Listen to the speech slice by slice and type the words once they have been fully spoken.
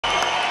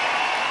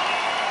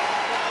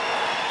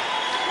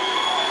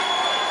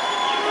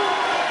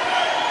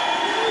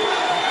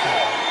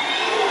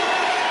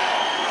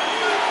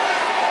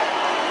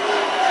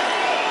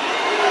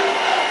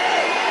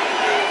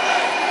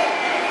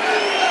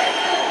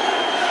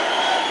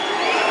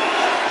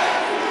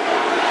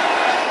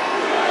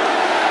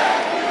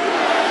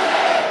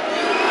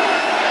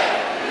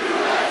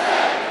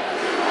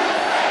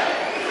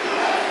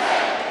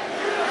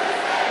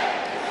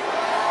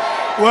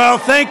Well,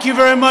 thank you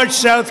very much,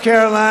 South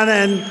Carolina,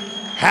 and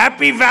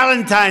happy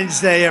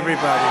Valentine's Day,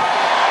 everybody.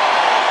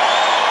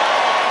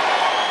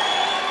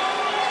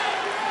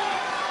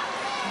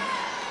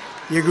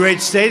 Your great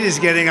state is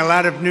getting a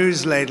lot of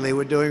news lately.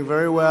 We're doing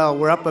very well.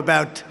 We're up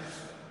about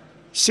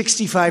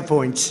 65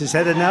 points. Is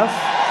that enough?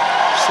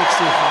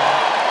 65.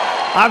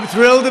 I'm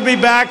thrilled to be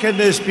back in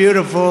this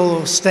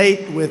beautiful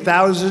state with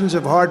thousands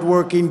of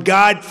hardworking,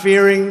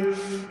 God-fearing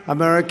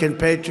American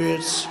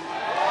patriots.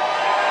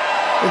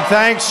 And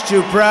thanks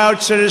to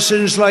proud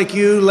citizens like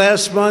you,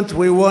 last month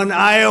we won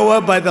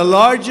Iowa by the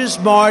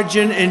largest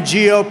margin in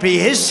GOP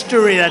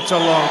history. That's a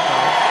long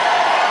time.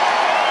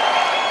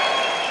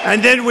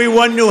 And then we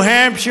won New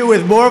Hampshire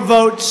with more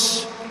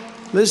votes,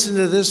 listen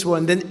to this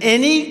one, than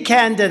any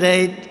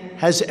candidate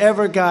has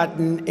ever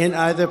gotten in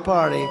either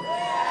party.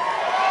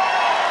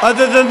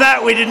 Other than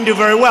that, we didn't do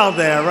very well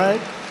there,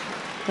 right?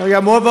 We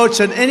got more votes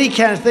than any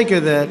candidate. Think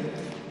of that.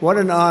 What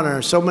an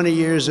honor. So many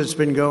years it's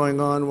been going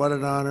on. What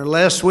an honor.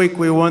 Last week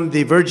we won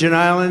the Virgin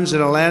Islands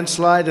in a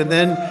landslide, and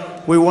then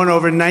we won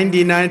over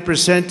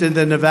 99% in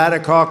the Nevada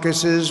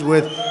caucuses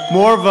with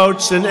more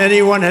votes than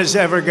anyone has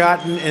ever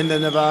gotten in the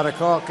Nevada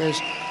caucus.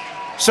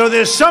 So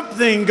there's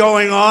something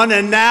going on,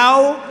 and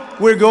now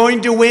we're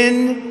going to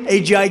win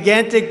a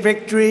gigantic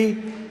victory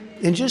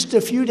in just a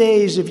few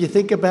days, if you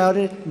think about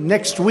it.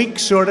 Next week,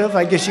 sort of.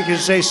 I guess you could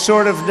say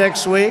sort of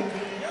next week.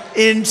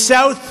 In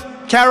South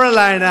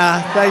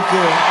Carolina. Thank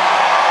you.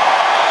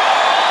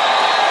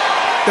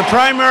 The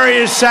primary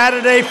is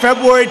Saturday,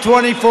 February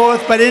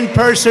 24th, but in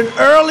person.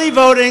 Early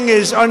voting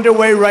is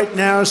underway right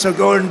now, so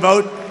go and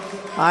vote.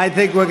 I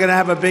think we're going to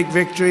have a big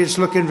victory. It's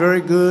looking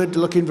very good,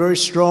 looking very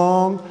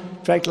strong.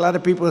 In fact, a lot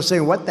of people are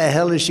saying, what the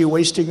hell is she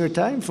wasting her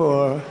time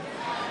for?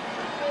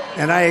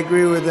 And I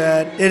agree with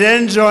that. It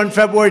ends on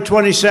February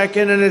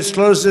 22nd, and it's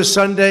closed this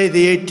Sunday,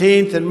 the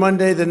 18th, and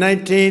Monday, the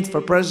 19th, for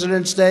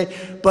President's Day.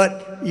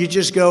 But you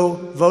just go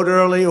vote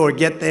early or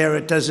get there.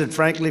 It doesn't,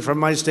 frankly, from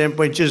my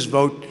standpoint, just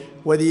vote.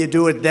 Whether you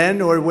do it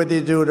then or whether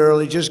you do it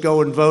early, just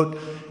go and vote.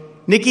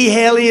 Nikki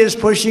Haley is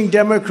pushing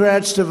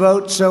Democrats to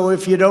vote, so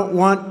if you don't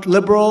want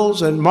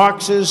liberals and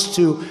Marxists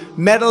to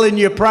meddle in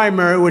your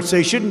primary, which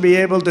they shouldn't be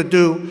able to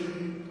do,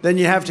 then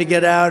you have to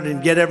get out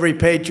and get every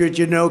patriot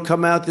you know,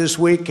 come out this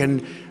week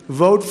and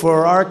vote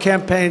for our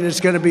campaign. It's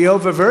going to be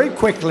over very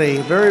quickly,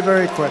 very,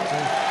 very quickly.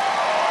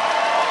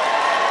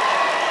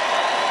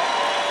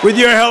 With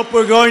your help,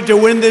 we're going to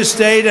win this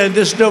state, and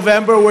this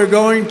November we're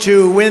going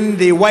to win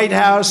the White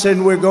House,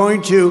 and we're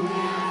going to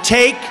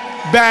take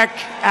back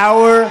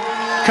our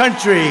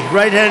country.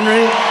 Right,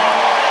 Henry?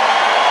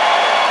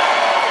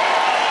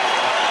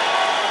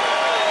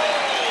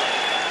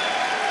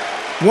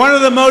 One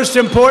of the most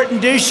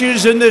important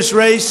issues in this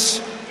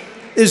race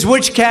is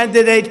which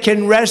candidate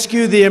can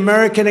rescue the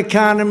American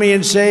economy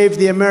and save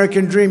the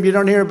American dream. You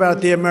don't hear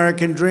about the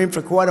American dream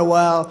for quite a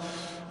while.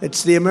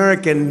 It's the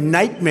American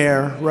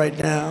nightmare right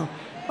now.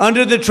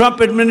 Under the Trump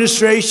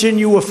administration,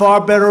 you were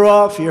far better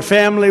off. Your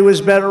family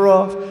was better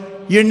off.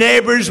 Your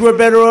neighbors were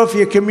better off.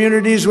 Your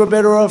communities were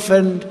better off.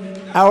 And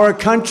our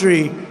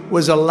country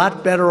was a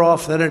lot better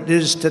off than it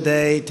is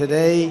today.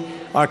 Today,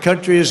 our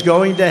country is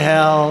going to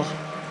hell.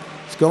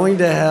 It's going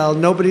to hell.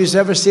 Nobody's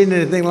ever seen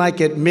anything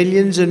like it.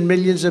 Millions and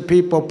millions of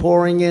people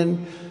pouring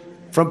in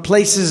from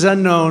places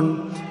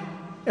unknown.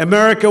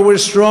 America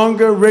was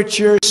stronger,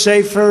 richer,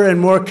 safer, and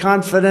more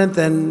confident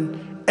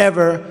than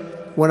ever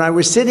when I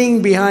was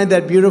sitting behind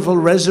that beautiful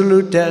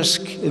Resolute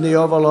desk in the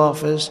Oval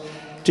Office.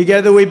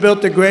 Together we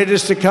built the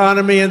greatest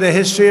economy in the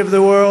history of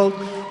the world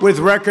with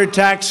record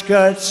tax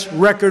cuts,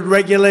 record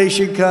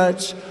regulation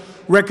cuts,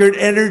 record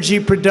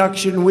energy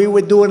production. We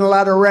were doing a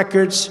lot of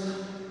records,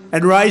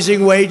 and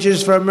rising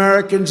wages for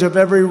Americans of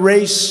every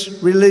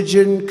race,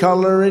 religion,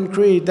 color, and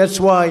creed.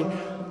 That's why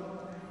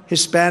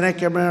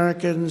Hispanic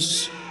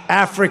Americans,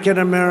 African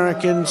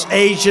Americans,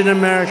 Asian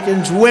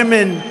Americans,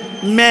 women,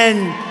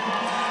 men,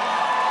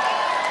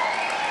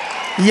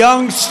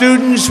 young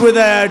students with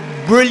a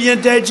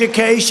brilliant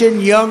education,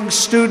 young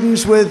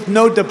students with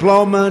no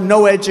diploma,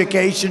 no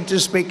education to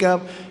speak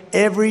of.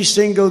 Every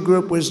single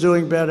group was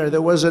doing better.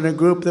 There wasn't a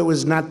group that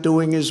was not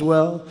doing as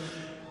well.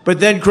 But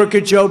then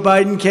crooked Joe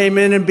Biden came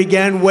in and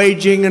began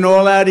waging an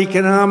all-out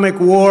economic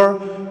war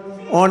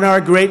on our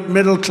great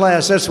middle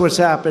class. That's what's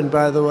happened,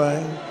 by the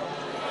way.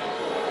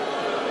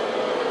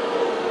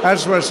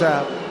 That's what's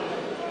happened.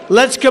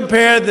 Let's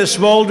compare the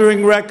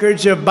smoldering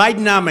records of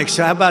Bidenomics.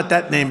 How about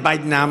that name,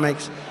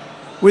 Bidenomics?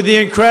 With the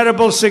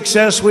incredible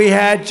success we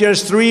had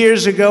just 3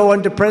 years ago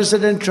under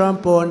President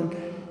Trump on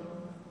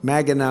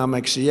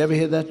MAGNOmics. You ever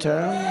hear that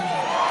term?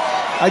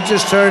 I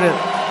just heard it.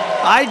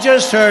 I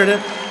just heard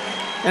it.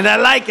 And I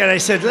like it. I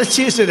said, let's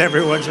use it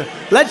every once in a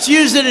while. Let's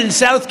use it in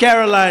South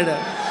Carolina.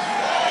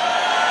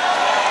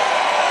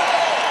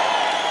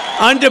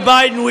 Under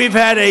Biden, we've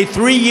had a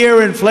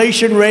 3-year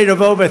inflation rate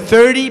of over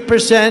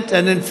 30%,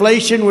 and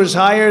inflation was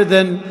higher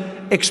than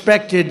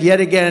expected. Yet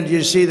again,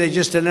 you see, they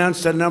just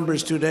announced the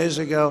numbers 2 days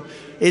ago.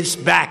 It's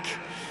back.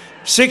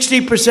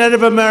 60%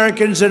 of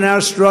Americans are now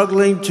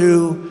struggling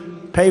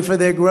to pay for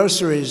their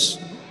groceries.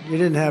 You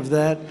didn't have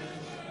that.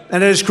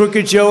 And as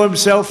Crooked Joe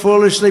himself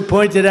foolishly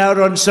pointed out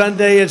on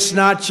Sunday, it's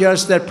not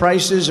just that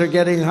prices are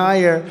getting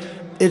higher,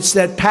 it's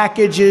that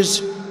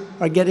packages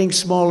are getting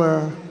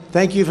smaller.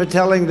 Thank you for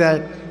telling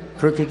that,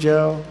 Crooked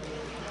Joe.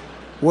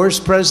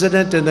 Worst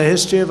president in the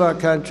history of our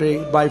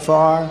country, by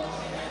far.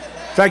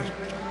 In fact,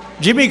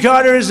 Jimmy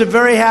Carter is a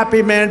very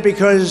happy man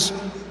because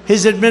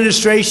his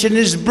administration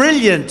is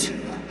brilliant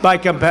by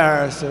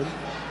comparison.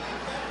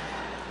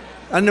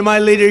 Under my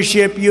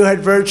leadership, you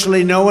had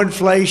virtually no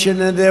inflation,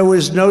 and there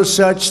was no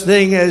such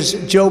thing as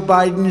Joe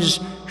Biden's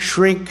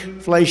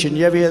shrinkflation.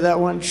 You ever hear that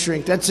one?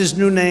 Shrink. That's his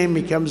new name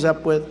he comes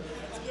up with.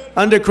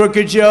 Under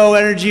Crooked Joe,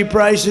 energy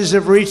prices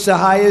have reached the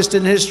highest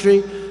in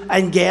history,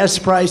 and gas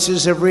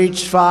prices have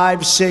reached $5,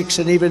 $6,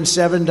 and even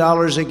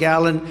 $7 a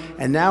gallon.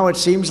 And now it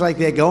seems like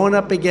they're going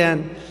up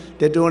again.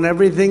 They're doing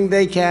everything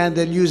they can.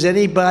 They'll use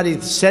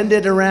anybody, send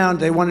it around.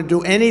 They want to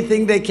do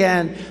anything they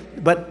can.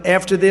 But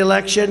after the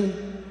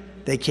election,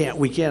 they can't.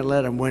 We can't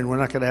let them win. We're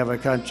not going to have a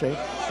country.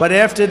 But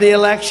after the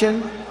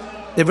election,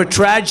 if a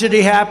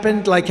tragedy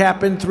happened, like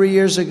happened 3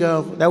 years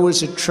ago, that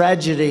was a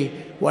tragedy,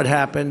 what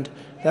happened.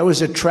 That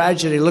was a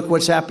tragedy. Look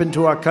what's happened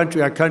to our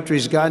country. Our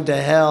country's gone to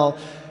hell.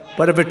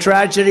 But if a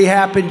tragedy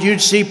happened,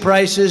 you'd see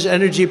prices,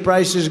 energy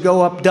prices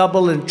go up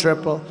double and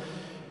triple.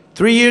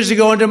 3 years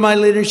ago, under my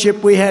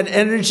leadership, we had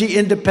energy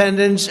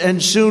independence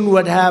and soon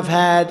would have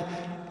had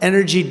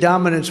energy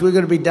dominance. We're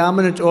going to be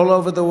dominant all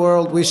over the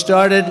world. We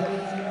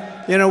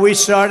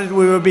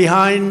were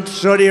behind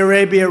Saudi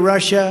Arabia,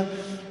 Russia.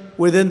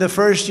 Within the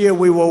first year,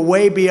 we were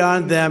way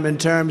beyond them in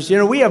terms,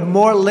 we have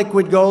more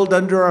liquid gold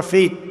under our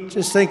feet,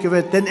 just think of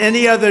it, than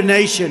any other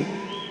nation.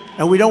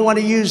 And we don't want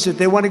to use it.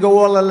 They want to go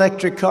all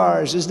electric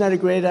cars. Isn't that a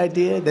great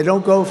idea? They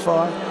don't go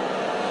far.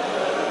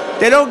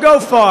 They don't go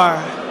far.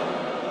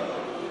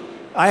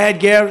 I had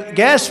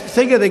gas,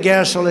 think of the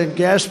gasoline,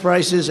 gas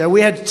prices, and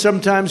we had some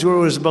times where it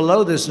was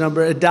below this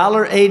number,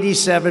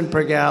 $1.87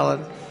 per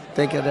gallon.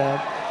 Think of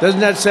that. Doesn't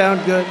that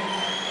sound good?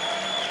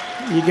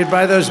 You could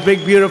buy those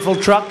big, beautiful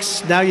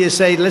trucks. Now you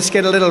say, let's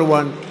get a little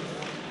one.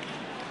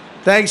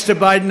 Thanks to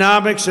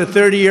Bidenomics, the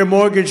 30-year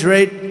mortgage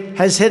rate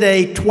has hit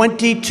a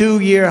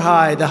 22-year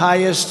high, the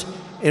highest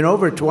in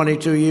over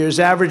 22 years.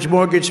 Average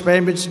mortgage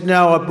payments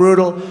now a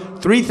brutal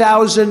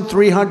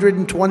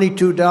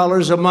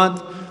 $3,322 a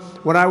month.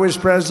 When I was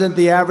president,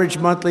 the average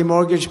monthly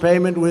mortgage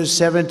payment was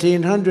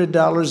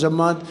 $1,700 a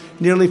month,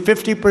 nearly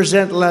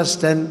 50% less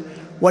than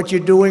what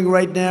you're doing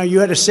right now. You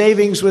had a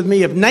savings with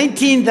me of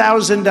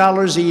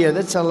 $19,000 a year.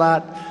 That's a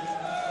lot.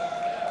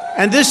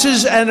 And this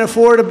is an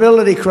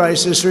affordability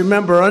crisis.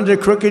 Remember, under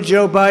Crooked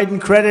Joe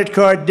Biden, credit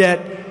card debt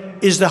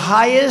is the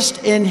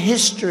highest in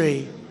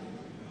history.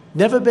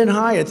 Never been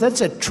higher.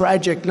 That's a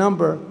tragic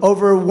number.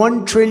 Over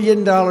 $1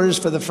 trillion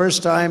for the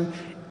first time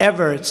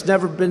ever. It's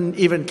never been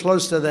even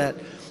close to that.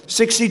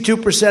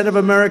 62% of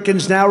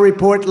Americans now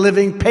report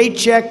living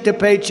paycheck to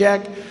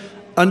paycheck.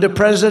 Under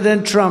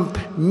President Trump,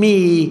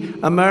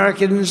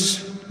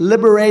 Americans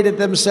liberated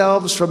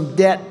themselves from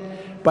debt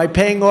by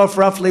paying off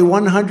roughly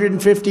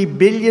 $150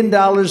 billion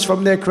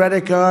from their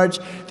credit cards,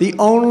 the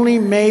only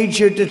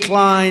major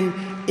decline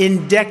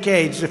in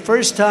decades, the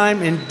first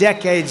time in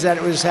decades that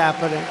it was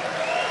happening.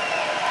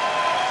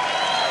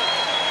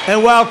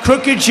 And while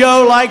Crooked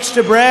Joe likes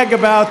to brag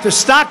about the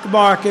stock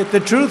market, the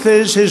truth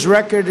is his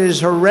record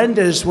is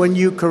horrendous when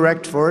you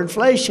correct for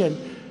inflation,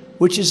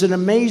 which is an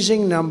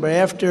amazing number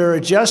after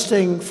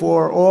adjusting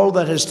for all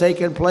that has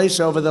taken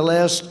place over the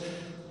last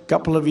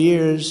couple of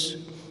years.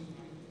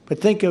 But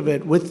think of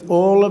it, with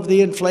all of the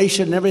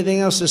inflation and everything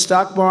else, the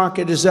stock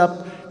market is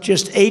up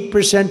just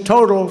 8%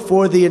 total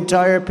for the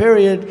entire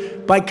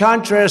period. By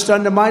contrast,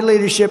 under my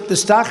leadership, the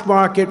stock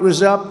market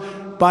was up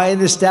by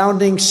an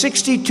astounding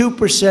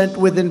 62%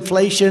 with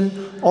inflation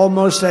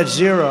almost at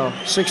zero,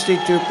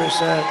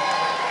 62%.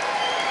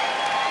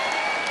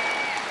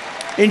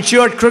 In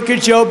short,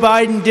 Crooked Joe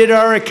Biden did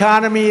our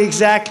economy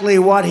exactly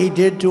what he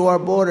did to our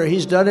border.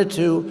 He's done it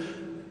to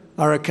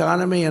our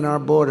economy and our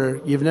border.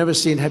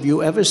 Have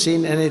you ever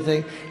seen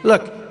anything?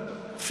 Look,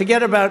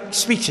 forget about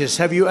speeches.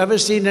 Have you ever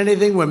seen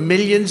anything where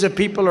millions of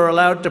people are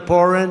allowed to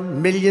pour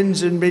in?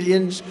 Millions and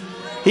millions.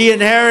 He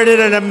inherited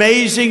an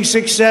amazing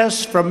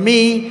success from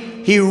me.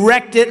 He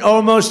wrecked it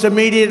almost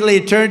immediately.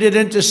 He turned it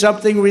into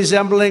something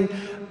resembling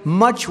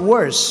much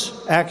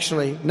worse,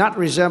 actually, not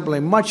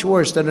resembling, much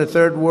worse than a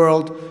third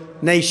world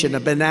nation, a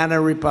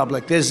banana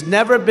republic. There's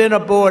never been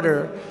a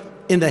border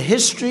in the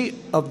history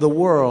of the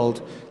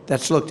world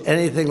that's looked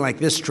anything like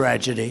this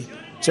tragedy.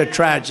 It's a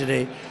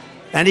tragedy.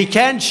 And he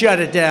can shut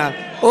it down.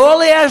 All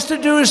he has to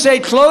do is say,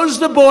 close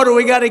the border.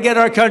 We got to get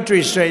our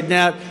country straightened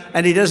out.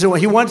 And he doesn't.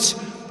 He wants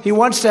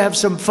to have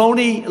some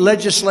phony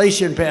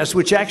legislation passed,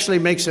 which actually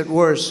makes it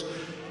worse.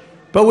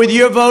 But with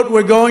your vote,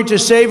 we're going to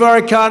save our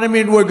economy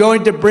and we're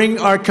going to bring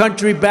our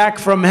country back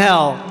from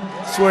hell.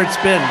 That's where it's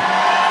been.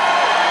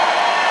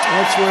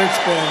 That's where it's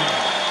been.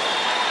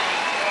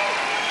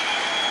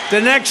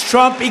 The next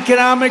Trump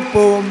economic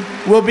boom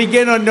will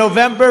begin on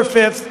November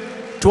 5th,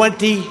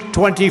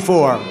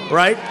 2024,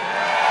 right?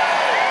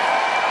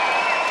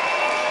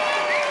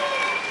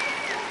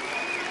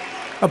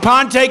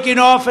 Upon taking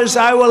office,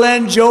 I will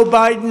end Joe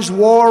Biden's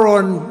war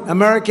on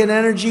American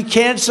energy,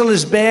 cancel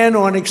his ban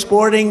on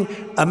exporting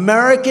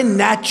American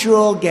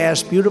natural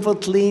gas, beautiful,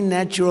 clean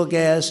natural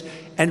gas,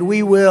 and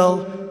we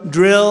will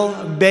drill,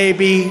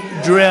 baby,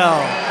 drill.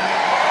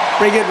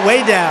 Bring it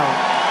way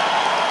down.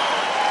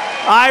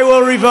 I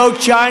will revoke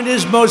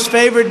China's most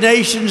favored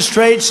nation's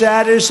trade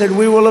status, and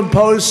we will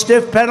impose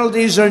stiff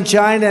penalties on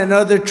China and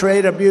other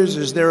trade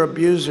abusers. They're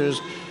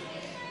abusers.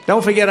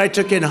 Don't forget, I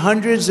took in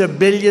hundreds of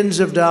billions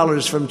of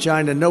dollars from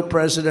China. No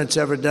president's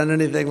ever done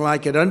anything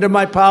like it. Under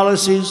my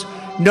policies,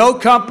 no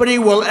company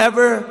will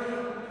ever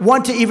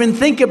want to even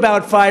think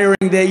about firing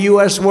their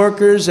U.S.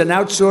 workers and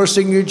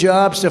outsourcing your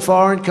jobs to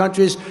foreign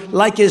countries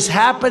like is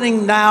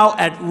happening now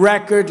at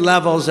record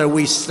levels, and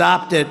we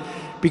stopped it.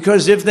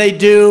 Because if they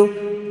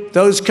do,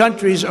 those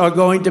countries are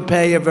going to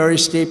pay a very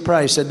steep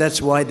price, and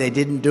that's why they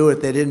didn't do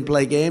it. They didn't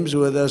play games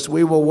with us.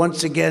 We will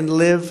once again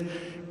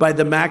live by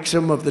the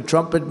maxim of the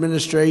Trump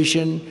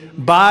administration: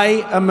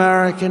 buy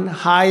American,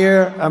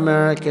 hire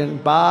American,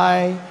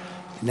 buy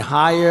and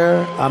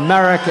hire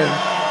American.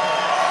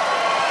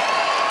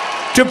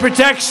 To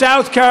protect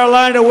South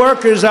Carolina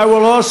workers, I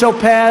will also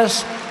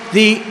pass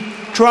the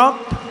Trump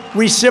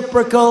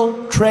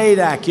Reciprocal Trade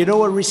Act. You know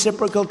what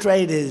reciprocal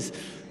trade is?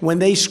 When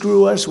they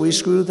screw us, we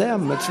screw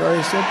them. It's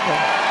very simple.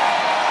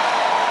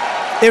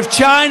 If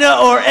China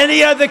or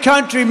any other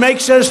country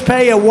makes us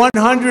pay a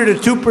 100 or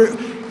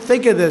 2%,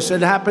 think of this,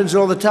 it happens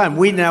all the time.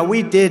 We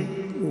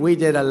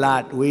did a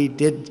lot. We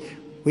did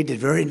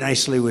very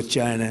nicely with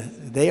China.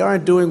 They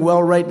aren't doing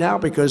well right now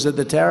because of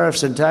the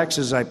tariffs and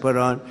taxes I put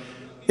on.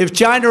 If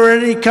China or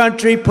any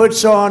country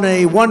puts on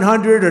a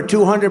 100 or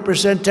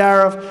 200%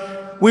 tariff,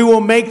 we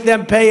will make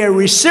them pay a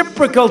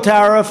reciprocal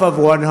tariff of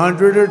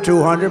 100 or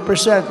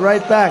 200%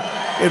 right back.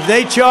 If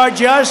they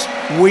charge us,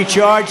 we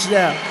charge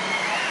them.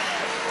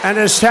 And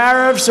as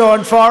tariffs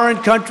on foreign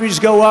countries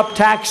go up,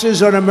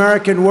 taxes on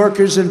American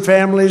workers and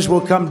families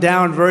will come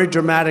down very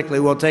dramatically.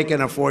 We'll take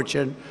in a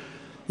fortune.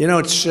 You know,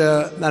 it's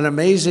an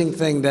amazing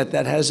thing that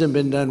hasn't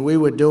been done. We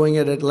were doing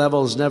it at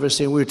levels never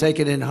seen. We were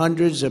taking in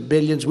hundreds of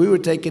billions. We were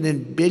taking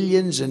in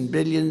billions and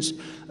billions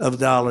of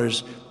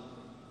dollars.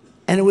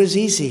 And it was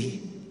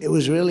easy. It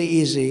was really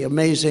easy,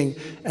 amazing.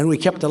 And we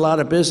kept a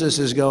lot of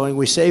businesses going.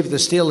 We saved the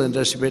steel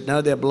industry, but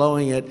now they're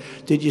blowing it.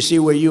 Did you see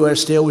where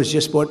U.S. Steel was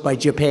just bought by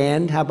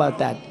Japan? How about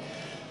that?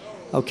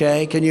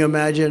 Okay, can you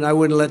imagine? I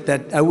wouldn't let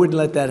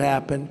that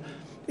happen.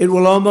 It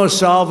will almost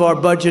solve our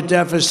budget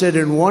deficit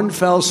in one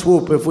fell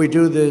swoop if we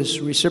do this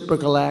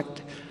Reciprocal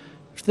Act.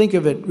 Think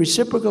of it,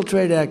 Reciprocal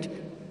Trade Act.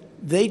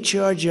 They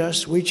charge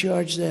us, we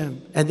charge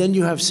them. And then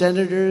you have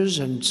senators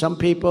and some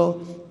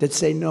people that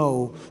say,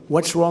 no,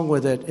 what's wrong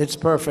with it? It's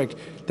perfect.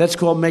 That's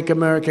called Make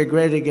America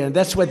Great Again.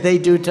 That's what they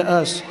do to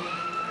us.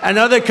 And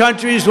other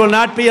countries will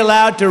not be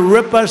allowed to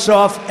rip us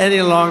off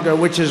any longer,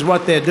 which is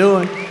what they're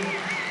doing.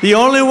 The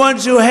only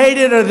ones who hate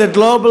it are the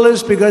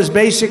globalists, because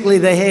basically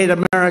they hate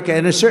America.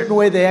 In a certain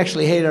way, they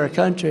actually hate our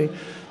country.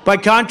 By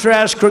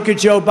contrast, crooked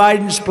Joe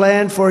Biden's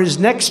plan for his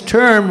next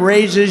term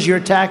raises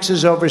your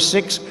taxes over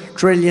 $6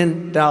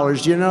 trillion.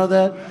 Do you know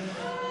that?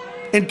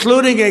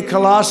 Including a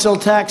colossal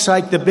tax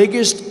hike,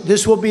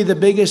 this will be the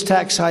biggest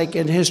tax hike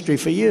in history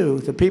for you,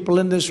 the people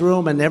in this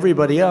room and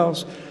everybody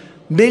else.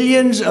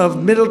 Millions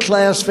of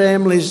middle-class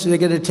families, they're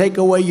going to take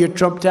away your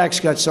Trump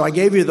tax cuts. So I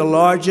gave you the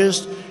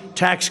largest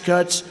tax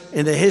cuts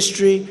in the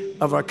history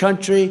of our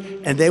country,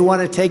 and they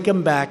want to take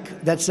them back.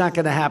 That's not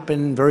going to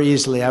happen very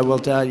easily, I will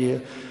tell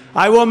you.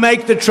 I will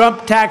make the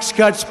Trump tax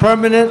cuts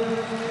permanent.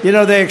 You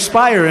know, they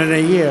expire in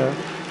a year.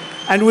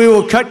 And we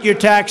will cut your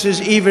taxes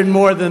even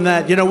more than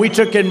that. You know, we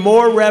took in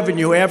more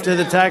revenue after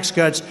the tax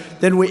cuts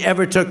than we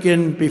ever took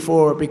in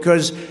before,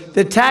 because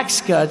the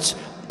tax cuts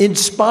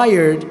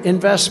inspired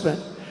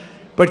investment.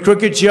 But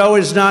Crooked Joe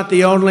is not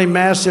the only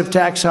massive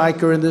tax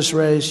hiker in this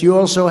race. You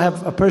also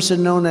have a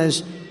person known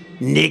as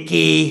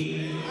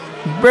Nikki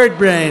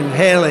Birdbrain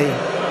Haley,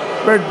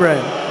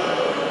 Birdbrain,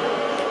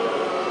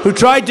 who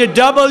tried to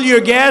double your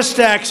gas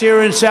tax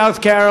here in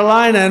South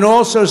Carolina and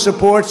also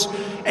supports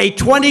a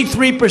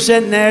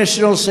 23%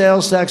 national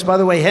sales tax. By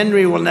the way,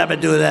 Henry will never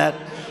do that.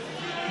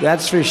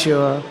 That's for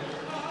sure.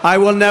 I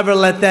will never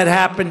let that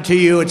happen to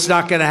you. It's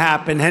not going to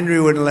happen. Henry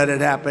wouldn't let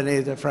it happen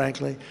either,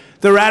 frankly.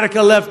 The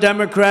radical left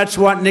Democrats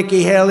want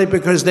Nikki Haley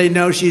because they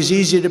know she's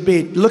easy to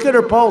beat. Look at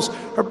her polls.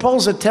 Her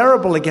polls are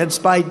terrible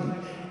against Biden.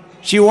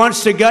 She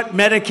wants to gut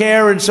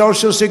Medicare and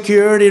Social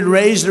Security and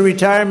raise the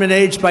retirement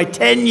age by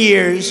 10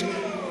 years.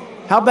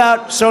 How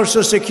about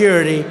Social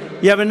Security?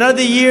 You have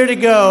another year to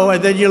go,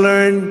 and then you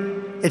learn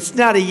it's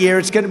not a year,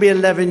 it's going to be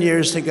 11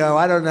 years to go.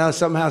 I don't know,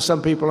 somehow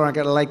some people aren't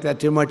going to like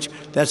that too much.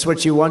 That's what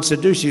she wants to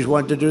do. She's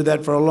wanted to do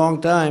that for a long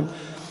time.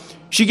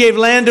 She gave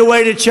land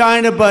away to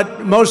China,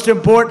 but most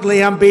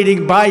importantly, I'm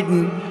beating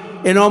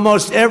Biden in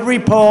almost every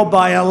poll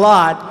by a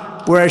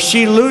lot, whereas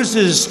she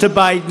loses to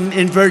Biden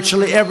in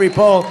virtually every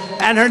poll.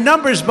 And her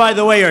numbers, by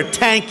the way, are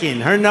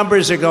tanking. Her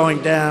numbers are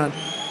going down.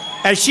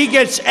 As she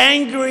gets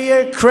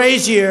angrier,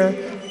 crazier,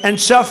 and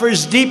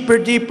suffers deeper,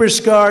 deeper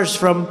scars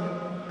from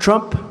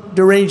Trump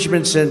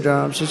derangement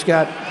syndrome. She's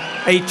got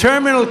a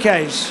terminal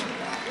case.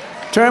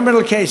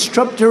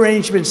 Trump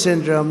derangement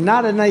syndrome.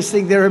 Not a nice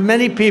thing. There are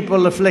many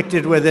people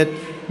afflicted with it.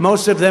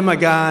 Most of them are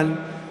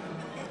gone.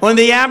 On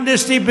the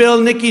amnesty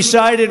bill, Nikki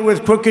sided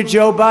with crooked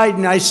Joe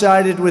Biden. I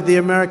sided with the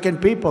American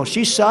people.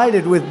 She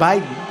sided with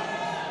Biden.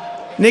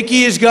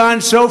 Nikki has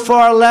gone so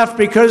far left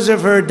because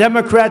of her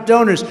Democrat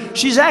donors.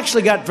 She's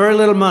actually got very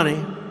little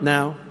money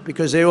now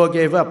because they all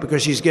gave up,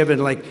 because she's given,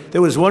 like,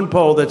 there was one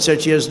poll that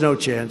said she has no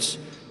chance.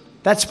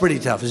 That's pretty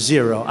tough,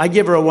 0. I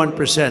give her a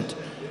 1%.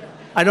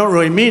 I don't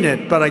really mean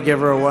it, but I give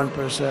her a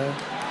 1%.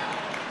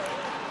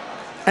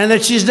 And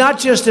that she's not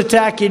just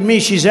attacking me,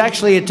 she's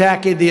actually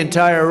attacking the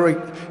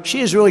entire,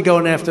 she is really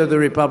going after the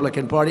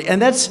Republican Party.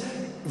 And that's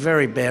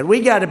very bad.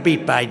 We got to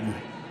beat Biden.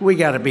 We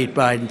got to beat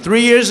Biden.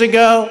 3 years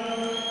ago,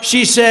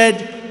 she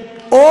said,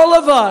 all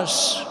of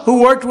us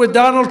who worked with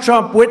Donald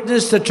Trump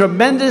witnessed the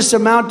tremendous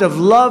amount of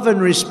love and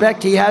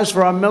respect he has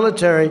for our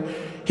military.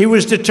 He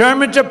was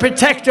determined to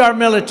protect our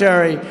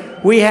military.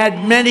 We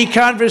had many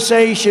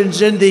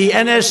conversations in the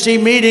NSC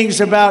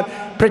meetings about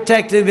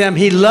protecting them.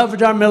 He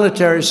loved our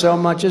military so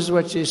much, is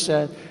what she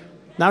said.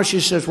 Now she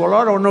says, well,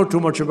 I don't know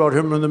too much about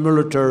him in the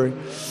military.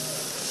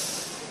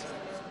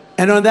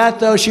 And on that,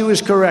 though, she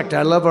was correct.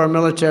 I love our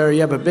military.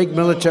 You have a big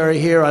military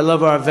here. I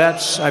love our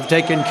vets. I've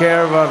taken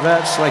care of our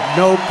vets like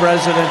no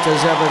president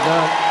has ever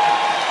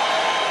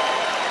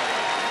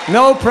done.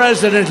 No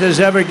president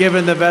has ever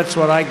given the vets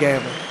what I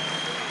gave them.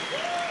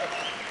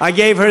 I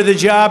gave her the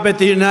job at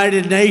the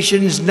United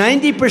Nations,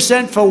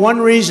 90% for one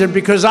reason,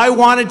 because I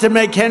wanted to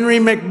make Henry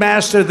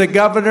McMaster the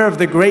governor of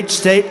the great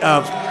state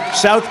of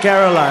South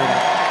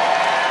Carolina.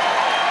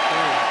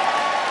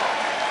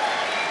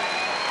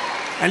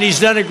 And he's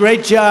done a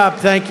great job.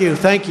 Thank you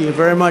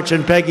very much.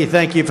 And Peggy,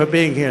 thank you for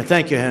being here.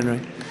 Thank you,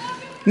 Henry.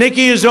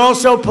 Nikki is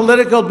also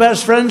political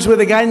best friends with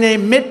a guy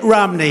named Mitt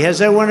Romney. Has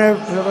anyone ever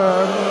heard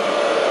of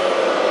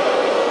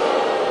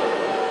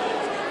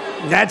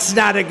him? That's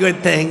not a good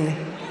thing.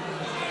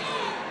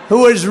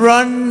 Who has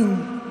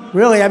run,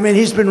 really, I mean,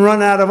 he's been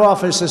run out of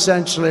office,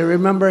 essentially.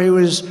 Remember, he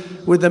was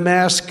with the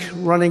mask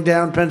running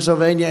down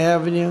Pennsylvania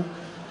Avenue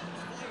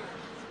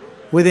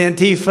with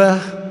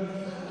Antifa.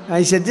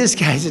 I said, this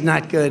guy's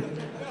not good.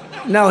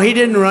 No, he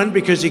didn't run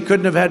because he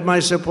couldn't have had my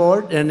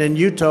support, and in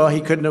Utah,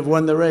 he couldn't have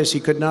won the race. He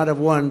could not have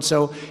won,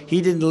 so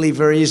he didn't leave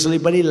very easily,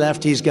 but he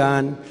left. He's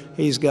gone.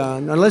 He's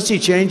gone. Unless he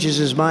changes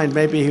his mind,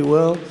 maybe he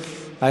will.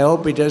 I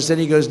hope he does. Then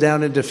he goes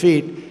down in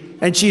defeat.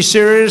 And she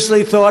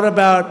seriously thought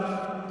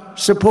about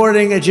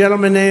supporting a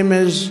gentleman named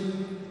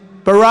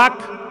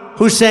Barack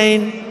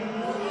Hussein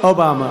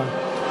Obama.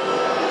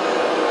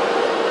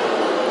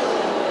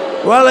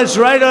 Well, it's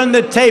right on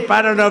the tape.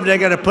 I don't know if they're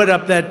going to put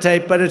up that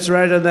tape, but it's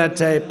right on that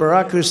tape.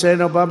 Barack Hussein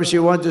Obama, she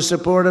wanted to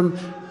support him,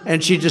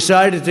 and she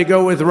decided to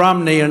go with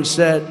Romney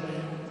instead.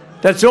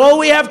 That's all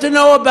we have to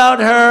know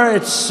about her.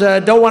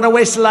 Don't want to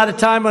waste a lot of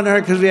time on her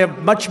because we have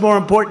much more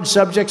important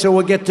subjects, so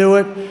we'll get to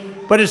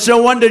it. But it's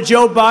no wonder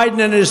Joe Biden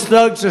and his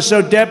thugs are so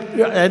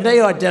and they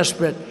are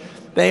desperate.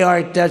 They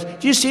are desperate.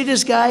 Do you see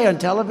this guy on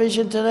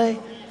television today?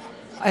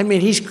 I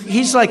mean,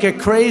 he's like a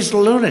crazed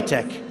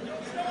lunatic.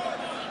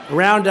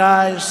 Round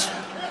eyes.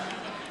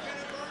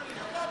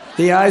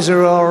 The eyes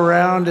are all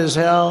round as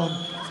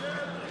hell.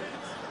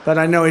 But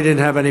I know he didn't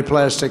have any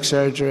plastic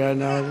surgery, I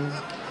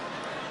know.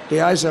 The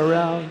eyes are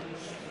round.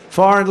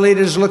 Foreign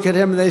leaders look at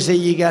him and they say,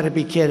 you gotta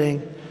be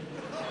kidding.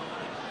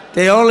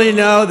 They only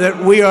know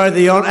that we are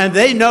the only, and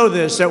they know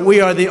this, that we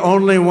are the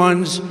only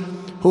ones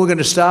who are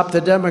gonna stop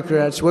the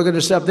Democrats. They're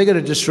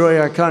gonna destroy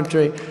our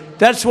country.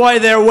 That's why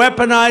they're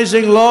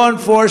weaponizing law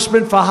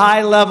enforcement for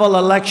high-level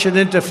election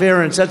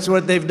interference. That's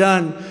what they've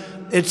done.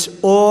 It's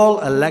all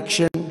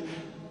election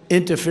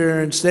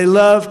interference. They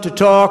love to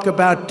talk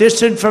about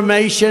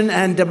disinformation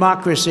and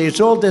democracy. It's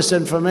all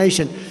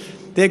disinformation.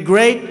 They're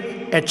great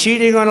at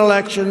cheating on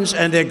elections,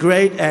 and they're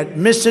great at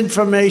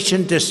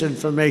misinformation,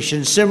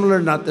 disinformation.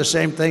 Similar, not the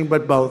same thing,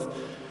 but both.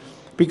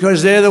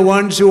 Because they're the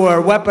ones who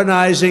are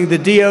weaponizing the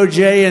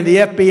DOJ and the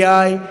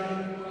FBI,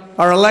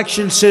 our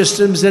election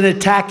systems, and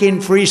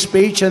attacking free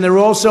speech, and they're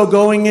also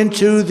going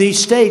into the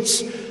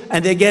states,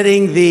 and they're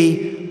getting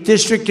the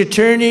district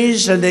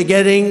attorneys, and they're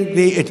getting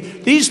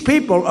these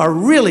people are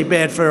really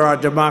bad for our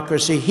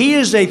democracy. He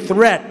is a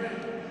threat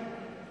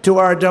to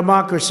our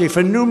democracy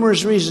for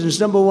numerous reasons.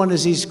 Number one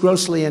is he's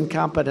grossly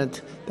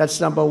incompetent. That's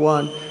number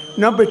one.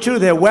 Number two,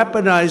 they're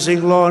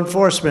weaponizing law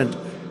enforcement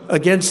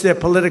against their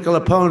political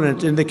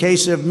opponent. In the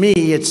case of me,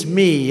 it's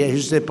me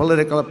who's the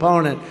political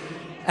opponent.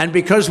 And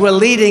because we're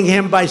leading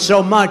him by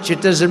so much,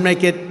 it doesn't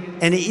make it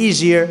any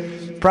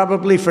easier,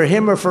 probably for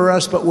him or for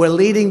us, but we're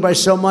leading by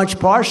so much,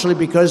 partially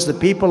because the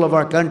people of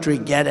our country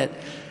get it.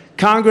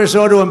 Congress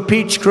ought to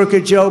impeach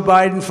crooked Joe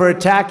Biden for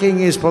attacking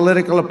his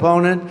political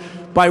opponent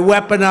by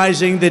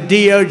weaponizing the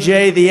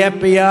DOJ, the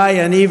FBI,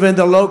 and even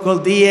the local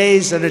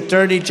DAs and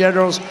attorney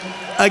generals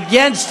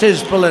against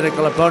his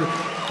political opponent.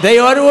 They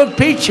ought to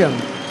impeach him,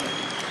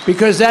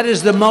 because that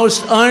is the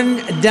most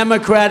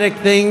undemocratic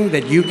thing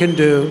that you can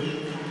do.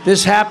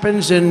 This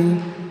happens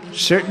in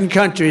certain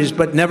countries,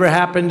 but never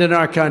happened in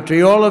our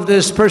country. All of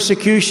this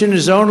persecution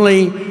is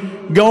only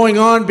going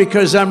on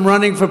because I'm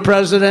running for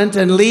president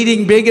and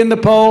leading big in the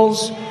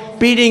polls,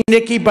 beating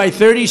Nikki by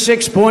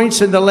 36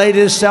 points in the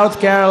latest South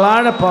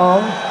Carolina poll,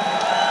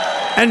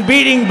 and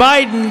beating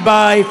Biden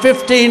by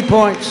 15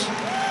 points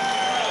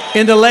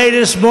in the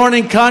latest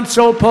Morning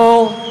Consult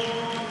poll.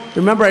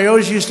 Remember, I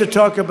always used to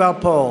talk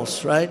about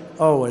polls, right?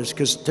 Always,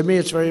 because to me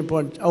it's very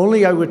important.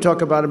 Only I would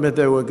talk about them if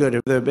they were good.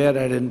 If they're bad,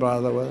 I didn't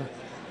bother with them.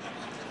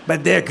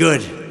 But they're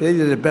good.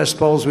 These are the best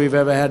polls we've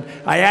ever had.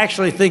 I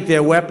actually think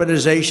their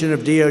weaponization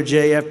of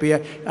DOJ,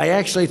 FBI, I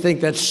actually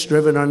think that's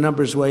driven our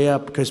numbers way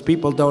up because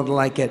people don't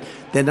like it.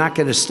 They're not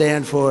going to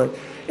stand for it.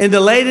 In the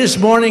latest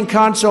Morning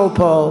Consult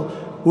poll,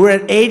 we're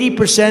at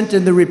 80%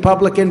 in the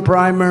Republican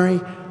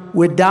primary.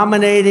 We're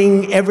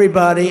dominating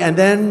everybody. And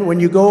then when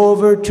you go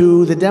over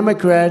to the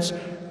Democrats,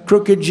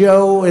 Crooked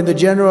Joe in the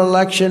general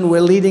election,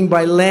 we're leading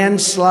by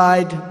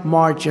landslide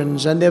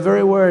margins, and they're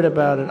very worried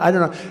about it. I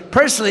don't know.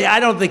 Personally,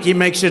 I don't think he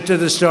makes it to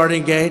the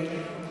starting gate.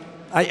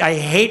 I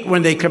hate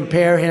when they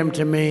compare him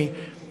to me.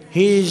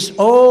 He's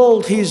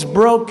old, he's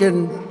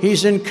broken,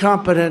 he's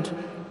incompetent.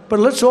 But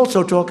let's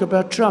also talk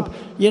about Trump.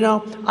 You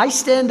know, I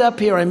stand up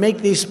here, I make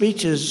these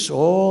speeches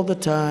all the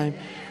time,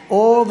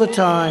 all the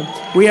time.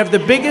 We have the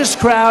biggest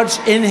crowds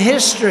in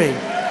history,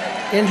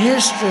 in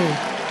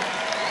history.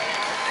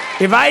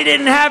 If I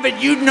didn't have it,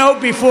 you'd know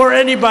before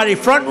anybody.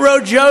 Front Row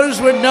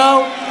Joes would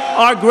know.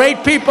 Our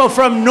great people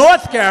from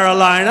North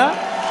Carolina.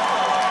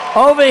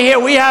 Over here,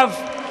 we have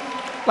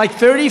like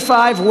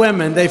 35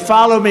 women. They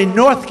follow me,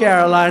 North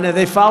Carolina.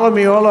 They follow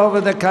me all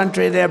over the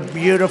country. They're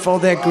beautiful.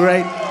 They're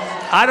great.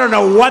 I don't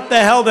know what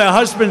the hell their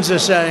husbands are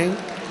saying.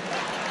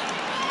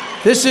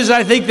 This is,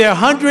 I think, their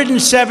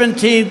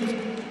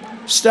 117th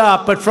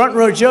stop. But Front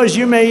Row Joes,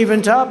 you may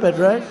even top it,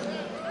 right?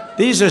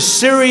 These are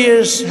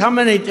serious. How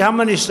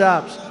many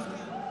stops?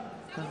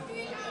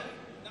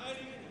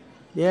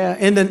 Yeah,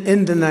 in the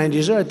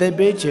 90s, all right, they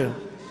beat you.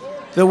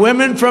 The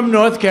women from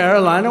North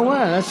Carolina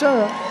won, that's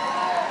all right.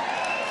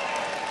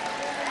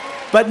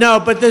 But no,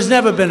 but there's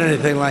never been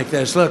anything like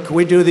this. Look,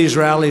 we do these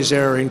rallies,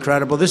 they're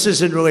incredible. This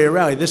isn't really a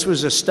rally, this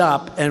was a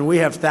stop, and we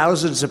have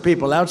thousands of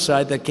people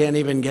outside that can't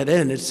even get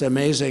in. It's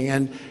amazing.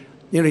 And,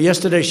 you know,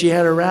 yesterday she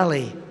had a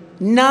rally.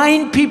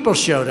 9 people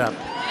showed up.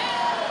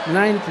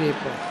 9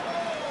 people.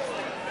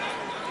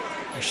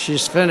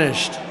 She's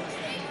finished.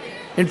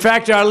 In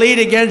fact, our lead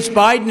against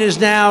Biden is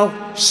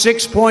now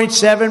 6 points,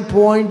 7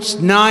 points,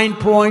 9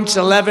 points,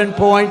 11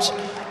 points,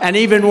 and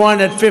even one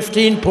at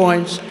 15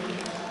 points.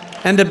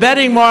 And the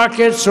betting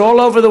markets all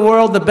over the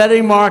world, the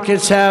betting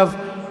markets have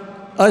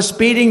us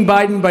beating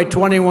Biden by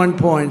 21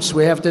 points.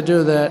 We have to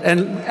do that.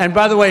 And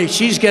by the way,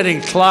 she's getting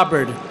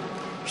clobbered.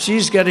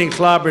 She's getting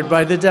clobbered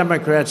by the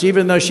Democrats,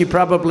 even though she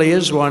probably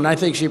is one. I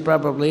think she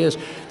probably is.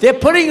 They're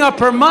putting up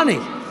her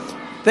money.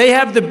 They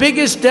have the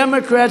biggest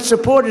Democrat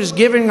supporters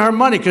giving her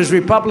money because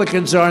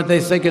Republicans aren't.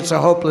 They think it's a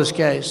hopeless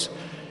case.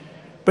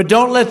 But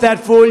don't let that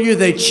fool you.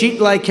 They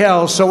cheat like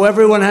hell. So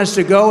everyone has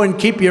to go and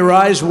keep your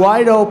eyes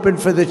wide open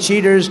for the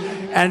cheaters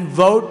and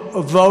vote,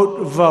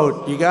 vote,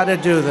 vote. You got to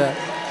do that.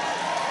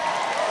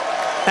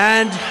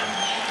 And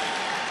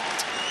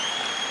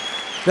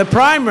the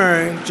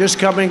primary just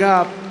coming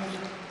up.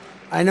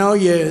 I know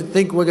you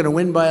think we're going to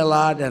win by a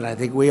lot, and I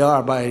think we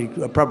are by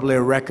probably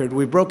a record.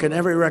 We've broken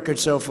every record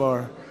so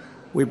far.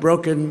 We've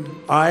broken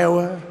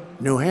Iowa,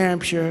 New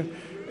Hampshire.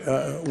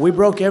 We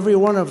broke every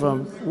one of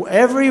them.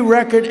 Every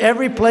record,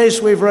 every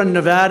place we've run.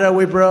 Nevada,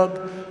 we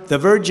broke. The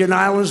Virgin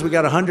Islands, we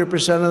got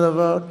 100% of the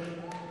vote.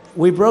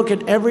 We broke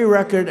it every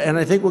record, and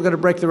I think we're going to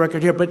break the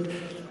record here. But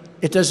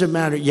it doesn't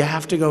matter. You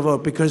have to go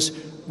vote because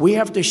we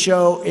have to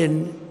show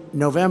in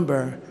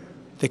November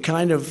the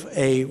kind of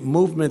a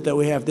movement that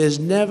we have. There's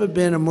never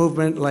been a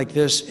movement like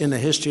this in the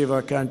history of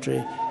our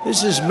country.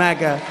 This is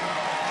MAGA.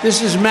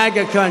 This is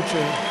MAGA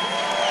country.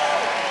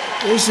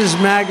 This is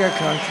MAGA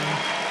country.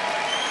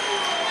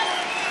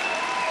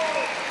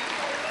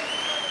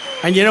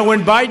 And you know,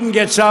 when Biden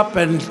gets up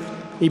and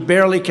he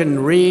barely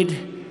can read,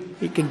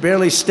 he can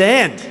barely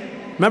stand.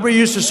 Remember he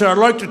used to say, I'd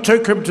like to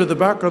take him to the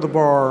back of the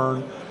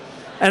barn.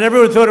 And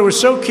everyone thought it was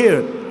so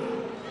cute.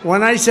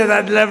 When I said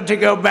I'd love to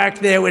go back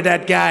there with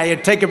that guy,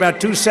 it'd take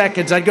about 2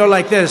 seconds. I'd go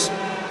like this.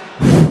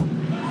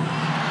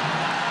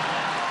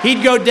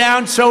 He'd go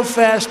down so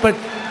fast, but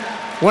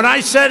when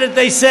I said it,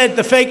 they said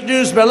the fake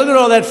news, but look at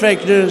all that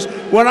fake news.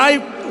 When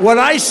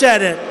I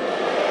said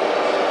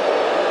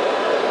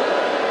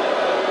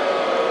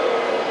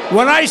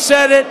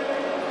it,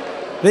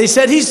 they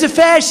said, he's a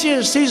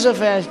fascist, he's a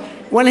fascist.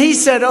 When he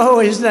said,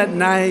 oh, isn't that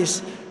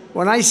nice?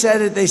 When I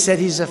said it, they said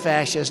he's a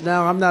fascist.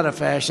 No, I'm not a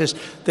fascist.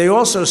 They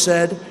also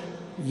said,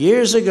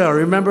 years ago,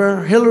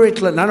 remember Hillary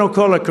Clinton? I don't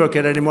call her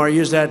crooked anymore. I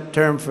use that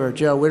term for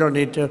Joe. We don't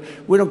need to.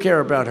 We don't care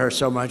about her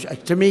so much.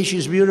 To me,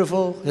 she's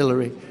beautiful,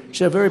 Hillary.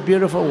 She's a very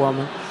beautiful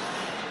woman.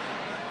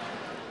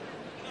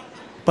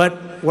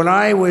 But when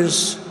I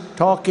was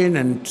talking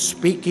and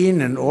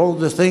speaking and all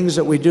the things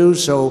that we do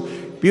so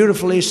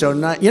beautifully, so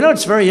nice, you know,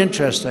 it's very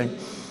interesting.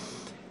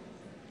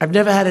 I've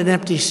never had an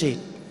empty seat,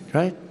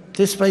 right?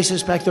 This place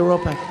is packed, they're all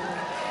packed.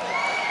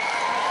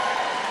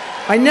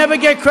 I never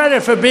get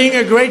credit for being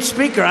a great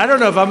speaker. I don't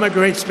know if I'm a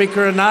great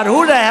speaker or not.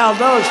 Who the hell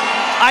knows?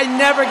 I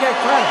never get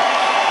credit.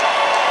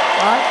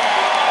 Right?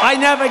 I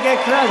never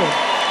get credit.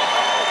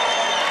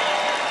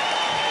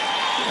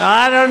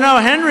 I don't know.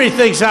 Henry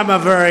thinks I'm a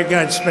very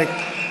good speaker.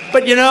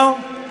 But you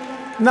know,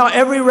 no,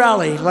 every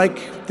rally,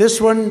 like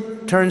this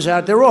one, turns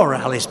out they're all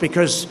rallies,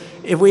 because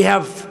if we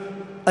have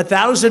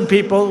 1,000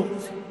 people,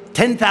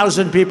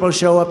 10,000 people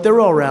show up, they're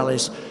all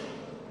rallies.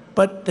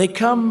 But they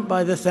come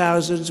by the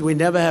thousands. We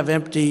never have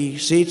empty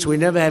seats. We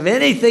never have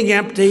anything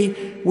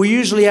empty. We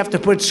usually have to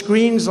put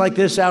screens like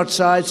this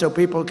outside so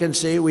people can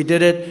see. We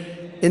did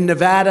it in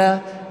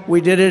Nevada.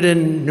 We did it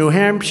in New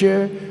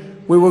Hampshire.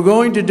 We were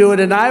going to do it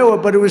in Iowa,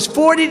 but it was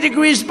 40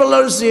 degrees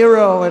below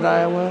zero in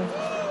Iowa.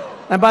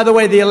 And by the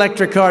way, the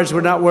electric cars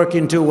were not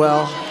working too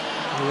well.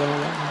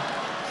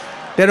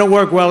 They don't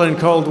work well in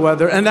cold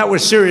weather, and that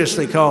was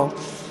seriously cold.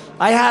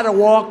 I had to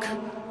walk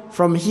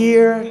from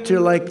here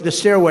to like the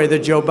stairway that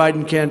Joe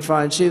Biden can't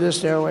find. See the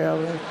stairway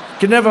over there?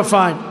 Can never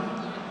find.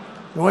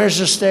 Where's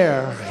the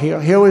stair? He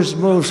always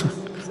moves.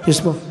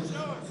 He's moving.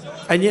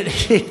 And yet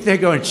they're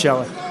going to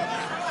show it.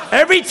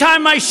 Every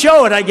time I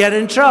show it, I get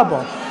in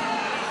trouble.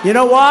 You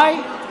know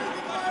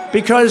why?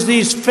 Because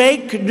these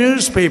fake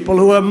news people,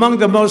 who are among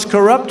the most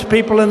corrupt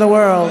people in the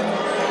world,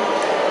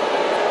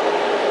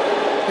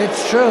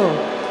 it's true.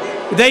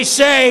 They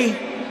say,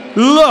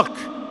 look,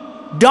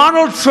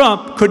 Donald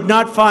Trump could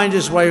not find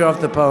his way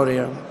off the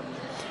podium.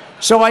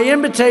 So I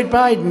imitate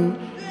Biden,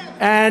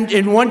 and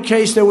in one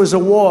case there was a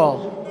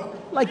wall,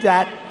 like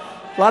that.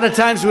 A lot of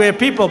times we have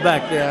people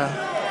back there.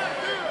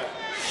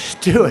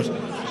 Do it.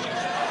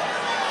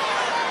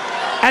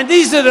 And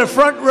these are the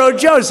front row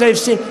Joes they've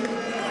seen.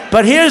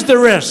 But here's the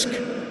risk.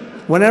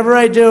 Whenever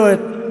I do it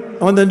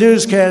on the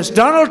newscast,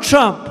 Donald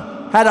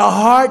Trump had a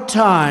hard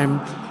time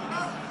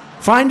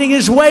finding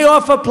his way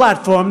off a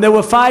platform. There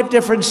were 5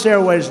 different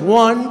stairways.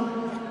 1,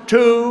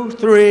 2,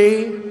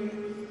 3,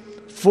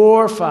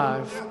 4,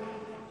 5.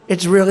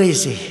 It's real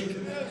easy.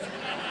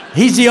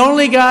 He's the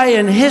only guy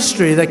in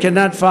history that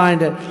cannot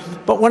find it.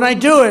 But when I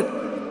do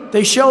it,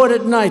 they show it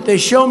at night. They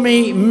show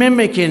me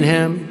mimicking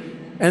him,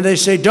 and they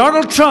say,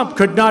 Donald Trump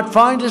could not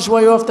find his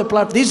way off the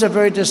platform. These are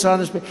very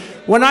dishonest people.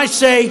 When I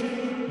say,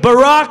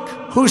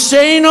 Barack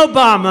Hussein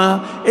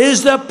Obama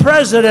is the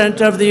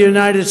president of the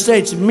United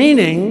States,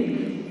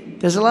 meaning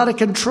there's a lot of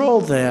control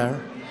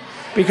there,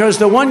 because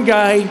the one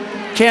guy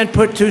can't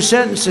put 2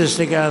 sentences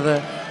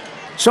together.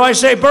 So I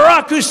say,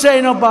 Barack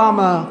Hussein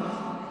Obama.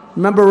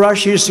 Remember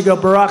Rush used to go,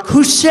 Barack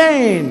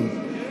Hussein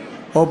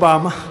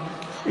Obama.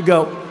 You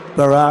go,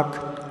 Barack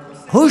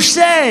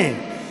Hussein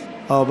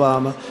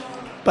Obama.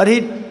 But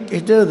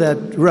he'd do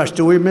that. Rush,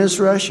 do we miss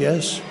Rush?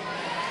 Yes.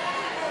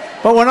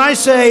 But when I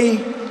say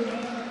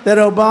that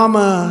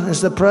Obama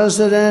is the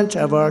president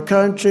of our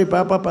country,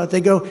 blah, blah, blah,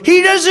 they go,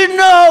 he doesn't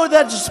know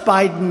that's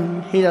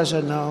Biden. He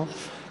doesn't know.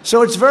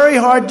 So it's very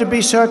hard to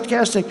be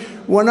sarcastic.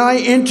 When I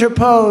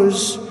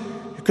interpose,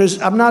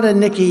 because I'm not a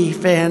Nikki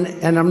fan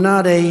and I'm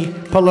not a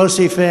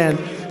Pelosi fan,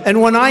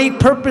 and when I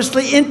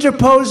purposely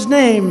interpose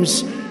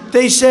names,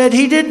 they said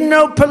he didn't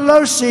know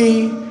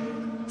Pelosi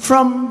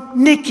from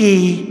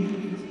Nikki,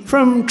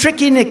 from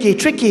Tricky Nikki.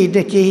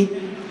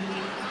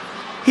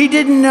 He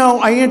didn't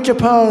know. I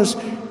interpose,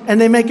 and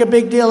they make a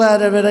big deal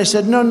out of it. I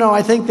said, no,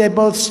 I think they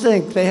both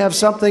stink. They have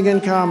something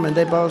in common.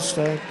 They both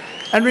stink.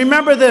 And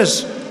remember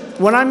this.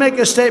 When I make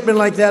a statement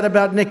like that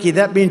about Nikki,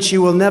 that means she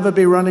will never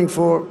be running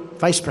for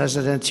vice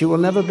president. She will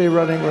never be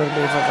running for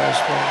vice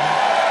president.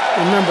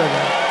 Remember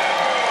that.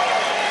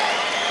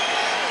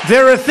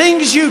 There are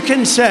things you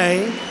can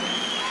say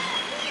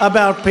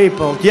about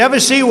people. Do you ever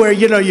see where,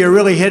 you're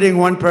really hitting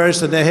one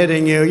person, they're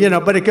hitting you,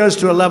 but it goes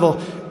to a level.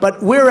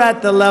 But we're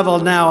at the level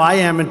now, I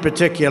am in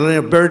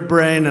particular, bird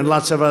brain and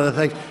lots of other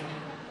things.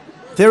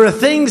 There are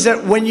things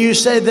that when you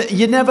say that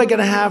you're never going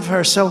to have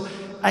her, so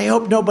I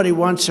hope nobody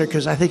wants her,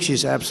 because I think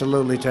she's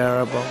absolutely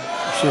terrible.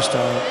 She's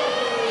terrible.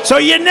 So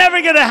you're never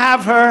going to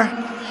have her,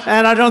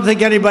 and I don't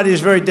think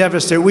anybody's very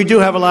devastated. We do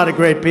have a lot of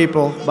great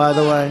people, by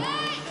the way.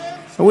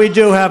 We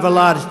do have a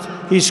lot.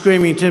 He's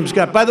screaming, Tim's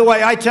got. By the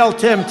way, I tell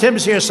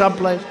Tim's here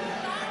someplace.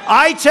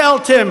 I tell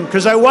Tim,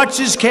 because I watch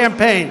his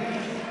campaign,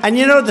 and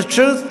you know the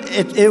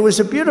truth, it was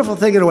a beautiful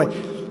thing in a way.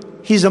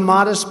 He's a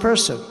modest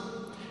person.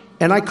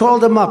 And I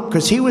called him up,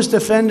 because he was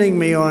defending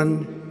me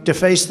on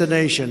Deface the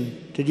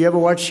Nation. Did you ever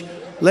watch?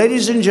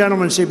 Ladies and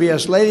gentlemen,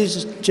 CBS,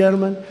 ladies and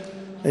gentlemen,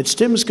 it's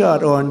Tim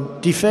Scott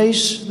on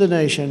Deface the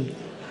Nation,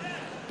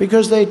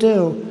 because they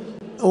do.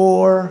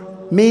 Or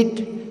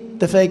Meet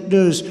the Fake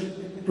News.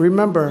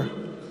 Remember,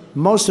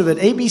 most of it,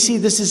 ABC,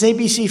 this is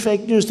ABC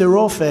fake news. They're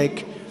all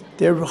fake.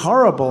 They're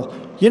horrible.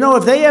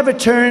 If they ever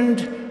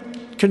turned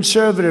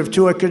conservative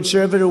to a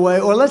conservative way,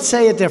 or let's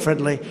say it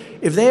differently,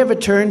 if they ever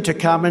turned to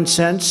common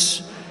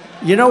sense,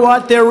 you know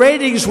what? Their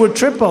ratings would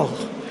triple.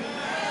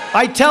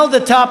 I tell the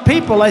top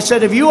people, I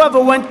said, if you ever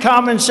went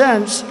common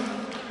sense,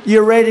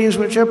 your ratings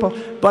would triple.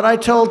 But I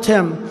told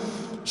Tim,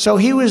 so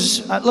he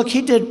was, look,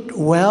 he did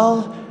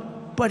well,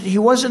 but he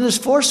wasn't as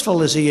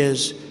forceful as he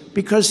is.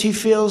 because he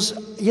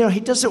feels, you know, he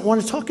doesn't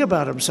want to talk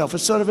about himself.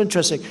 It's sort of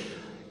interesting.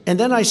 And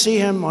then I see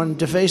him on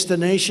Deface the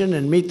Nation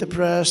and Meet the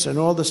Press and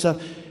all the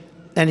stuff,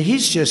 and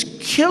he's just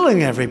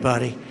killing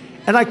everybody.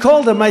 And I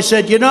called him, I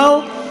said, you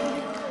know,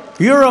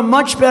 you're a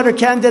much better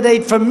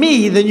candidate for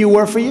me than you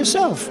were for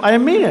yourself. I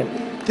mean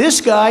it. This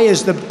guy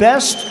is the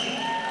best.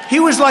 He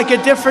was like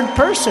a different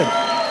person.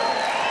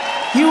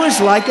 He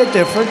was like a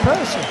different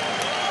person.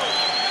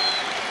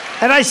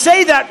 And I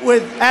say that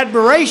with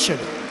admiration,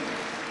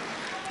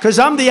 because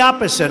I'm the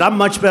opposite. I'm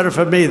much better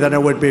for me than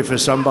it would be for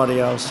somebody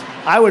else.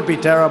 I would be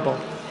terrible.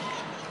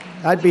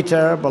 I'd be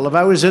terrible. If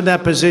I was in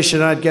that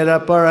position, I'd get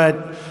up, all right,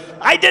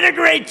 I did a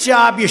great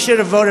job. You should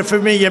have voted for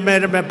me. You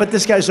made it, but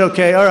this guy's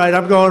okay. All right,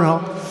 I'm going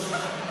home.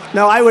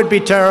 No, I would be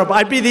terrible.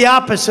 I'd be the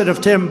opposite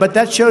of Tim, but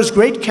that shows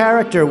great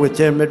character with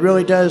Tim. It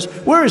really does.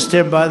 Where is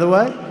Tim, by the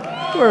way?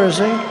 Where is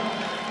he?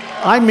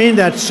 I mean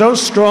that so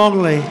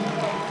strongly.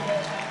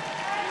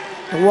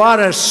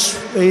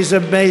 He's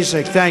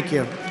amazing. Thank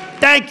you.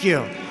 Thank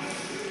you.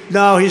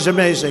 No, he's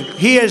amazing.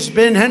 He has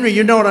been, Henry,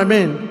 you know what I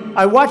mean.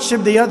 I watched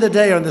him the other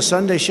day on the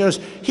Sunday shows.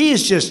 He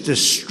is just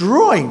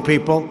destroying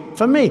people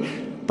for me,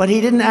 but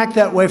he didn't act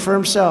that way for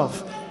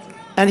himself.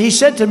 And he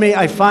said to me,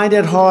 I find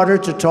it harder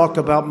to talk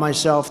about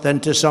myself than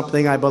to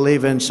something I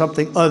believe in,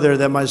 something other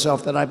than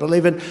myself that I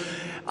believe in.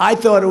 I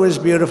thought it was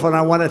beautiful, and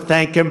I want to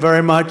thank him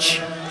very much.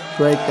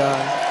 Great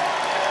guy.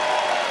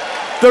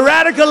 The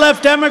radical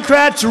left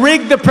Democrats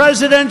rigged the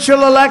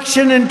presidential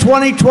election in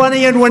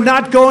 2020, and we're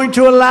not going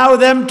to allow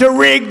them to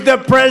rig the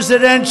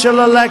presidential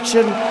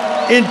election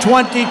in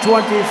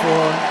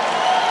 2024.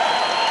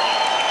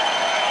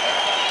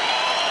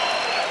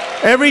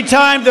 Every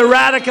time the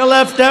radical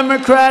left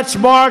Democrats,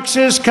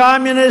 Marxists,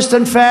 communists,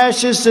 and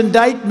fascists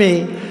indict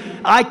me,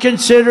 I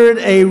consider it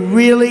a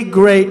really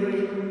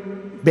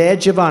great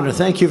badge of honor.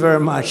 Thank you very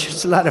much.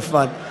 It's a lot of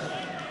fun.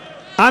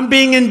 I'm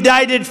being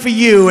indicted for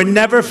you, and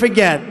never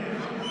forget,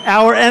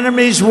 our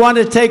enemies want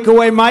to take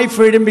away my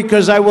freedom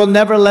because I will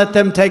never let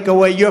them take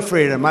away your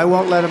freedom. I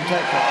won't let them take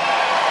it.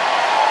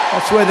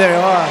 That's where they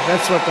are.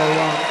 That's what they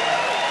want.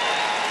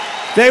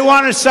 They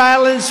want to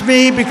silence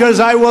me because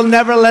I will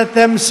never let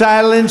them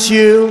silence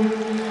you.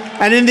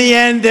 And in the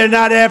end, they're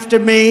not after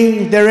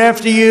me. They're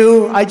after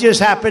you. I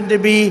just happen to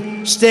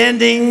be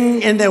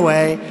standing in their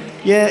way.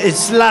 Yeah,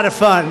 it's a lot of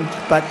fun,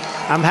 but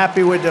I'm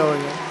happy we're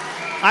doing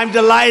it. I'm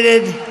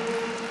delighted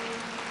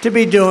to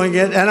be doing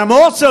it. And I'm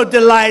also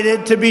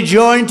delighted to be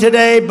joined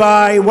today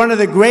by one of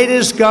the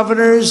greatest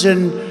governors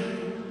in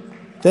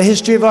the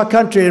history of our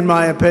country, in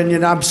my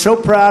opinion. I'm so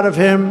proud of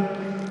him,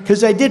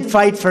 because I did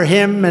fight for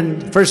him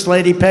and First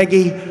Lady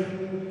Peggy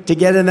to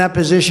get in that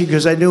position,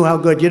 because I knew how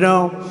good. You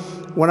know,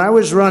 when I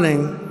was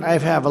running, I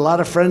have a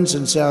lot of friends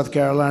in South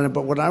Carolina,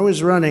 but when I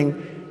was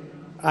running,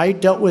 I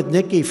dealt with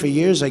Nikki for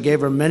years. I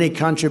gave her many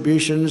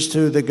contributions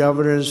to the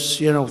governor's,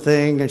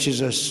 thing, and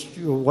she's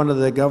one of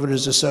the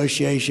governor's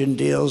association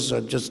deals,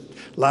 just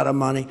a lot of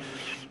money.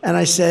 And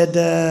I said,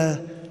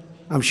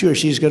 I'm sure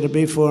she's going to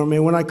be for me.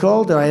 When I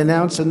called her, I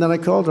announced, and then I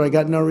called her. I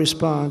got no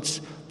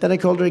response. Then I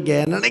called her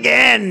again and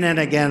again and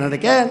again and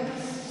again.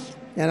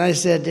 And I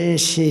said,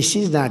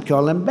 she's not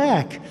calling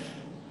back.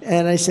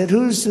 And I said,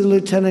 who's the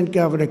lieutenant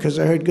governor? Because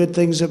I heard good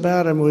things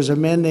about him. It was a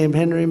man named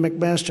Henry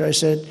McMaster. I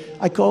said,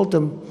 I called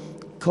him.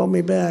 Call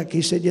me back.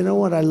 He said, you know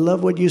what? I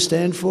love what you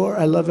stand for.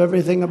 I love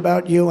everything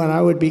about you, and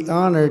I would be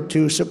honored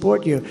to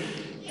support you.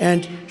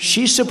 And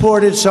she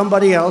supported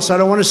somebody else. I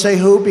don't want to say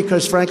who,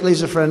 because frankly,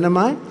 he's a friend of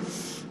mine.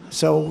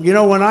 So,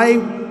 when I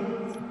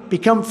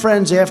become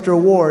friends after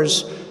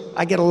wars,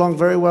 I get along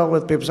very well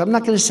with people. So I'm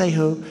not going to say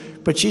who,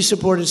 but she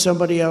supported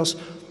somebody else.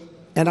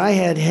 And I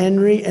had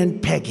Henry and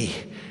Peggy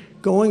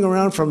going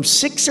around from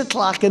 6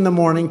 o'clock in the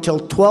morning till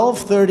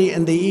 12:30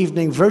 in the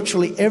evening,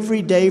 virtually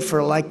every day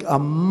for like a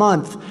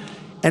month.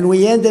 And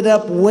we ended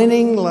up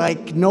winning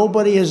like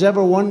nobody has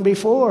ever won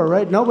before,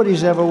 right?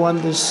 Nobody's ever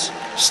won this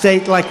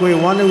state like we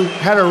won. We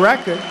had a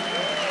record.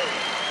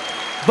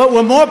 But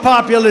we're more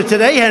popular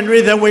today,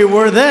 Henry, than we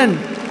were then.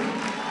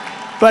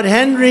 But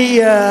Henry,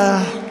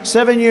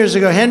 7 years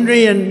ago,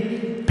 Henry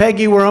and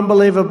Peggy were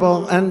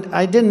unbelievable. And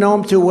I didn't know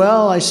him too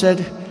well. I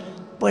said,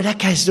 boy, that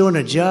guy's doing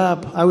a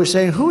job. I was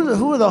saying,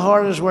 who are the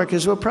hardest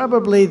workers? Well,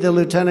 probably the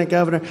lieutenant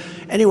governor.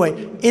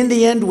 Anyway, in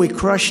the end, we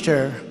crushed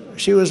her.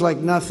 She was like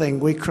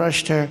nothing. We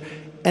crushed her.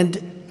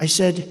 And I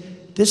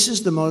said, this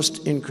is the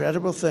most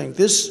incredible thing.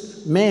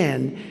 This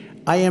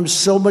man, I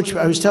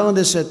was telling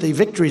this at the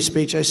victory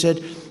speech. I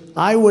said,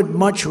 I would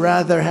much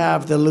rather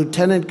have the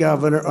lieutenant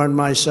governor on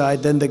my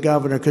side than the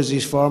governor, because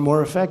he's far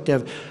more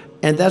effective.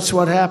 And that's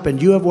what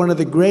happened. You have one of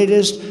the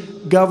greatest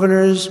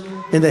governors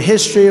in the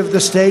history of the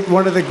state,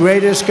 one of the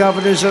greatest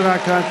governors in our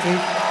country.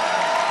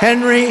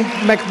 Henry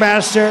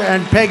McMaster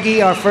and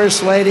Peggy, our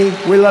First Lady.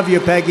 We love you,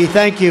 Peggy.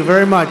 Thank you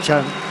very much.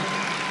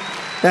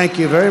 Thank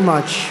you very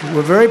much.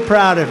 We're very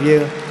proud of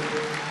you.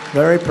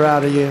 Very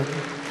proud of you.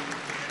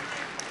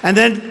 And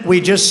then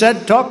we just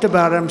talked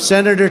about him,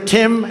 Senator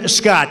Tim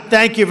Scott.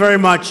 Thank you very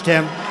much,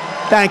 Tim.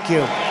 Thank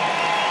you.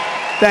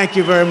 Thank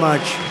you very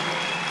much.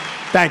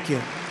 Thank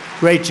you.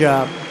 Great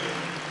job.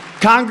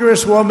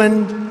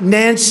 Congresswoman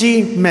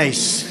Nancy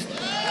Mace.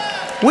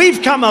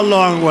 We've come a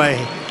long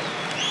way.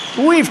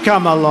 We've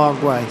come a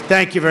long way.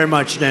 Thank you very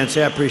much,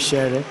 Nancy. I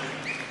appreciate it.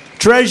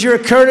 Treasurer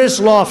Curtis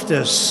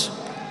Loftus.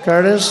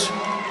 Curtis,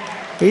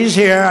 he's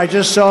here. I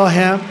just saw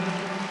him.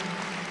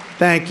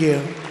 Thank you.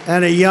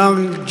 And a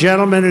young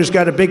gentleman who's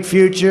got a big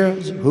future,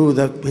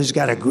 who's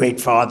got a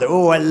great father.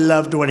 Oh, I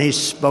loved when he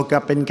spoke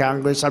up in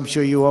Congress. I'm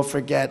sure you all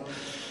forget.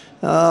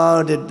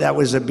 Oh, that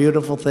was a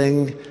beautiful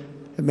thing.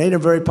 It made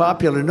him very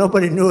popular.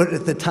 Nobody knew it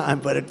at the time,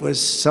 but it was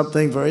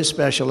something very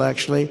special,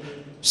 actually.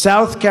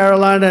 South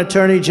Carolina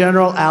Attorney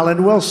General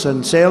Alan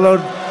Wilson. Say hello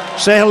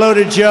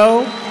to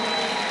Joe.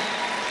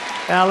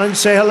 Alan,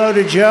 say hello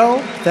to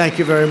Joe. Thank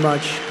you very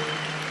much.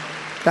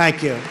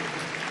 Thank you.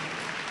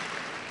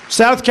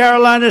 South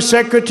Carolina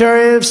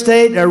Secretary of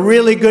State, a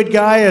really good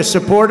guy, a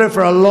supporter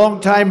for a long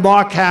time,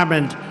 Mark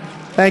Hammond.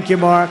 Thank you,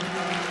 Mark.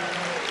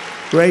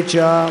 Great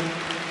job.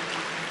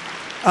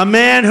 A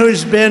man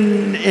who's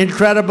been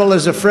incredible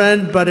as a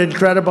friend, but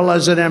incredible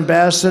as an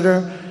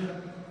ambassador,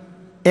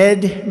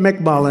 Ed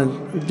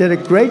McMullen. Did a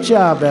great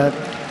job, Ed.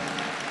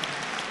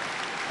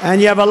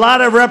 And you have a lot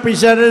of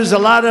representatives, a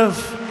lot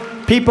of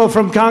people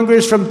from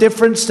Congress from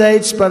different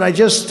states, but I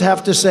just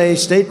have to say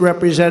State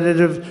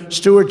Representative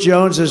Stuart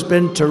Jones has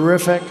been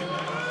terrific.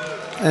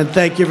 And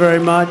thank you very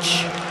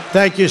much.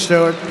 Thank you,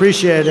 Stuart.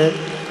 Appreciate it.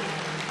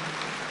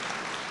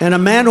 And a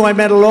man who I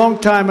met a long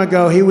time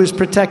ago, he was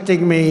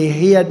protecting me.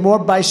 He had more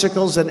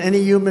bicycles than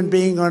any human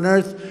being on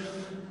earth.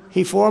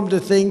 He formed a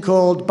thing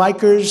called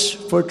Bikers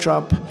for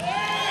Trump.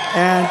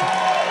 And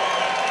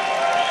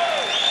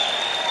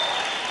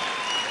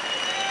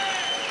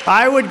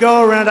I would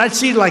go around, I'd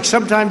see like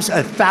sometimes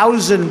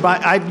 1,000,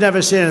 I've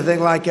never seen anything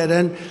like it,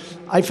 and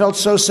I felt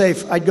so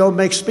safe. I'd go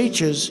make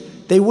speeches.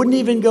 They wouldn't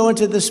even go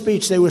into the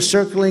speech. They were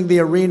circling the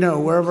arena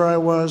or wherever I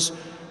was.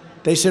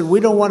 They said, we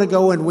don't want to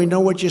go in. We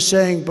know what you're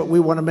saying, but we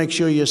want to make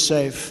sure you're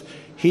safe.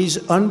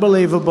 He's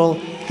unbelievable.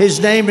 His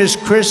name is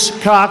Chris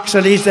Cox,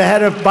 and he's the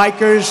head of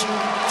Bikers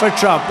for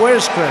Trump.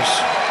 Where's Chris?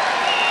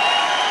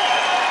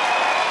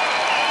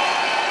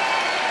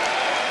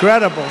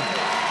 Incredible.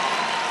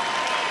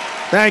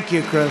 Thank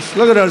you, Chris.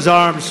 Look at those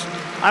arms.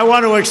 I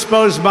want to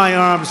expose my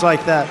arms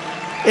like that.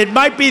 It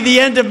might be the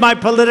end of my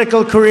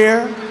political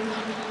career.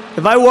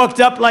 If I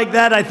walked up like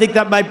that, I think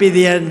that might be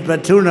the end,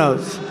 but who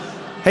knows?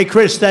 Hey,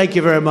 Chris, thank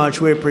you very much.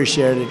 We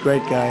appreciate it.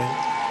 Great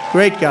guy.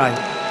 Great guy.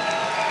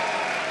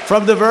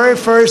 From the very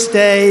first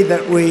day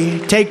that we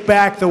take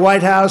back the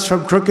White House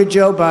from crooked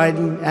Joe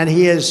Biden, and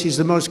he's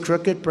the most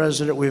crooked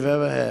president we've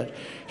ever had.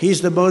 He's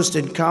the most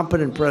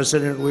incompetent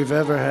president we've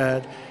ever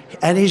had.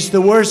 And he's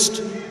the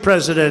worst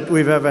president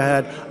we've ever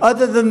had.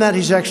 Other than that,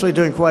 he's actually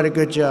doing quite a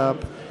good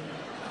job.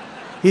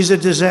 He's a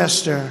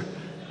disaster.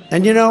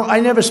 And you know, I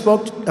never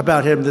spoke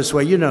about him this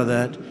way, you know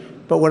that.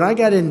 But when I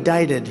got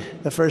indicted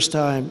the first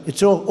time,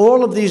 it's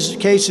all of these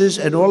cases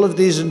and all of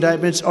these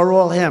indictments are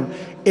all him.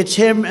 It's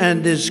him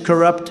and his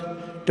corrupt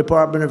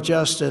Department of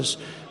Justice.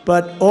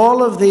 But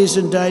all of these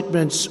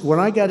indictments, when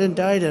I got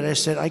indicted, I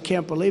said, I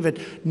can't believe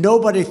it.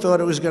 Nobody thought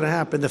it was going to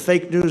happen. The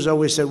fake news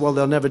always said, well,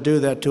 they'll never do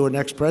that to an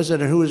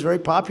ex-president who was very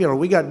popular.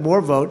 We got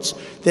more votes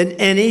than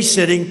any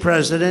sitting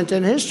president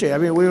in history. I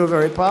mean, we were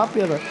very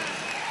popular.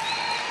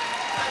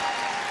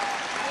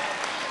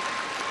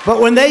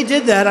 But when they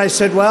did that, I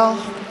said,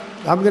 well,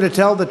 I'm going to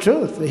tell the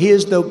truth. He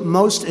is the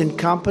most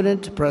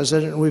incompetent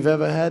president we've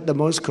ever had, the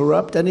most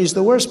corrupt, and he's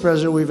the worst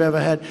president we've ever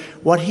had.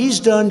 What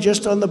he's done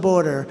just on the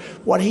border,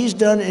 what he's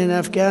done in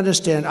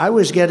Afghanistan, I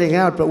was getting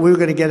out, but we were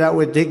going to get out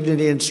with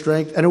dignity and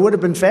strength, and it would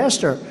have been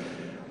faster.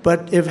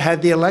 But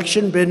had the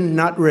election been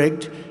not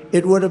rigged,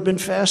 it would have been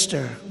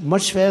faster,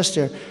 much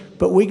faster.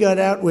 But we got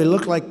out, we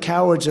looked like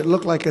cowards, it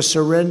looked like a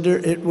surrender.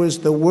 It was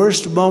the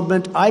worst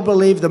moment, I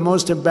believe the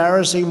most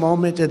embarrassing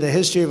moment in the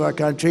history of our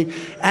country.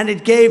 And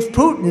it gave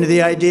Putin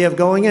the idea of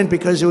going in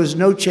because there was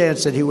no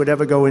chance that he would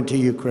ever go into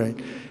Ukraine.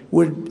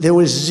 There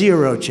was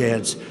zero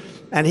chance.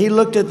 And he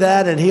looked at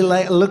that and he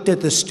looked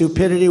at the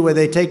stupidity where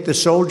they take the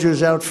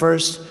soldiers out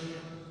first.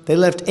 They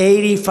left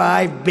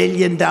 $85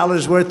 billion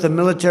worth of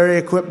military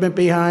equipment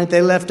behind.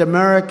 They left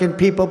American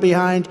people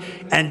behind.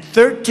 And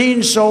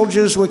 13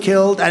 soldiers were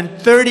killed, and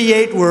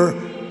 38 were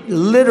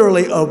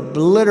literally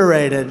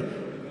obliterated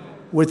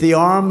with the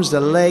arms, the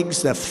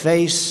legs, the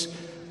face.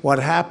 What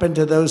happened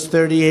to those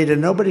 38?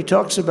 And nobody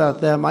talks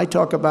about them. I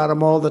talk about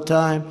them all the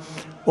time,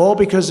 all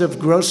because of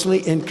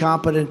grossly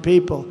incompetent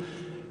people.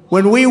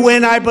 When we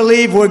win, I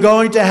believe we're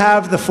going to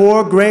have the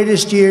 4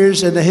 greatest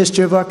years in the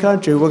history of our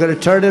country. We're going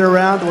to turn it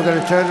around. We're going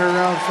to turn it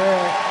around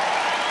fast.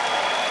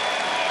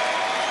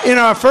 In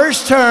our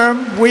first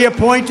term, we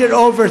appointed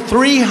over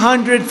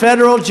 300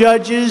 federal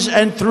judges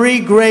and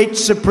 3 great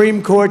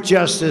Supreme Court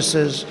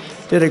justices.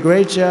 Did a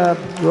great job,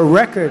 a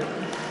record.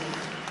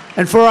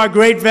 And for our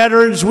great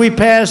veterans, we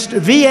passed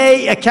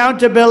VA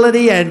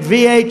accountability and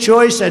VA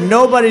choice, and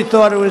nobody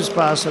thought it was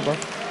possible.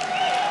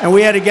 And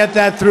we had to get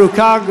that through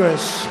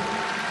Congress.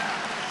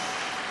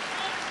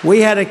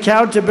 We had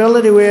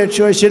accountability, we had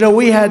choice. You know,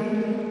 we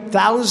had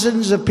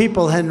thousands of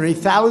people, Henry,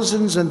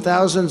 thousands and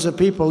thousands of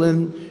people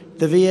in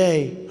the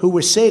VA who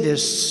were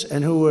sadists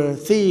and who were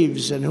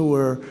thieves and who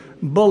were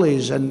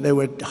bullies, and they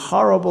were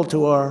horrible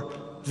to our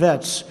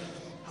vets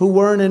who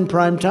weren't in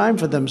prime time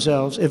for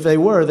themselves. If they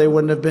were, they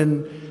wouldn't have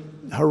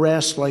been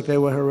harassed like they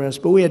were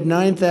harassed. But we had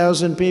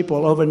 9,000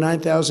 people, over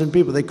 9,000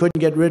 people. They couldn't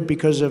get rid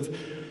because of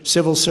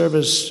civil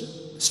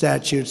service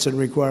statutes and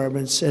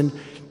requirements. And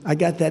I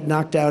got that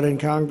knocked out in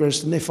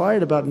Congress, and they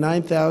fired about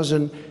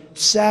 9,000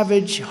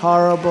 savage,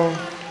 horrible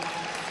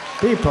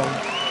people.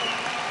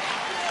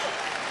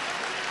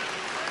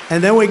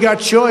 And then we got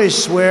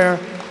choice where,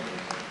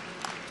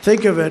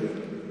 think of it,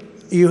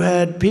 you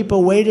had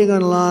people waiting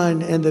in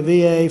line in the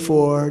VA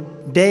for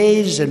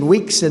days and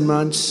weeks and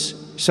months,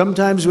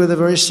 sometimes with a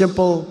very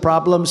simple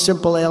problem,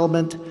 simple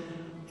ailment.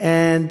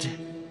 And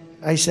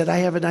I said, I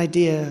have an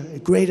idea, a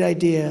great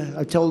idea.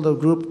 I told a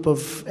group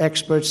of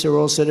experts, they were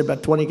all sitting,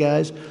 about 20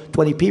 guys,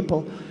 20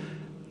 people,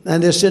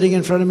 and they're sitting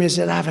in front of me. I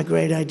said, I have a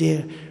great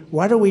idea.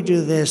 Why don't we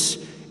do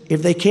this?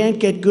 If they can't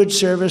get good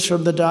service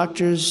from the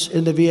doctors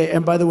in the VA,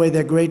 and by the way,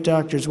 they're great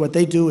doctors, what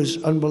they do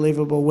is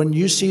unbelievable. When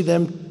you see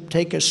them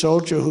take a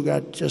soldier who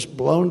got just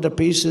blown to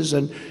pieces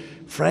and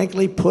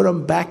frankly put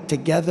them back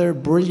together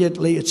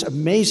brilliantly, it's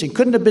amazing.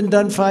 Couldn't have been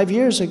done 5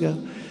 years ago.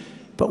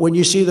 But when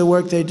you see the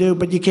work they do,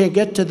 but you can't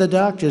get to the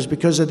doctors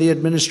because of the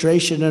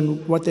administration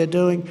and what they're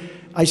doing.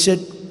 I said,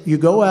 you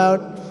go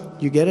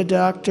out, you get a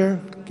doctor,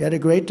 get a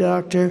great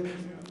doctor,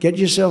 get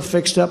yourself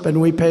fixed up,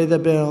 and we pay the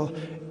bill.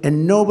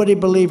 And nobody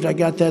believed I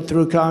got that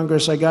through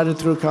Congress. I got it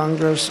through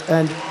Congress,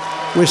 and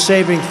we're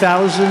saving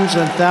thousands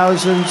and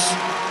thousands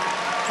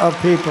of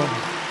people.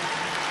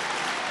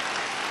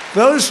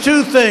 Those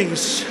two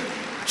things,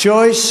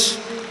 choice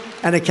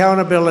and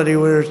accountability,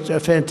 were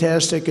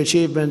fantastic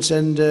achievements.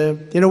 And,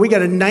 you know, we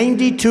got a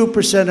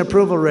 92%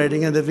 approval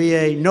rating in the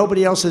VA.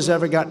 Nobody else has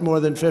ever got more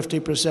than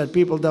 50%.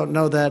 People don't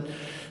know that.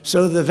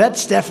 So the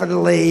vets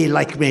definitely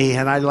like me,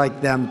 and I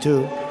like them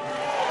too.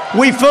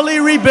 We fully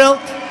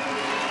rebuilt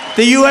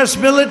the U.S.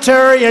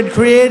 military and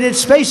created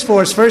Space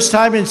Force, first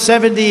time in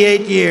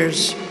 78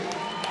 years.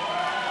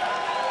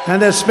 And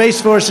the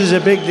Space Force is a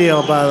big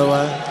deal, by the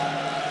way.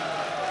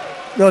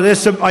 No, there's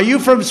some, are you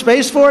from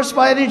Space Force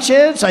by any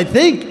chance? I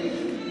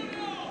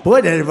think.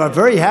 Boy, they were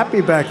very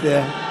happy back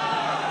there.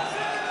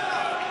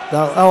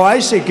 Oh, I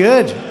see,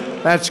 good.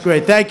 That's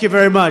great, thank you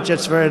very much,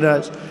 that's very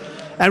nice.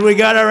 And we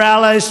got our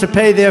allies to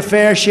pay their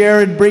fair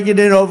share and bringing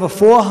in over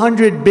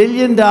 $400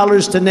 billion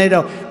to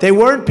NATO. They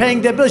weren't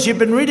paying their bills. You've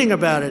been reading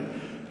about it.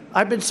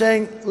 I've been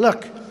saying,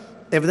 look,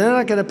 if they're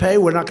not going to pay,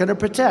 we're not going to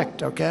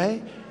protect,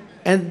 okay?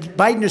 And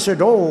Biden has said,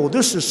 oh,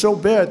 this is so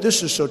bad,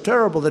 this is so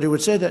terrible that he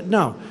would say that.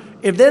 No,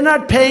 if they're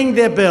not paying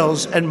their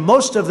bills, and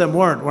most of them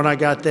weren't when I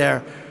got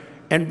there,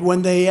 and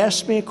when they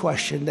asked me a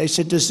question, they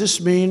said, does this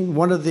mean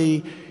one of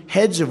the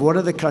heads of one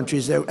of the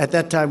countries, at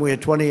that time we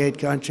had 28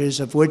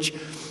 countries, of which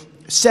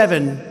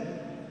 7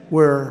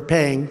 were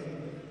paying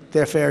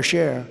their fair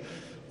share,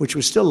 which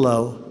was still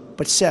low,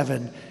 but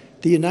 7.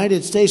 The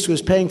United States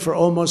was paying for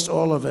almost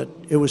all of it.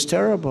 It was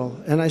terrible.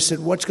 And I said,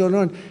 what's going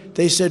on?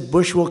 They said,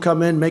 Bush will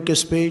come in, make a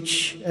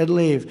speech, and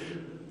leave.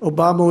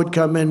 Obama would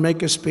come in,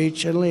 make a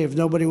speech, and leave.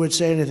 Nobody would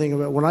say anything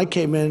about it. When I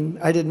came in,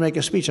 I didn't make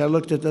a speech. I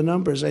looked at the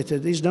numbers. I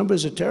said, these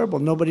numbers are terrible.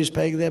 Nobody's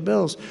paying their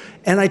bills.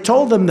 And I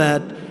told them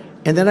that.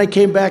 And then I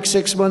came back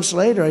 6 months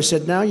later. I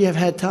said, now you've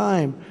had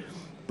time.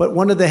 But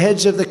one of the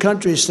heads of the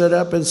country stood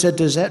up and said,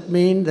 does that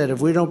mean that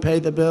if we don't pay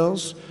the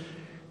bills,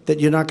 that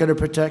you're not going to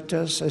protect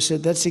us? I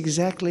said, that's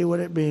exactly what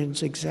it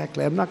means,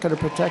 exactly. I'm not going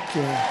to protect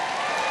you.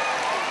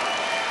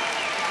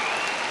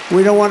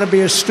 We don't want to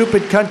be a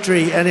stupid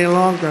country any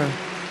longer.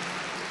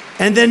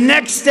 And the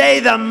next day,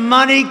 the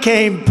money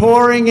came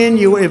pouring in.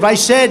 If I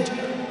said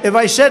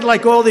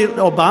like all the,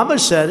 Obama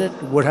said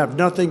it, would have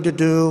nothing to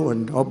do,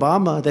 and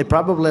Obama, they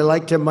probably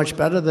liked him much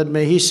better than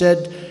me. He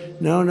said,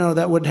 no,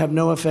 that would have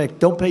no effect.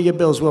 Don't pay your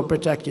bills, we'll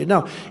protect you.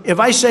 No,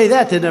 if I say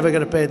that, they're never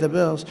going to pay the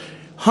bills.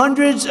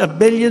 Hundreds of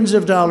billions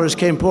of dollars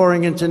came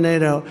pouring into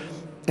NATO,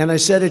 and I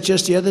said it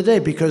just the other day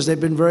because they've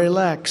been very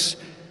lax.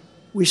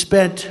 We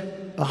spent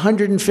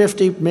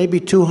 150, maybe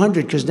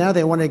 200, because now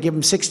they want to give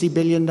them $60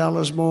 billion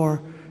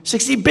more.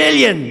 60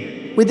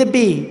 billion with a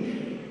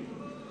B.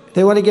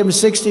 They want to give them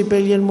 60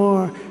 billion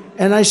more.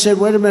 And I said,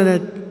 wait a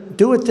minute,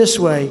 do it this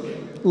way.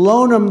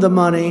 Loan them the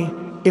money.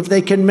 If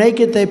they can make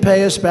it, they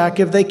pay us back.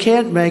 If they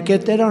can't make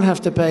it, they don't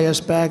have to pay us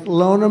back.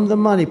 Loan them the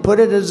money. Put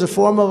it as a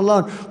form of a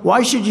loan.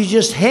 Why should you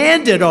just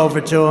hand it over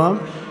to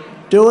them?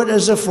 Do it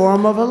as a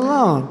form of a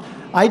loan.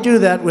 I do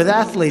that with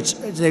athletes.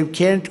 They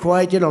can't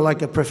quite,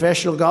 like a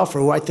professional golfer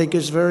who I think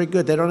is very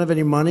good. They don't have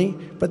any money,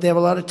 but they have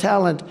a lot of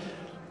talent.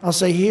 I'll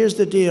say, here's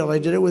the deal. I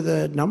did it with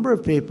a number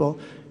of people.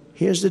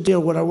 Here's the deal,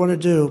 what I want to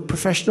do.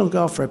 Professional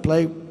golfer, I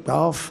play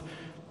golf.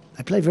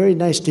 I play very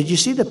nice. Did you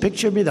see the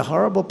picture of me, the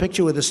horrible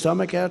picture with the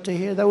stomach out to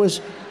here? That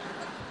was,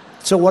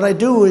 so what I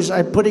do is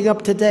I'm putting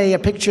up today a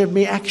picture of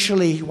me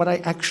actually, what I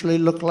actually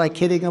look like,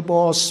 hitting a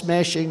ball,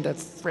 smashing the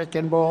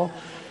frickin' ball.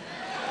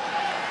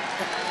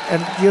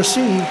 And you'll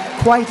see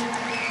quite,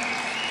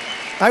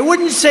 I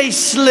wouldn't say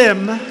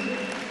slim,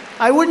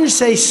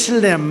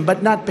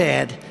 but not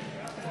bad.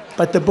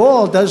 But the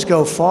ball does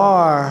go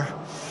far.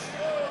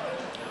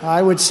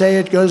 I would say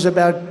it goes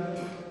about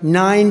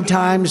 9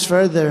 times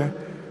further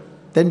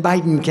than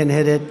Biden can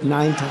hit it,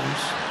 9 times.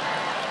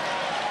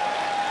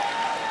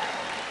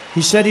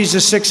 He said he's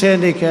a 6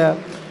 handicap.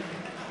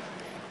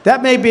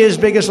 That may be his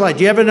biggest lie.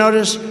 Do you ever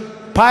notice?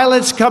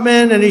 Pilots come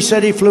in and he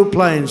said he flew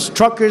planes.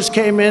 Truckers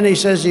came in, he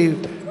says he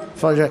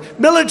flew.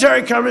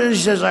 Military come in, he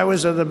says I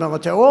was in the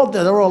military.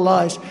 They're all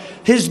lies.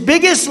 His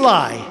biggest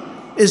lie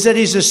is that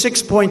he's a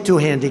 6.2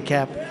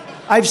 handicap.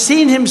 I've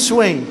seen him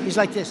swing. He's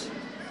like this.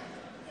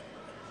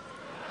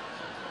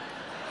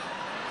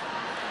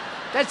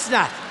 That's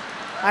not.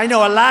 I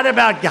know a lot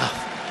about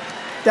golf.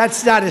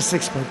 That's not a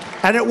 6.2.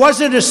 And it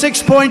wasn't a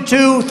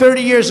 6.2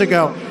 30 years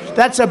ago.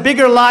 That's a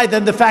bigger lie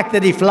than the fact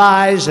that he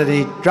flies and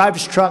he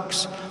drives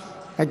trucks.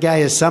 That guy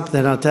is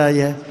something, I'll tell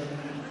you.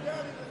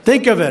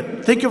 Think of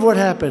it. Think of what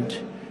happened.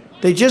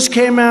 They just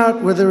came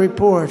out with a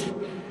report.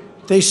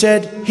 They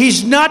said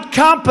he's not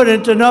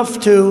competent enough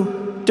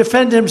to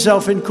defend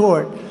himself in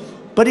court,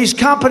 but he's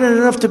competent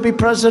enough to be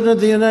president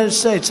of the United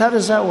States. How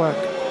does that work?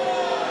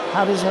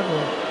 How does that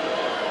work?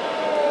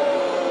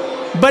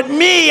 But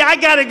me, I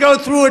got to go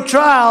through a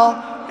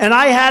trial, and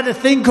I had a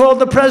thing called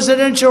the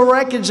Presidential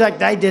Records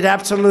Act. I did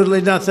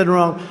absolutely nothing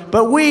wrong.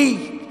 But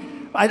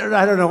I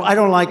don't know,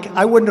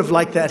 I wouldn't have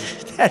liked that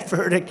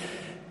verdict.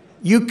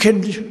 You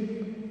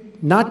can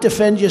not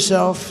defend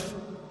yourself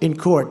in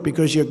court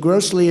because you're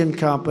grossly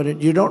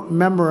incompetent. You don't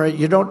memorize,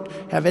 you don't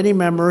have any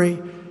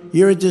memory.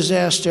 You're a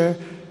disaster.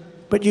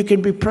 But you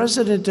can be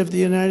president of the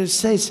United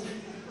States.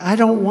 I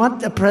don't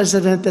want a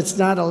president that's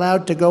not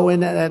allowed to go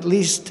in and at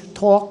least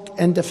talk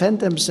and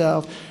defend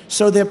himself.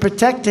 So they're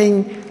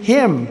protecting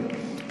him.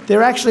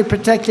 They're actually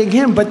protecting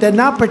him, but they're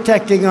not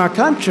protecting our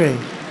country.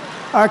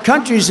 Our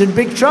country's in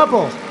big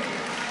trouble.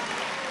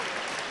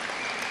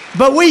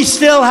 But we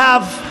still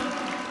have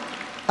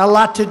a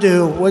lot to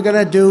do. We're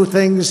going to do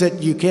things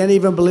that you can't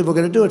even believe. We're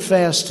going to do it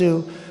fast,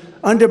 too.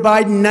 Under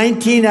Biden,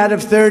 19 out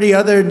of 30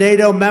 other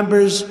NATO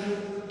members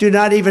do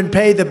not even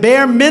pay the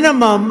bare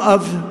minimum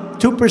of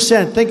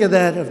 2%. Think of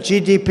that, of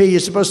GDP. You're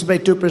supposed to pay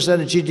 2%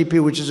 of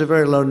GDP, which is a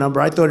very low number.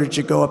 I thought it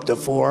should go up to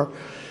 4%.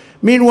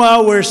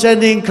 Meanwhile, we're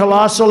sending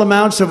colossal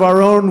amounts of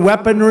our own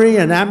weaponry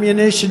and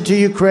ammunition to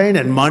Ukraine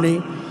and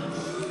money,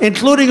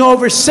 including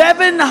over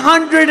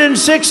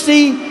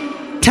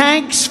 760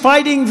 tanks,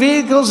 fighting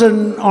vehicles,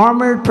 and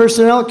armored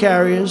personnel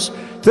carriers,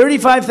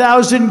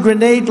 35,000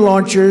 grenade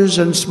launchers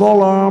and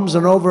small arms,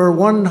 and over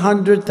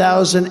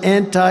 100,000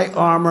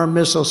 anti-armor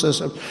missile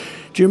systems.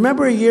 Do you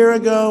remember a year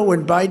ago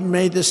when Biden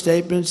made the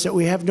statements that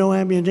we have no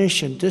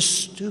ammunition? This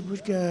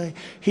stupid guy.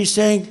 He's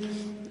saying,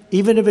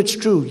 even if it's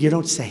true, you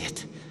don't say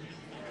it.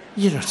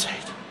 You don't say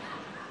it.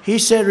 He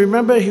said,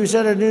 remember, he was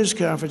at a news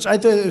conference. I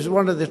thought it was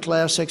one of the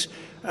classics.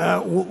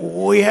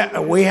 We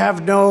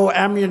have no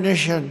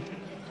ammunition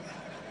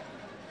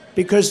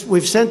because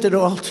we've sent it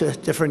all to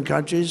different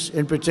countries,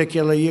 in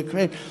particular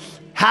Ukraine.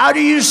 How do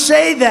you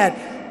say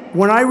that?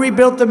 When I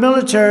rebuilt the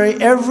military,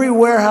 every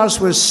warehouse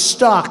was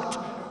stocked.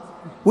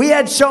 We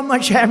had so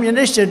much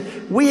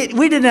ammunition, we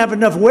didn't have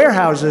enough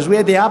warehouses. We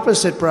had the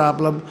opposite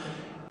problem.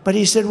 But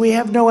he said, we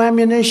have no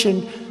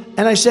ammunition.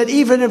 And I said,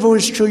 even if it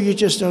was true, you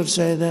just don't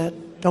say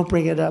that. Don't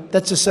bring it up.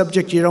 That's a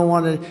subject you don't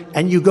want to,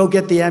 and you go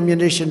get the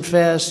ammunition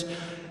fast.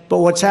 But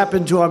what's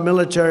happened to our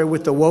military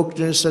with the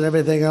wokeness and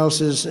everything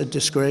else is a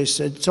disgrace.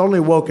 It's only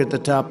woke at the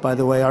top, by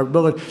the way.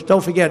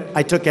 Don't forget,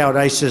 I took out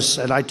ISIS,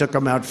 and I took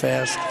them out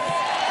fast.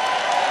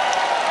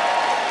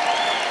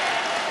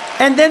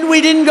 And then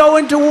we didn't go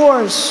into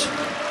wars.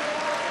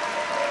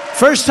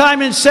 First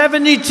time in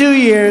 72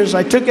 years,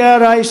 I took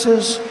out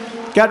ISIS,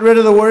 got rid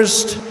of the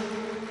worst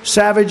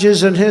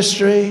savages in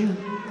history.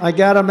 I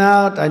got them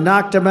out. I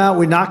knocked them out.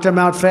 We knocked them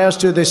out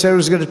faster. They said it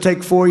was going to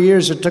take 4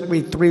 years. It took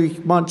me 3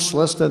 months,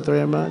 less than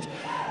 3 months.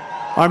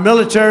 Our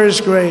military is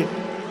great.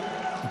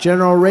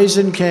 General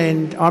Raisin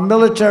Kane, our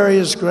military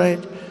is great.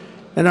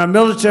 And our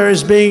military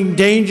is being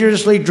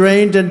dangerously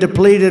drained and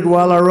depleted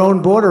while our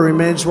own border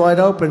remains wide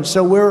open.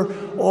 So we're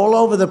all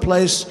over the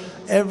place,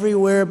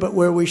 everywhere but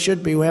where we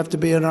should be. We have to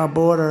be in our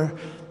border.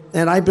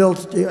 And I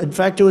built, in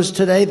fact, it was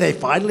today, they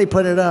finally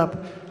put it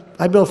up.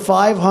 I built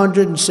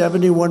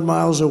 571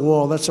 miles of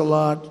wall. That's a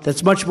lot.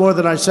 That's much more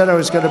than I said I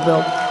was going to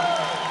build.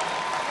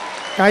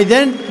 I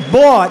then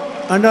bought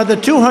another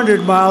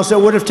 200 miles that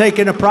would have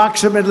taken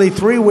approximately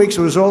 3 weeks.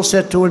 It was all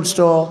set to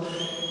install.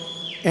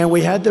 And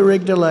we had the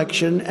rigged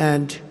election,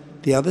 and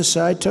the other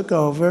side took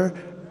over,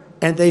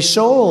 and they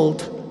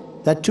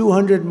sold that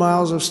 200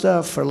 miles of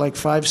stuff for like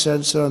 5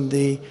 cents on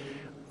the,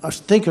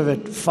 think of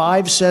it,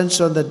 5 cents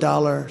on the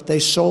dollar. They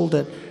sold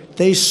it.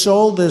 They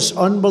sold this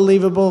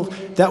unbelievable,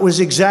 that was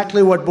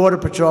exactly what Border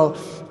Patrol,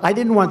 I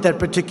didn't want that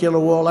particular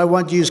wall. I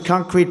wanted to use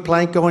concrete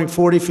plank going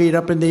 40 feet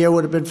up in the air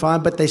would have been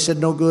fine, but they said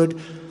no good.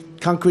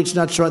 Concrete's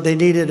not strong. They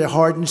needed a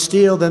hardened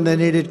steel, then they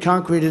needed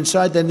concrete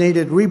inside, they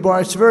needed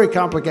rebar. It's very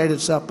complicated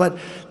stuff, but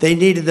they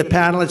needed the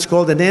panel. It's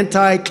called an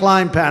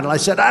anti-climb panel. I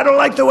said, I don't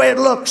like the way it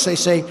looks. They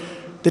say,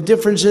 the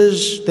difference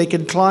is they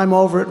can climb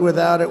over it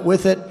without it.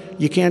 With it,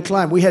 you can't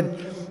climb. We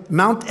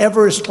Mount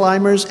Everest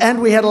climbers,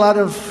 and we had a lot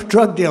of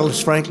drug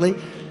dealers, frankly.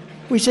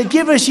 We said,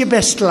 give us your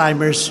best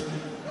climbers.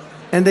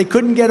 And they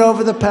couldn't get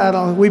over the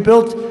paddle. We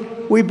built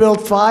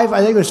I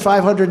think it was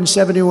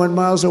 571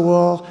 miles of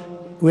wall.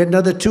 We had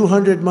another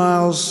 200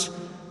 miles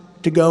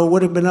to go.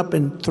 Would have been up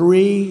in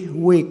 3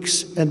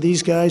 weeks. And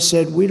these guys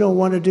said, we don't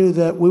want to do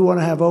that. We want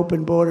to have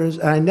open borders.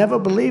 And I never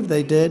believed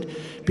they did,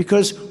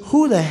 because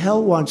who the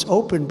hell wants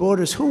open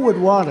borders? Who would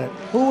want it?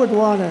 Who would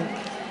want it?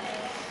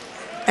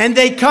 And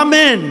they come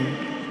in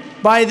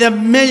by the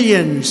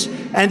millions,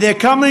 and they're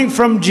coming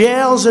from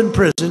jails and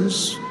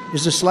prisons.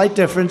 There's a slight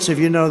difference, if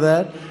you know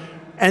that.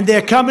 And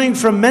they're coming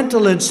from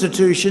mental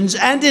institutions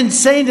and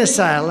insane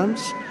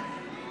asylums.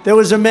 There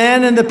was a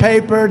man in the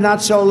paper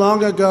not so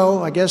long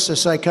ago, I guess a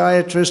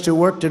psychiatrist who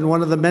worked in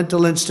one of the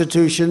mental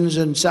institutions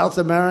in South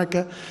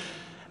America,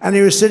 and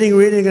he was sitting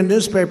reading a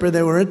newspaper.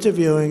 They were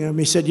interviewing him.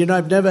 He said, you know,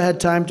 I've never had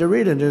time to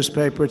read a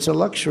newspaper. It's a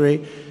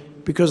luxury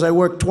because I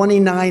work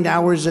 29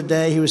 hours a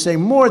day. He was saying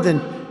more than,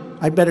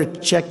 I better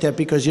check that,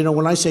 because, you know,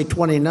 when I say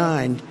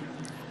 29,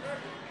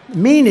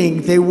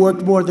 meaning they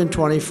worked more than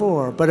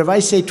 24. But if I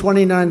say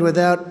 29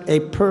 without a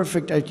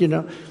perfect, you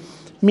know,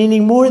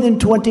 meaning more than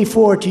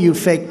 24 to you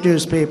fake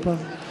news people.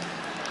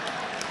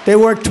 They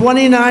work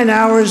 29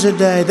 hours a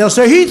day. They'll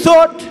say, he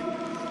thought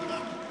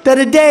that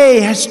a day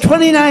has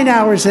 29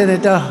 hours in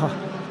it.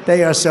 Oh,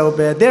 they are so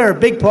bad. They're a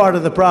big part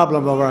of the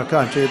problem of our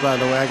country, by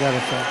the way, I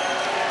gotta say.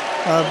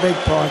 A big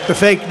part, the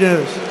fake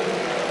news.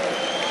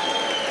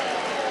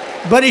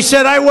 But he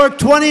said, I work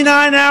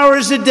 29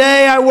 hours a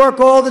day. I work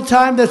all the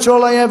time. That's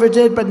all I ever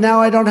did. But now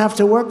I don't have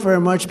to work very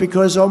much,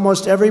 because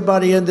almost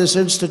everybody in this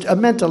a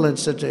mental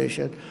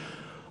institution,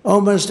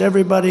 almost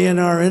everybody in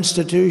our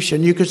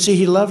institution, you could see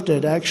he loved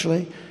it,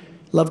 actually,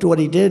 loved what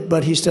he did.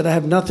 But he said, I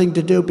have nothing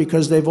to do,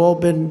 because they've all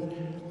been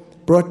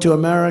brought to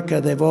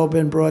America. They've all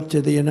been brought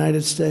to the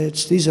United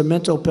States. These are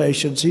mental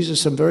patients. These are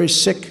some very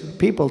sick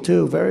people,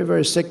 too, very,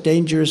 very sick,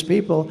 dangerous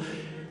people.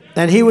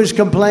 And he was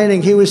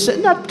complaining. He was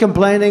not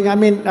complaining. I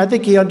mean, I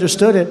think he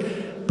understood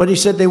it. But he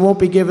said they won't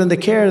be given the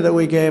care that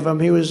we gave him.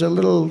 He was a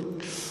little,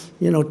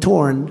 you know,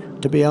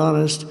 torn, to be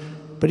honest.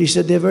 But he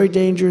said they're very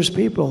dangerous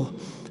people.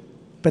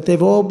 But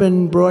they've all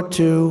been brought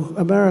to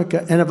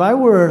America. And if I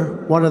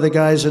were one of the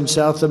guys in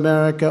South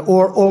America,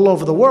 or all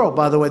over the world,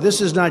 by the way,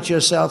 this is not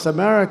just South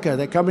America.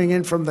 They're coming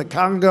in from the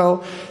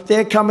Congo.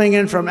 They're coming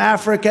in from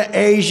Africa,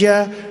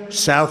 Asia,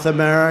 South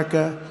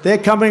America. They're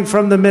coming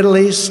from the Middle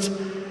East.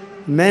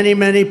 Many,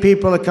 many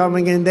people are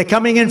coming in. They're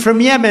coming in from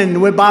Yemen.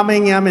 We're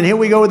bombing Yemen. Here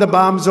we go with the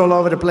bombs all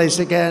over the place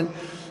again.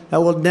 That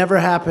will never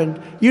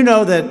happen. You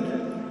know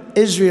that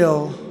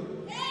Israel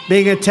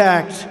being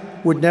attacked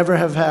would never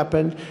have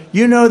happened.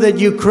 You know that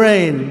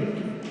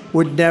Ukraine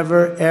would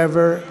never,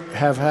 ever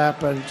have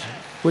happened.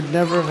 Would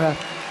never have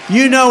happened.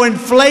 You know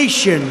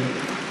inflation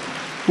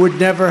would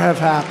never have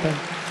happened.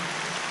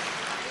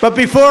 But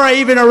before I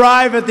even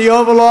arrive at the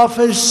Oval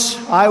Office,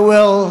 I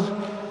will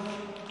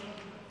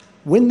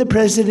win the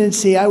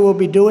presidency. I will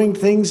be doing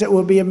things that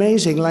will be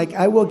amazing. Like,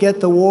 I will get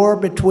the war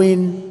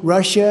between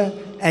Russia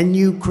and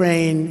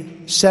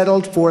Ukraine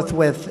settled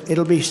forthwith.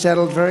 It'll be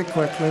settled very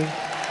quickly.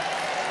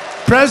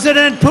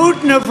 President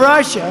Putin of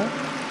Russia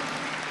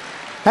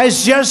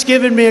has just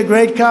given me a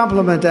great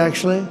compliment,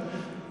 actually.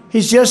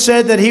 He's just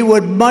said that he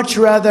would much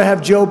rather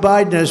have Joe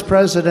Biden as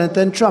president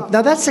than Trump.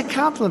 Now, that's a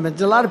compliment.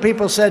 A lot of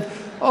people said,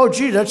 oh,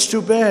 gee, that's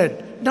too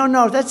bad.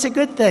 No, that's a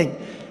good thing.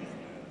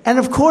 And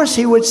of course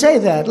he would say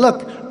that.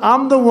 Look,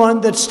 I'm the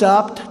one that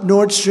stopped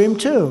Nord Stream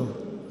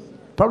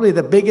 2, probably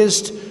the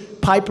biggest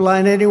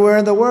pipeline anywhere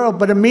in the world.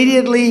 But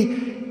immediately,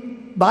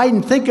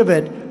 Biden, think of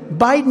it,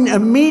 Biden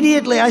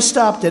immediately, I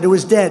stopped it. It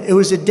was dead. It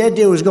was a dead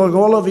deal. It was going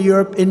all over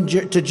Europe,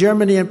 to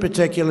Germany in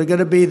particular, going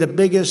to be the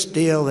biggest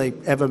deal they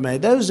ever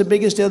made. That was the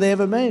biggest deal they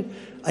ever made.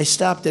 I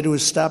stopped it. It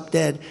was stopped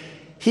dead.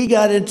 He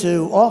got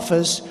into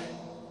office,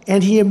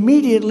 and he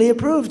immediately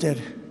approved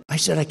it. I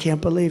said, I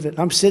can't believe it.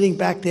 I'm sitting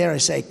back there. I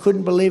say, I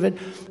couldn't believe it.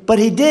 But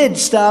he did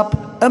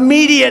stop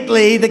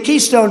immediately the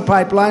Keystone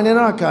pipeline in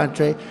our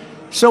country.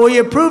 So he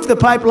approved the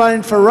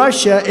pipeline for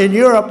Russia in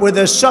Europe, where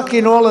they're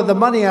sucking all of the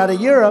money out of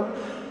Europe.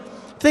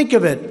 Think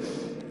of it.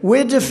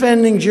 We're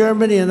defending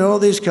Germany and all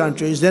these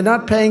countries. They're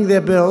not paying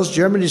their bills.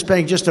 Germany's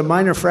paying just a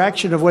minor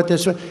fraction of what they're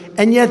spending.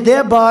 And yet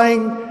they're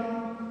buying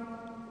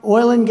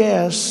oil and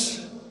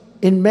gas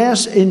in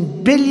mass,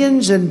 in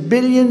billions and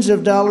billions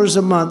of dollars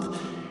a month.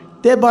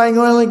 They're buying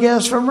oil and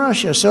gas from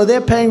Russia. So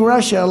they're paying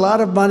Russia a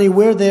lot of money.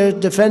 We're there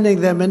defending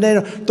them. And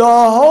the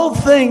whole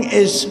thing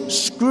is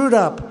screwed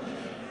up.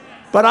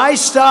 But I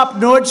stopped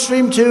Nord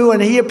Stream 2,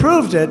 and he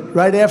approved it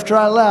right after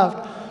I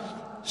left.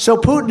 So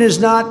Putin is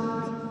not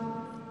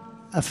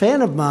a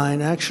fan of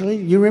mine, actually.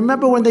 You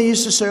remember when they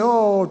used to say,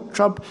 oh,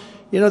 Trump,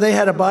 you know, they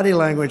had a body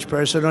language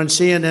person on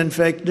CNN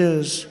Fake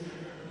News.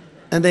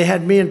 And they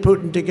had me and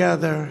Putin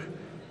together.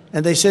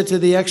 And they said to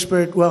the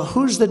expert, well,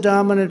 who's the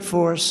dominant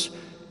force?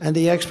 And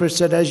the expert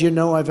said, as you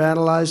know, I've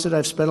analyzed it.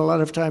 I've spent a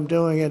lot of time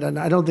doing it. And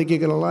I don't think you're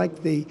going to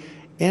like the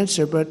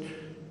answer. But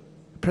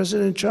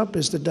President Trump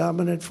is the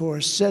dominant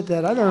force. Said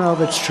that. I don't know if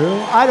it's true.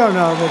 I don't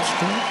know if it's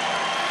true.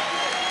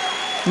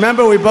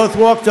 Remember, we both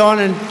walked on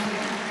and...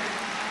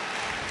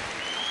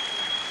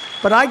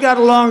 But I got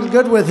along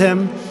good with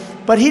him,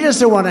 but he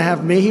doesn't want to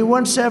have me. He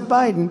wants to have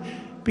Biden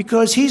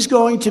because he's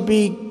going to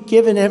be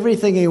given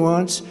everything he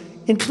wants,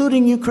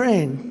 including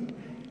Ukraine.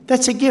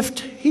 That's a gift.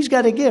 He's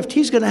got a gift.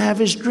 He's going to have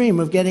his dream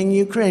of getting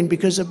Ukraine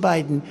because of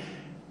Biden.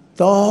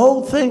 The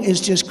whole thing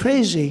is just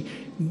crazy.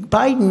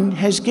 Biden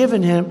has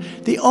given him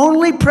the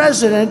only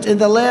president in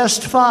the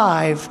last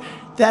 5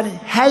 that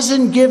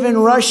hasn't given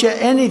Russia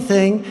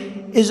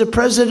anything is a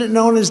president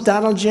known as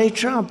Donald J.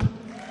 Trump.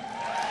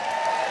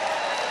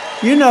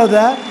 You know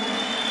that.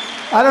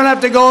 I don't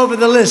have to go over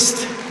the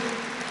list.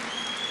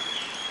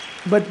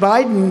 But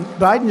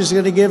Biden is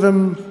going to give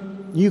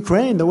him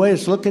Ukraine. The way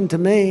it's looking to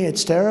me,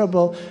 it's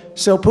terrible.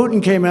 So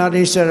Putin came out and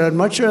he said, I'd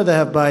much rather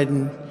have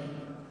Biden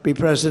be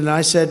president.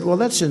 I said, well,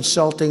 that's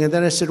insulting. And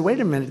then I said, wait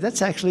a minute,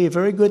 that's actually a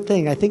very good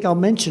thing. I think I'll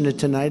mention it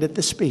tonight at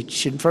the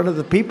speech in front of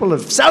the people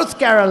of South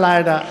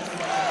Carolina.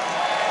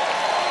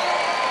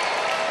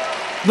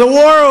 The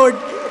war,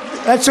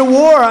 that's a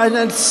war, and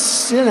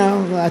it's, you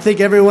know, I think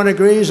everyone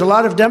agrees. A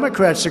lot of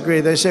Democrats agree.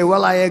 They say,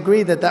 well, I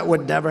agree that that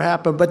would never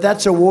happen, but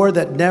that's a war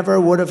that never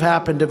would have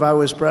happened if I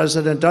was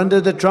president. Under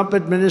the Trump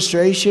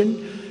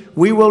administration,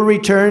 we will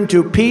return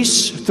to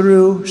peace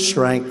through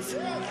strength.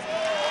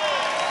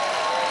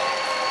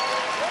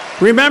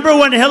 Remember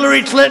when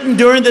Hillary Clinton,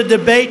 during the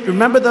debate,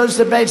 remember those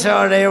debates?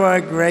 Oh, they were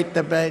great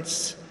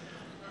debates.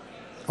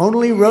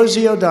 Only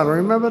Rosie O'Donnell,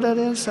 remember that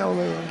is?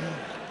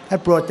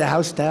 That brought the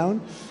House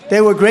down.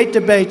 They were great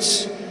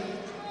debates.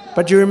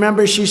 But you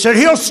remember she said,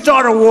 he'll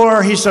start a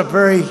war. He's a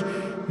very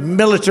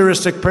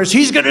militaristic person.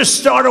 He's going to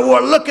start a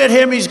war. Look at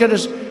him. He's going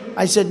to...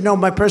 I said, no,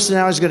 my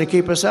personality is going to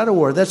keep us out of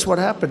war. That's what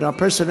happened. Our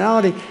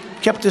personality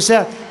kept us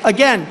out.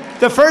 Again,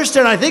 the first,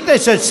 and I think they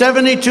said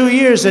 72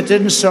 years it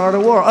didn't start a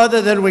war,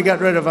 other than we got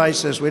rid of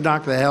ISIS. We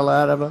knocked the hell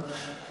out of them.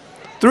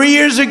 3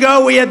 years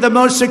ago, we had the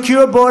most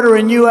secure border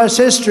in U.S.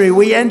 history.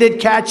 We ended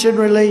catch and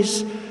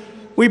release.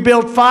 We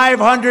built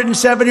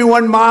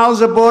 571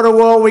 miles of border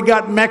wall. We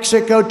got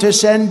Mexico to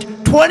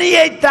send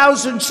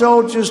 28,000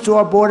 soldiers to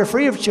our border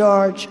free of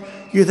charge.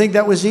 You think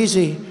that was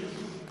easy?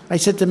 I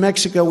said to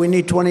Mexico, we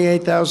need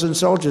 28,000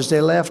 soldiers. They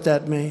laughed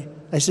at me.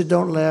 I said,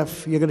 don't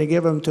laugh. You're going to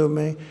give them to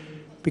me.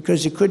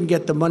 Because you couldn't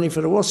get the money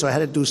for the wall, so I had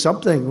to do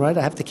something, right?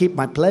 I have to keep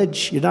my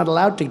pledge. You're not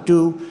allowed to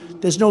do,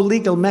 there's no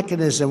legal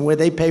mechanism where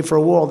they pay for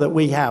a wall that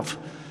we have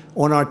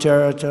on our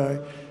territory.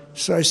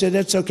 So I said,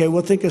 that's okay,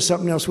 we'll think of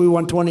something else. We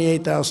want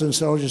 28,000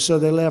 soldiers. So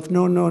they laughed,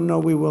 no, no, no,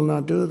 we will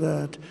not do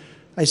that.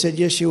 I said,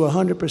 yes, you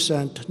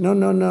 100%. No,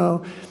 no,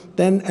 no.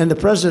 Then, and the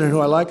president,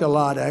 who I like a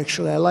lot,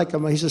 actually, I like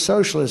him. He's a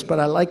socialist, but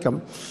I like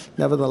him,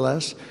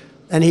 nevertheless.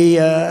 And he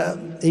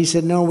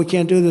said, no, we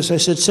can't do this. I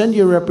said, send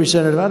your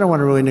representative. I don't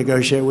want to really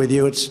negotiate with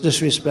you. It's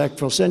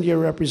disrespectful. Send your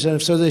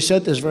representative. So they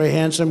sent this very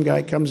handsome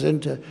guy, comes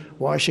into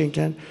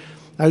Washington.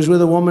 I was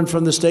with a woman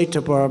from the State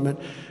Department.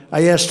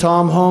 I asked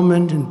Tom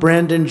Homan and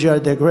Brandon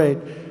Judd, they're great.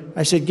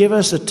 I said, give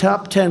us a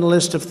top 10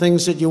 list of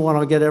things that you want.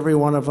 I'll get every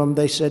one of them.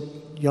 They said,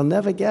 you'll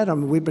never get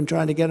them. We've been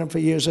trying to get them for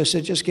years. I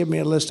said, just give me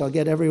a list. I'll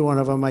get every one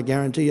of them. I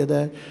guarantee you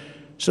that.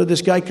 So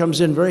this guy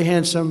comes in, very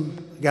handsome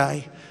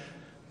guy.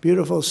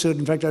 Beautiful suit.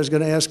 In fact, I was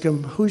going to ask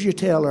him, who's your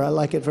tailor? I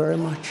like it very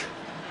much.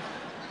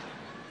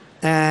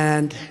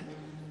 And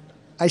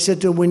I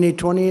said to him, we need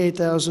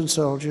 28,000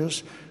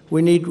 soldiers.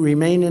 We need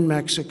remain in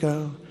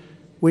Mexico.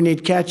 We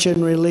need catch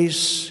and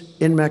release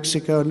in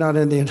Mexico, not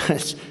in the United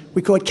States.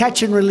 We call it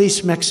catch and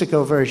release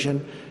Mexico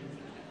version,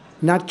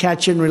 not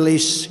catch and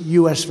release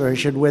US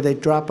version, where they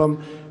drop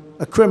them.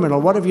 A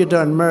criminal, what have you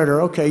done?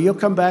 Murder. Okay, you'll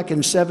come back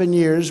in 7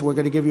 years. We're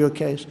going to give you a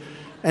case.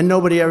 And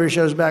nobody ever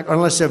shows back,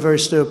 unless they're very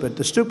stupid.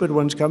 The stupid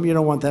ones come, you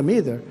don't want them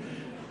either.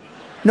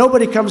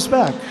 Nobody comes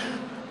back.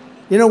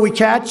 You know, we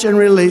catch and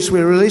release.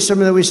 We release them,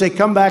 and then we say,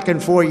 come back in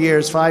 4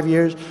 years, 5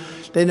 years.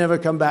 They never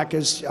come back,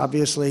 as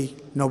obviously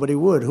nobody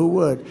would. Who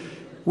would?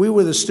 We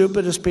were the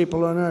stupidest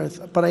people on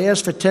earth. But I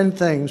asked for 10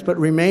 things, but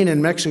remain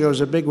in Mexico is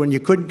a big one. You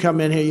couldn't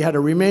come in here. You had to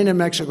remain in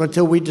Mexico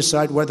until we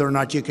decide whether or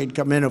not you could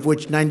come in, of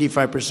which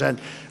 95%,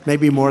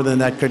 maybe more than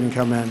that, couldn't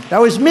come in.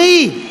 That was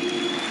me.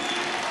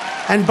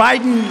 And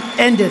Biden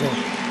ended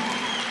it.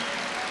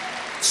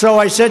 So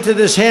I said to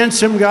this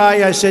handsome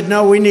guy, I said,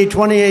 no, we need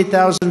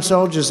 28,000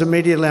 soldiers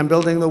immediately. I'm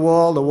building the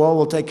wall. The wall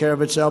will take care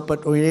of itself,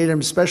 but we need them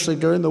especially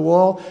during the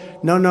wall.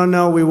 No, no,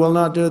 no, we will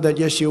not do that.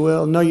 Yes, you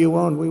will. No, you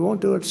won't. We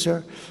won't do it,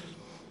 sir.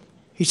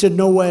 He said,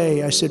 no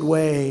way. I said,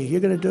 way.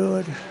 You're going to do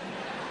it?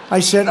 I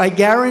said, I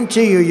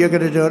guarantee you you're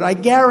going to do it. I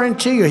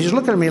guarantee you. He's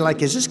looking at me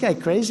like, is this guy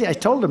crazy? I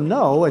told him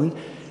no. And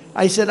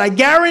I said, I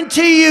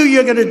guarantee you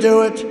you're going to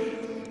do it.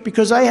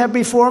 Because I have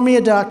before me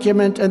a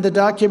document, and the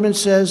document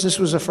says, this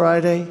was a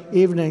Friday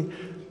evening,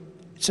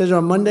 it says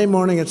on Monday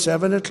morning at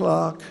 7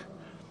 o'clock,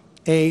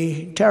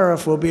 a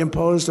tariff will be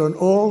imposed on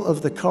all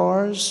of the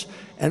cars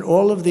and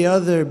all of the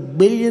other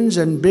billions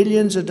and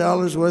billions of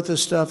dollars worth of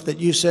stuff that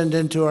you send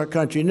into our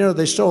country. You know,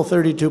 they stole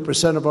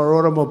 32% of our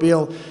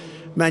automobile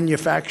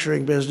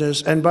manufacturing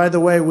business. And by the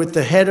way, with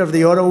the head of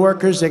the auto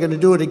workers, they're going to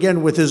do it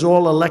again with his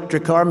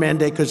all-electric car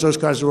mandate, because those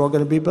cars are all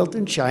going to be built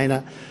in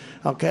China.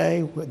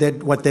 okay?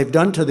 What they've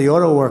done to the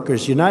auto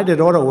workers, United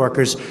Auto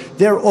Workers,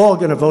 they're all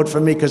going to vote for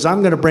me because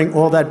I'm going to bring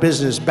all that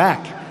business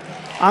back.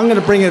 I'm going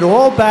to bring it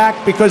all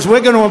back because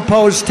we're going to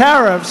impose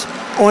tariffs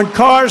on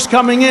cars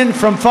coming in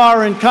from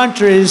foreign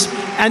countries,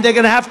 and they're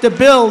going to have to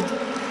build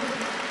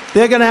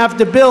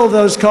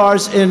those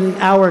cars in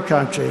our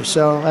country.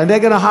 So, and they're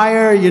going to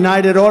hire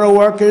United Auto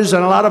Workers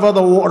and a lot of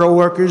other auto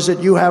workers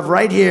that you have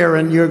right here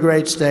in your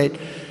great state.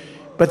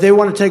 But they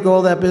want to take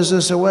all that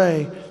business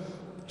away.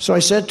 So I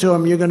said to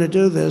him, you're going to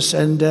do this?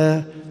 And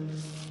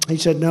he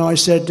said, no. I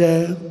said,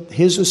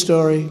 here's the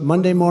story.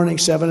 Monday morning,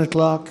 7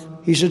 o'clock.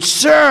 He said,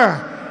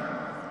 sir,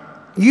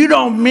 you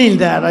don't mean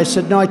that. I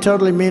said, no, I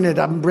totally mean it.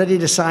 I'm ready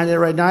to sign it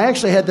right now. I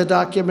actually had the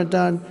document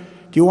done.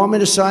 Do you want me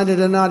to sign it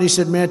or not? He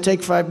said, may I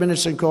take 5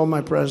 minutes and call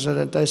my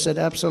president? I said,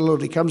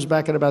 absolutely. Comes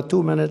back in about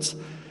 2 minutes.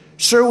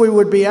 Sir, we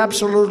would be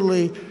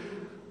absolutely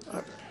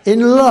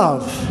in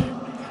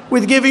love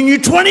with giving you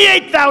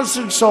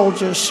 28,000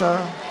 soldiers, sir.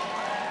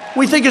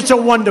 We think it's a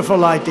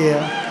wonderful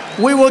idea.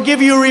 We will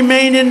give you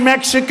remain in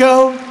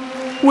Mexico.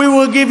 We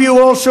will give you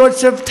all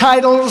sorts of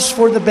titles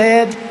for the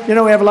bad. You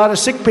know, we have a lot of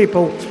sick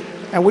people,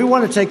 and we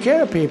want to take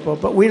care of people,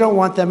 but we don't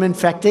want them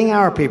infecting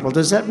our people.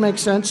 Does that make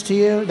sense to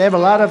you? They have a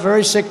lot of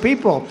very sick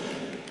people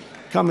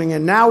coming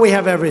in. Now we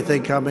have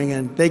everything coming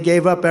in. They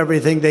gave up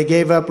everything. They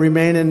gave up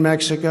remain in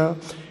Mexico.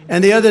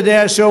 And the other day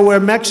I saw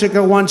where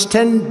Mexico wants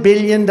 $10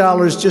 billion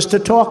just to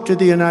talk to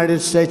the United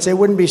States. They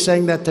wouldn't be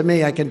saying that to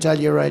me, I can tell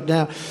you right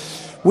now.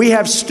 We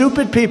have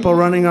stupid people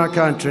running our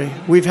country.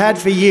 We've had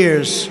for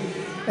years,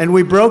 and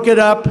we broke it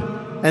up,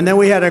 and then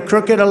we had a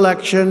crooked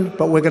election,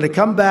 but we're going to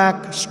come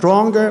back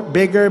stronger,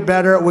 bigger,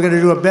 better. We're going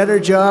to do a better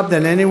job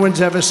than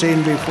anyone's ever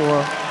seen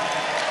before.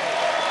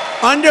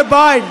 Under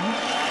Biden,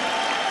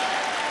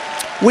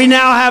 we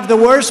now have the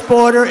worst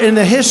border in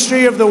the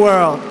history of the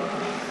world.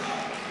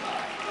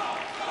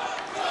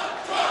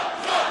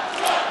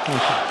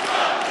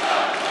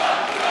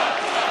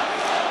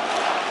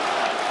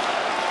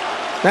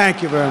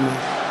 Thank you very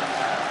much.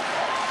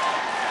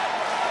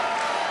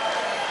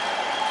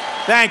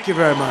 Thank you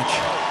very much.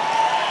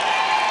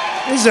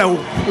 This is a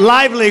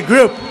lively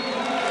group.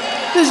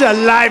 This is a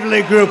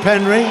lively group,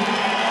 Henry.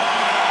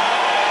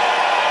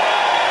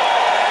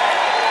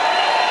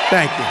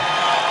 Thank you.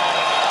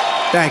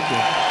 Thank you.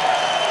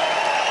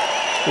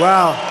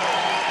 Wow.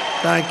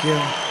 Thank you.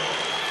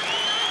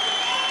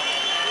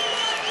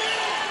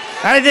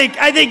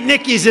 I think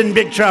Nikki's in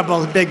big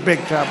trouble, big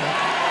trouble.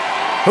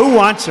 Who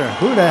wants her?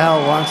 Who the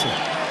hell wants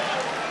her?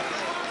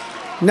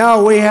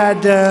 No, we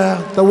had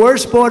the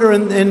worst border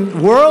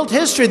in world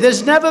history.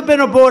 There's never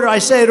been a border. I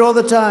say it all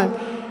the time.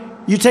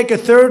 You take a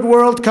third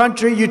world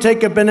country, you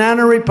take a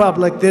banana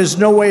republic, there's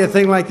no way a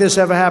thing like this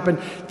ever happened.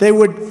 They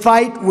would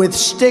fight with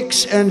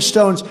sticks and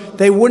stones.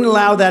 They wouldn't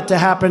allow that to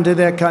happen to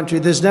their country.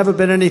 There's never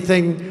been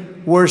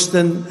anything worse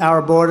than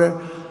our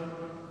border.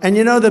 And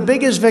you know, the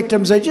biggest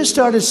victims, I just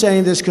started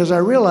saying this because I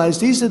realized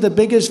these are the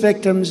biggest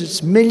victims.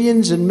 It's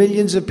millions and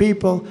millions of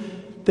people.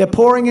 They're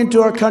pouring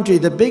into our country.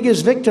 The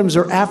biggest victims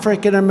are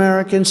African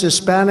Americans,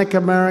 Hispanic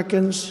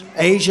Americans,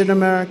 Asian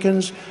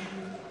Americans,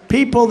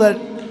 people that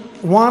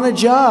want a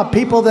job,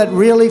 people that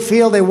really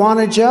feel they want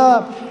a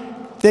job.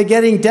 They're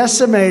getting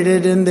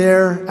decimated in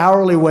their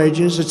hourly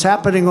wages. It's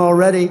happening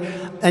already.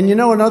 And you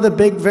know, another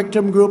big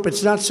victim group,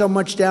 it's not so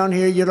much down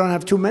here, you don't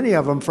have too many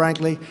of them,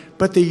 frankly,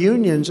 but the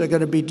unions are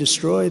going to be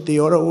destroyed. The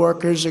auto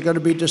workers are going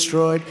to be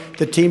destroyed.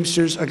 The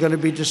Teamsters are going to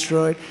be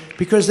destroyed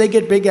because they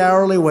get big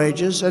hourly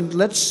wages. And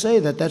let's say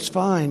that that's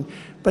fine,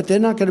 but they're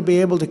not going to be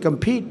able to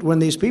compete when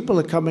these people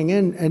are coming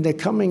in, and they're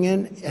coming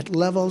in at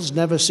levels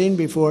never seen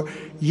before.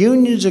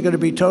 Unions are going to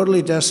be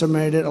totally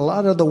decimated, a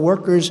lot of the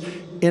workers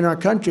in our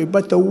country.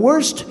 But the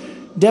worst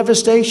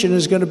devastation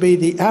is going to be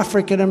the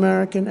African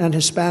American and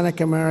Hispanic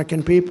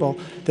American people.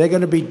 They're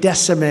going to be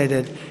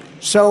decimated.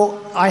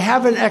 So I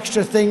have an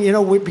extra thing, you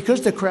know,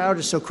 because the crowd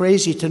is so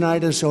crazy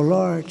tonight and so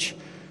large.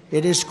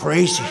 It is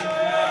crazy.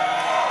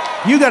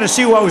 You got to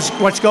see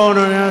what's going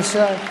on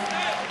outside.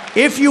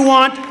 If you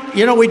want,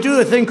 you know, we do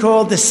a thing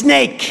called the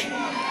snake.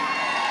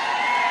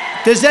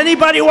 Does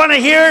anybody want to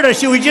hear it, or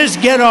should we just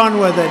get on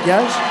with it?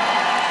 Yes?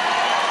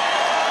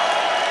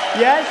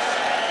 Yes?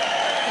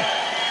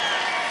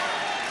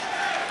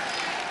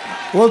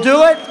 We'll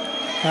do it?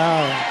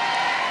 All right.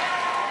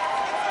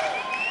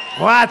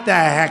 What the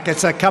heck?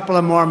 It's a couple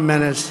of more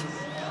minutes.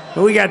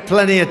 We got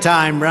plenty of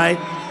time, right?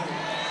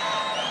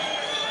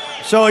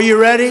 So are you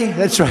ready?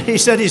 That's right. He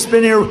said he's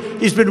been here.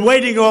 He's been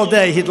waiting all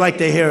day. He'd like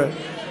to hear it.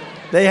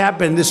 They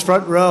happen. This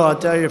front row, I'll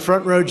tell you,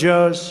 front row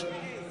Joes,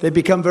 they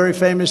become very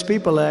famous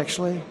people,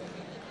 actually.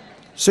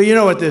 So you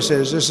know what this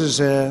is. This is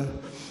a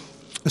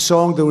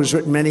song that was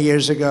written many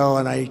years ago,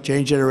 and I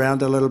changed it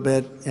around a little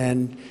bit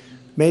and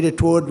made it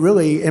toward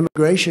really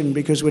immigration,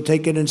 because we're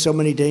taking in so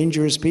many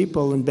dangerous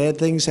people, and bad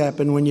things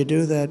happen when you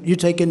do that. You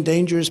take in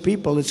dangerous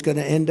people, it's going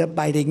to end up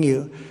biting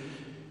you.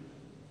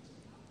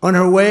 On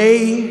her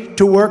way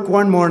to work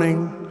one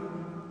morning,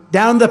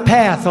 down the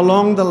path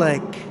along the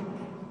lake,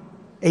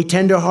 a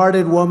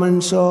tender-hearted woman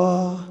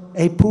saw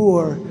a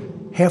poor,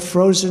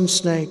 half-frozen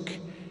snake.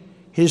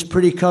 His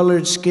pretty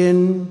colored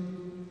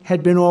skin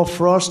had been all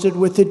frosted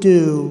with the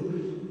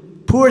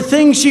dew. Poor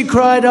thing, she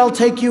cried, I'll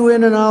take you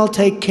in and I'll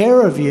take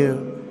care of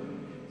you.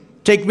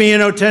 Take me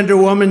in, O tender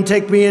woman,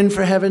 take me in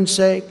for heaven's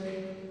sake.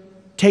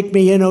 Take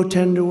me in, O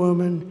tender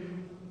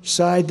woman,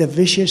 sighed the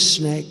vicious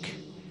snake.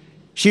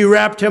 She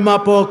wrapped him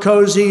up all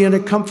cozy in a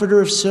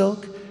comforter of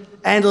silk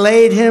and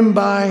laid him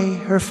by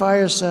her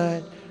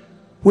fireside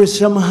with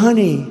some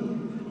honey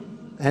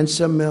and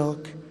some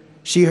milk.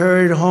 She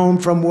hurried home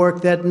from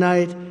work that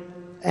night,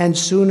 and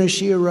soon as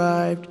she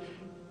arrived,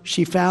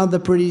 she found the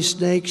pretty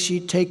snake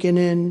she'd taken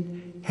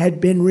in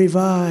had been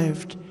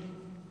revived.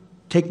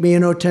 Take me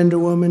in, O tender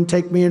woman,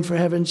 take me in for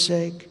heaven's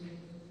sake.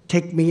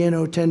 Take me in,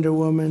 O tender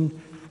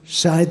woman,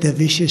 sighed the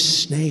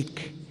vicious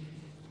snake.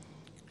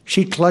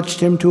 She clutched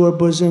him to her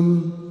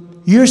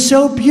bosom. You're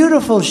so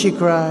beautiful, she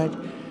cried.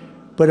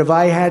 But if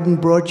I hadn't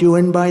brought you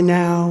in by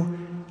now,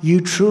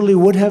 you truly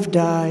would have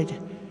died.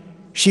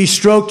 She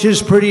stroked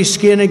his pretty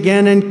skin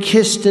again and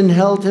kissed and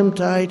held him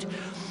tight.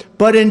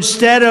 But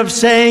instead of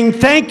saying,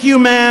 thank you,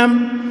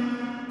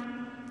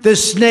 ma'am, the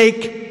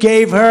snake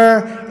gave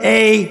her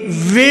a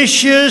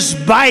vicious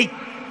bite.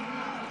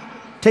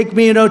 Take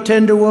me in, O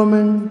tender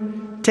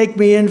woman, take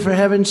me in for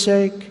heaven's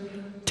sake.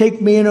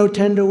 Take me in, O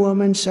tender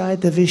woman,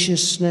 sighed the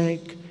vicious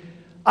snake.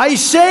 I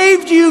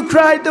saved you,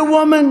 cried the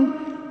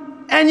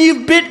woman, and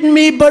you've bitten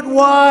me, but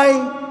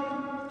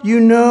why? You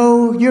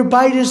know your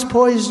bite is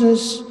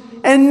poisonous,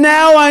 and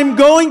now I'm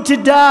going to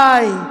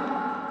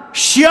die.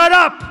 Shut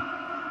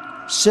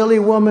up, silly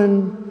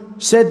woman,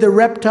 said the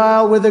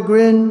reptile with a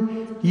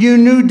grin. You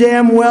knew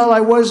damn well I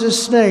was a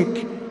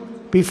snake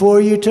before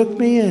you took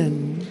me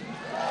in.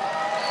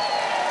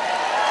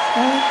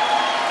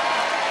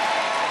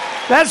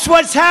 That's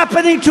what's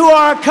happening to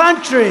our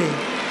country.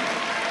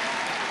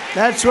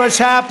 That's what's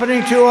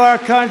happening to our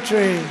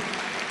country.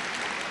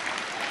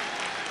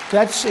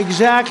 That's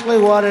exactly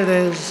what it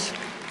is.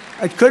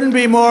 It couldn't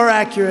be more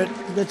accurate.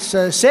 It's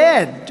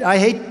sad.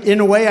 In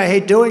a way, I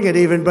hate doing it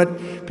even,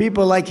 but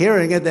people like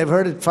hearing it. They've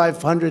heard it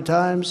 500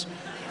 times.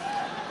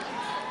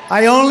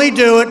 I only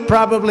do it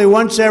probably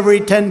once every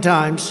 10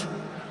 times.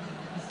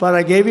 But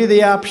I gave you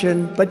the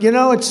option. But you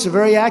know, it's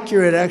very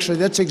accurate, actually.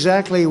 That's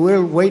exactly,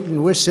 we're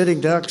waiting, we're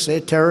sitting ducks.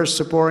 Terrorists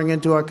are pouring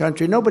into our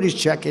country. Nobody's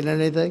checking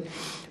anything.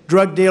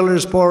 Drug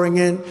dealers pouring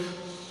in.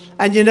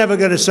 And you're never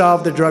going to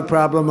solve the drug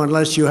problem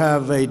unless you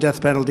have a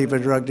death penalty for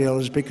drug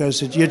dealers,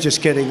 because you're just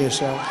kidding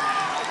yourself.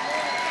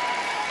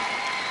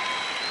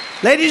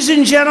 Ladies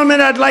and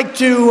gentlemen, I'd like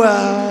to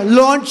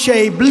launch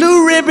a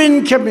blue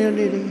ribbon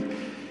community.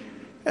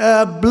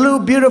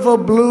 Beautiful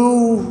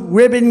blue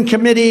ribbon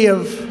committee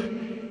of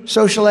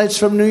socialites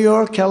from New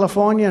York,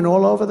 California, and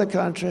all over the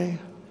country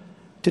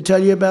to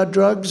tell you about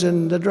drugs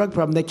and the drug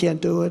problem. They can't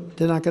do it.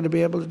 They're not going to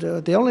be able to do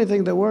it. The only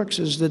thing that works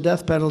is the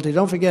death penalty.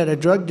 Don't forget, a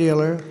drug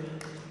dealer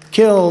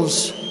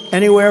kills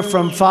anywhere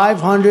from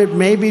 500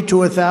 maybe to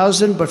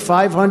 1,000, but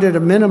 500, a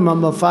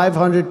minimum of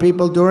 500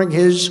 people during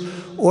his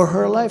or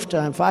her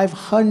lifetime.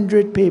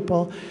 500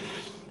 people.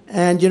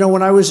 And you know,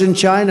 when I was in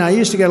China, I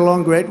used to get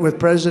along great with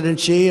President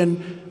Xi,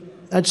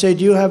 and I'd say,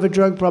 do you have a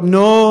drug problem?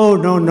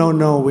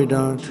 No, we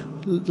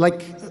don't.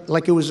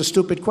 Like it was a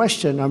stupid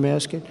question I'm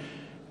asking.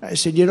 I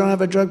said, you don't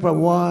have a drug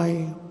problem.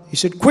 Why? He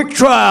said, quick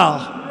trial.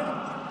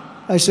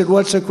 I said,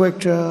 what's a quick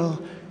trial?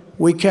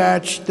 We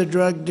catch the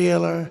drug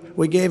dealer,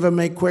 we gave him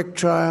a quick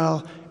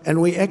trial,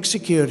 and we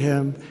execute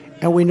him.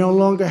 And we no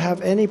longer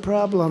have any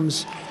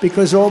problems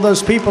because all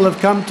those people have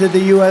come to the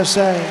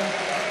USA.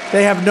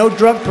 They have no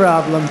drug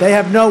problem. They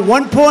have no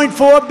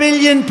 1.4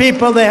 billion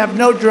people, they have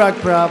no drug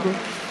problem.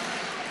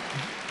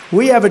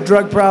 We have a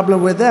drug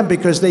problem with them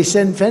because they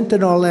send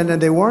fentanyl in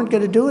and they weren't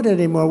going to do it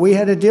anymore. We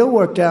had a deal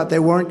worked out. They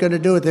weren't going to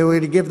do it. They were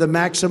going to give the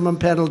maximum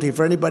penalty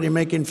for anybody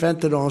making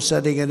fentanyl,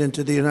 sending it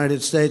into the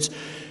United States.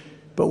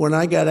 But when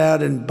I got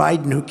out and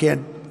Biden, who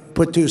can't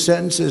put two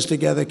sentences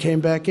together,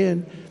 came back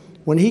in,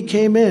 when he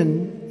came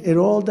in, it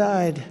all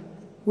died.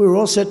 We were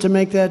all set to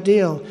make that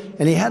deal.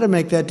 And he had to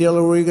make that deal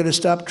or we were going to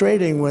stop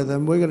trading with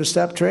him. We're going to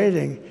stop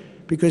trading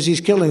because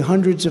he's killing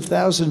hundreds of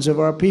thousands of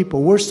our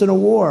people, worse than a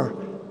war.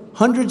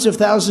 Hundreds of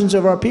thousands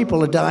of our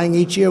people are dying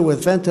each year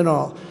with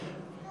fentanyl,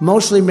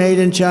 mostly made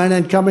in China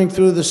and coming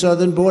through the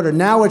southern border.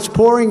 Now it's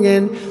pouring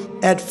in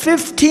at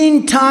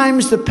 15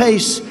 times the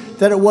pace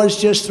that it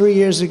was just 3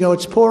 years ago.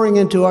 It's pouring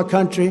into our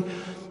country.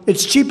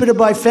 It's cheaper to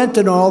buy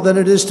fentanyl than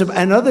it is to,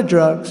 and other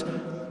drugs,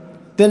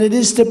 than it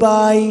is to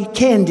buy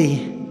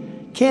candy.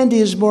 Candy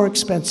is more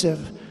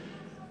expensive.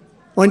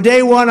 On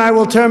day one, I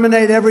will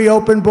terminate every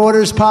open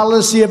borders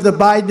policy of the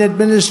Biden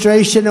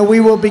administration, and we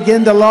will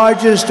begin the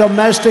largest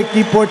domestic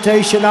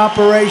deportation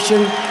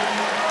operation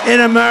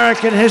in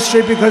American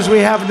history because we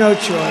have no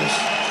choice.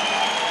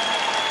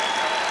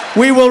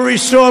 We will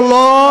restore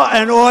law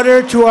and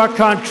order to our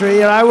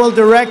country, and I will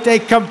direct a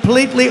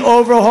completely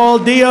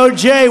overhauled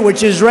DOJ,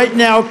 which is right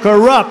now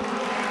corrupt,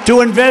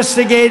 to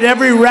investigate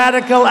every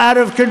radical,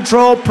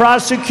 out-of-control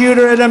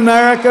prosecutor in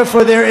America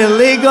for their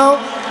illegal,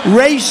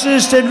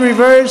 racist, and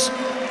reverse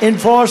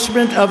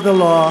enforcement of the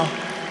law.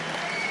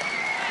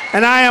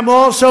 And I am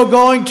also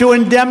going to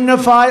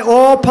indemnify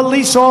all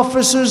police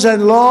officers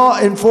and law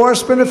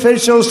enforcement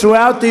officials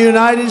throughout the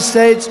United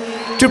States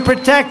to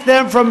protect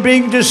them from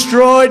being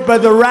destroyed by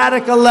the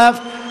radical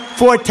left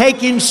for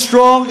taking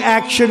strong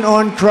action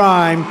on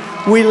crime.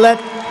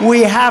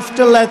 We have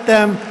to let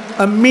them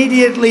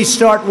immediately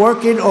start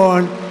working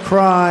on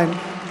crime.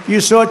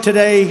 You saw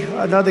today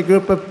another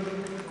group of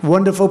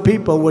wonderful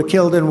people were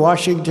killed in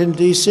Washington,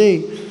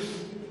 D.C.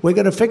 We're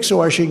going to fix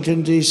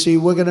Washington, D.C.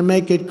 We're going to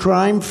make it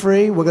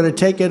crime-free. We're going to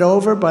take it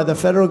over by the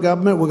federal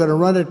government. We're going to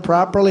run it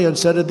properly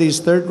instead of these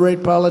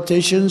third-rate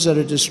politicians that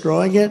are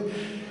destroying it.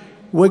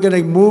 We're going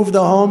to move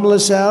the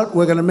homeless out.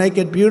 We're going to make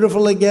it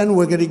beautiful again.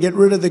 We're going to get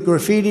rid of the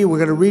graffiti.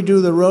 We're going to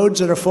redo the roads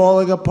that are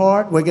falling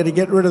apart. We're going to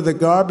get rid of the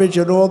garbage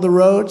on all the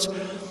roads.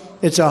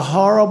 It's a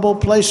horrible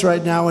place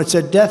right now. It's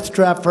a death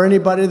trap for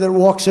anybody that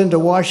walks into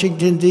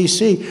Washington,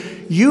 D.C.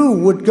 You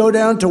would go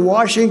down to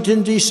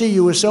Washington, D.C.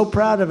 You were so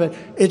proud of it.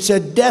 It's a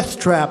death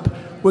trap.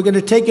 We're going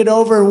to take it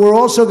over, and we're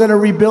also going to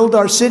rebuild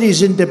our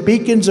cities into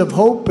beacons of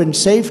hope and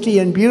safety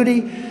and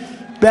beauty,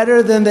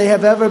 better than they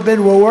have ever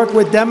been. We'll work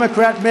with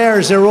Democrat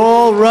mayors. They're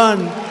all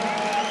run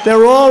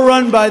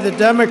by the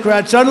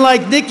Democrats,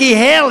 unlike Nikki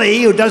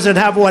Haley, who doesn't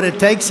have what it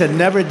takes and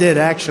never did,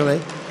 actually.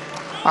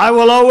 I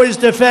will always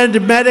defend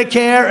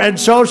Medicare and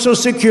Social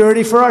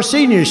Security for our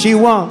seniors. She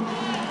won't.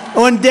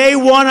 On day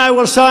one, I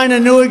will sign a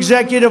new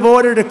executive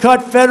order to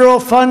cut federal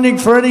funding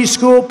for any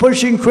school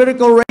pushing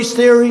critical race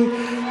theory,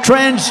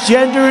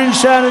 transgender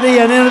insanity,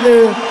 and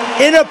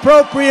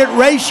inappropriate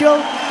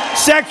racial,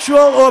 sexual,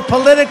 or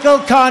political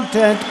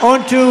content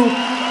onto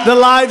the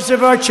lives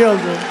of our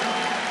children.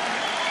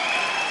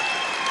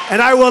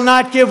 And I will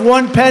not give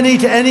one penny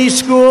to any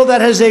school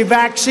that has a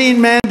vaccine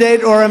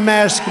mandate or a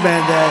mask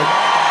mandate.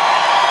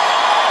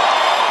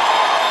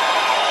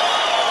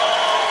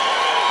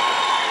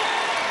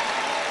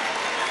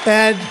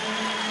 And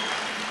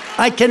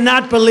I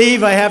cannot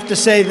believe I have to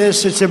say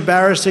this. It's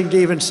embarrassing to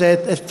even say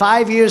it.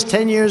 5 years,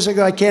 10 years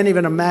ago, I can't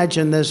even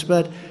imagine this,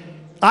 but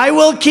I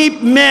will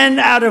keep men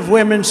out of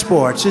women's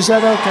sports. Is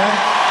that okay?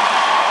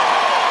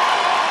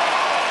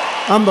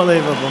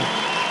 Unbelievable.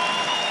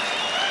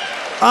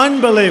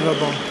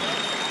 Unbelievable.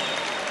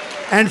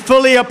 And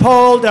fully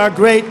uphold our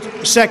great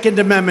Second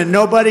Amendment.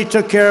 Nobody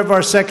took care of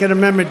our Second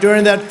Amendment.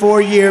 During that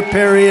 4-year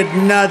period,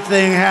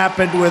 nothing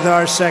happened with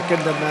our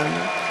Second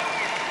Amendment.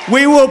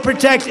 We will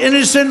protect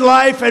innocent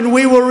life, and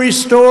we will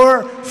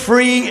restore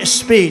free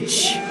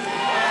speech.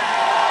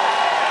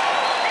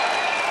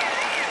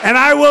 And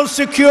I will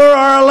secure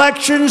our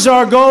elections.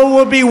 Our goal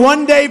will be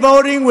one-day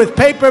voting with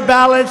paper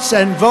ballots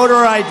and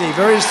voter ID.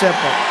 Very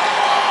simple.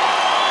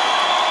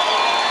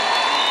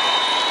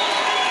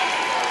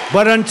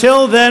 But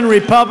until then,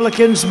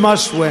 Republicans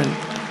must win.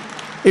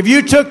 If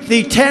you took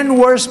the 10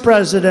 worst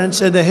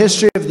presidents in the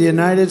history of the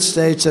United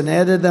States and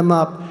added them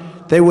up,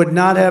 they would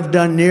not have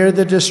done near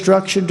the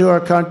destruction to our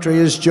country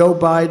as Joe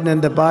Biden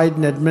and the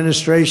Biden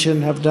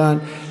administration have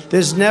done.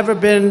 There's never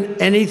been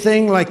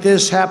anything like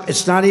this happen.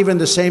 It's not even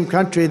the same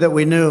country that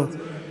we knew.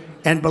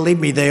 And believe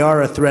me, they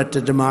are a threat to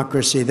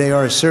democracy. They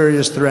are a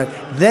serious threat.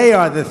 They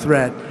are the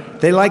threat.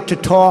 They like to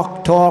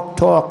talk.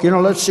 You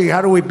know, let's see,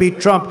 how do we beat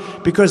Trump?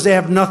 Because they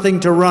have nothing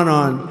to run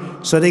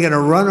on. So they're going to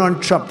run on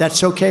Trump.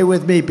 That's okay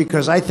with me,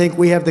 because I think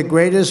we have the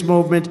greatest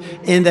movement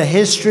in the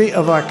history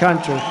of our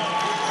country.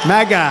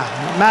 MAGA,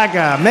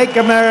 MAGA, make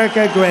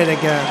America great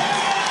again.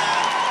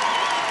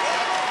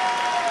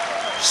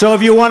 So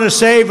if you want to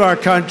save our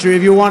country,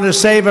 if you want to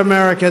save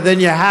America, then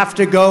you have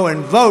to go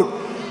and vote.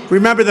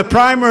 Remember, the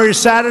primary is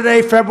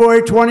Saturday,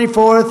 February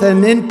 24th,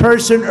 and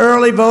in-person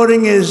early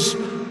voting is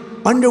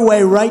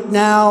underway right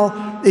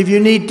now. If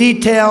you need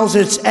details,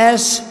 it's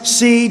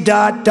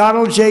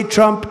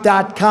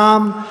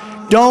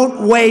sc.donaldjtrump.com.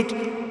 Don't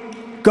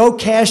wait. Go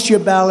cast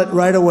your ballot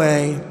right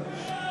away.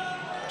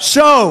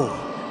 So,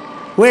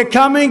 we're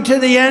coming to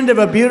the end of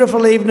a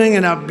beautiful evening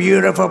in a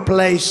beautiful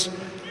place.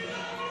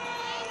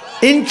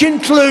 In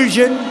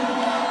conclusion,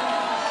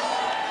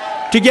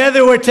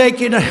 together we're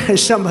taking,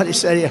 somebody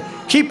said here,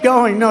 keep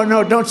going.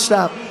 No, don't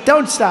stop.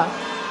 Don't stop.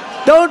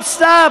 Don't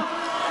stop.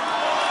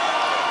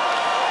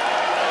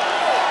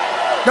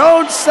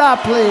 Don't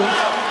stop, please.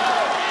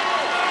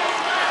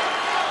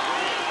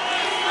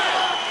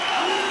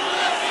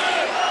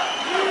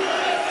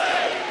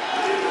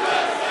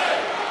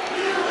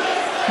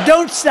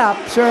 Don't stop,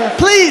 sir.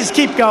 Please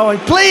keep going.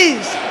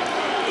 Please.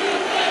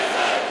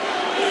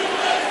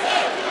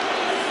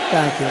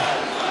 Thank you.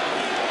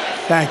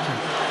 Thank you.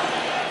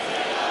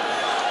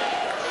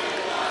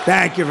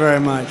 Thank you very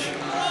much.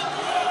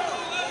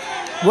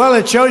 Well,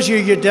 it shows you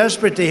you're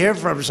desperate to hear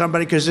from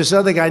somebody, because this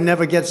other guy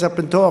never gets up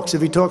and talks.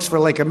 If he talks for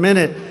like a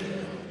minute,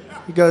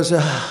 he goes,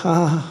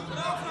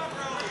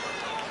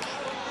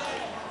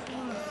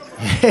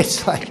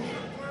 It's like,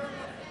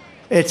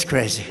 it's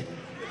crazy.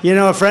 You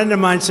know, a friend of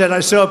mine said, I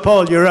saw a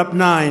poll, you're up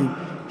 9.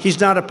 He's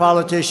not a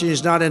politician,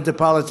 he's not into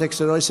politics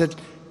at all. He said,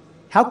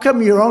 how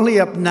come you're only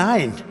up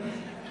 9?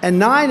 And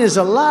 9 is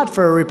a lot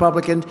for a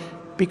Republican,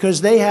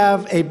 because they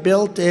have a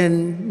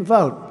built-in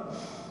vote.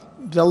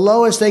 The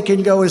lowest they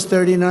can go is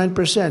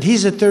 39%.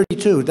 He's at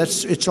 32.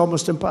 It's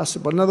almost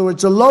impossible. In other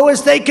words, the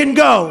lowest they can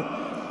go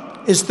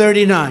is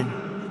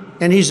 39,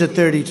 and he's at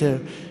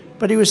 32.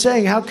 But he was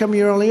saying, how come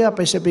you're only up?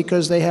 I said,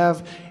 because they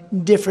have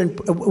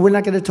different, we're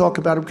not going to talk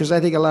about it because I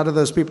think a lot of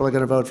those people are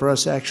going to vote for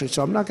us, actually,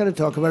 so I'm not going to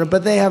talk about it.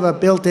 But they have a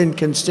built-in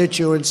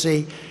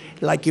constituency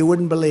like you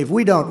wouldn't believe.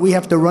 We don't. We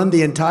have to run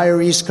the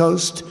entire East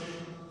Coast.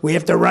 We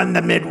have to run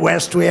the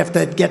Midwest. We have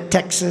to get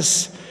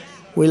Texas.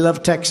 We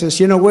love Texas.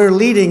 You know, we're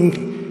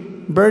leading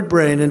bird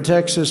brain in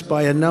Texas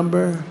by a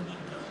number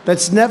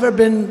that's never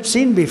been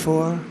seen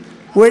before.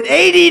 We're at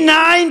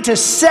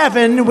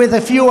 89-7 with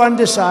a few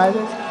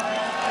undecided.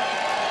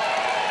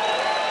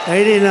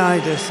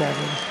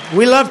 89-7.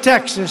 We love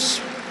Texas.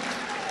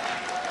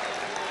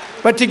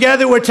 But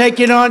together we're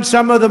taking on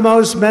some of the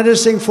most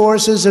menacing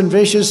forces and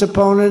vicious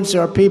opponents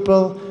our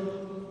people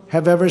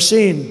have ever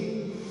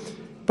seen.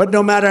 But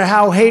no matter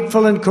how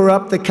hateful and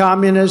corrupt the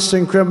communists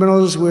and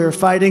criminals we're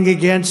fighting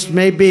against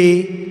may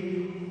be,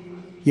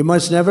 you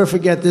must never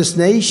forget this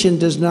nation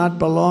does not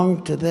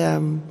belong to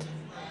them.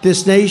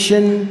 This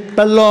nation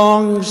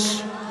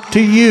belongs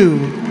to you.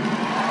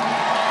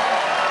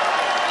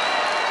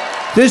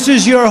 This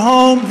is your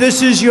home,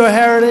 this is your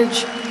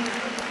heritage,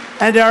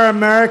 and our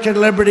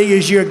American liberty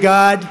is your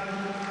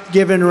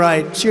God-given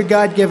right. It's your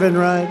God-given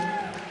right.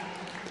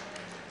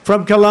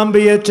 From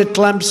Columbia to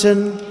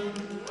Clemson,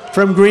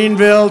 from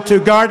Greenville to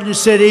Garden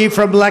City,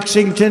 from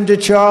Lexington to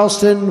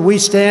Charleston, we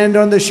stand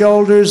on the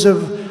shoulders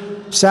of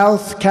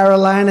South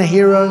Carolina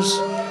heroes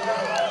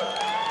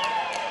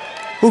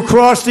who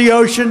crossed the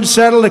ocean,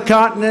 settled the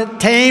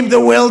continent, tamed the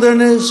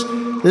wilderness,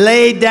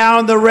 laid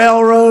down the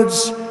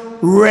railroads,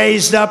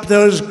 raised up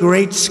those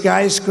great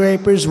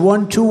skyscrapers,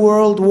 won 2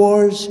 world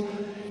wars,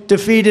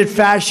 defeated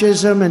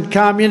fascism and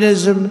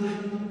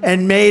communism,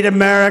 and made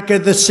America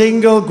the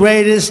single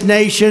greatest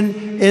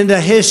nation in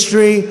the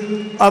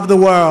history of the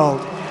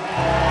world.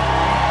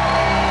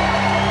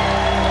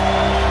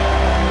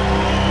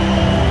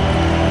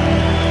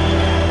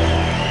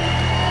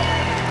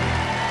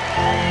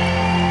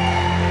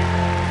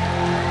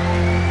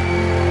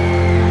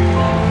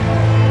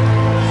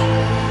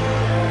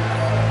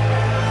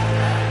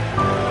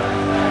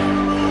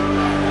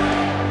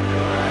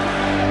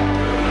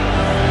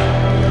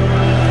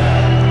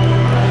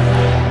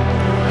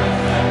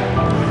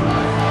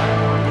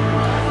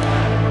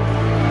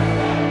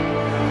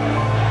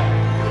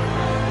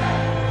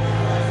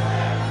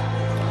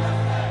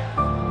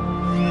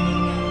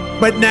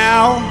 But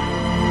now,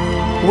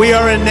 we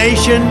are a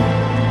nation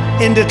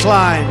in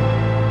decline.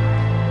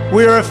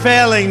 We are a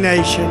failing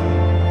nation.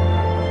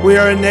 We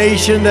are a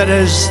nation that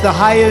has the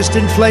highest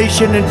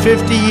inflation in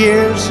 50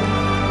 years,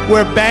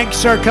 where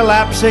banks are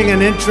collapsing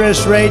and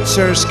interest rates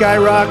are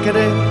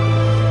skyrocketing.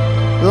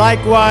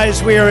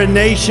 Likewise, we are a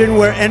nation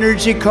where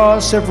energy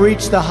costs have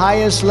reached the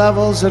highest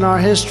levels in our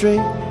history.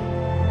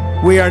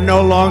 We are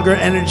no longer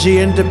energy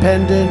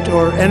independent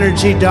or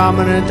energy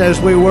dominant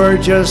as we were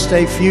just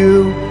a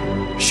few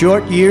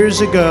short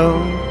years ago.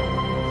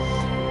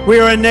 We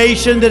are a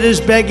nation that is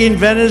begging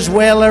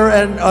Venezuela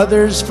and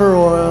others for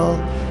oil.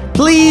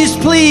 Please,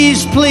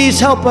 please, please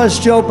help us,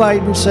 Joe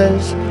Biden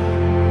says.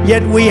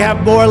 Yet we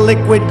have more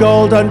liquid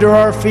gold under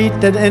our feet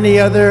than any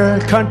other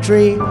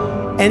country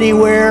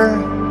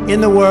anywhere in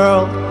the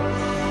world.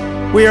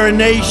 We are a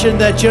nation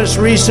that just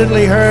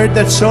recently heard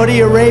that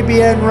Saudi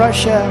Arabia and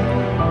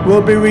Russia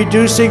will be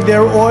reducing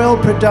their oil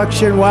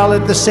production while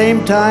at the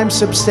same time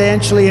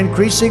substantially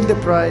increasing the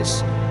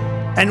price.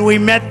 And we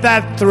met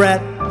that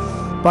threat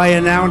by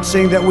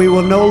announcing that we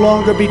will no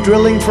longer be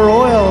drilling for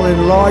oil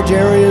in large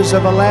areas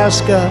of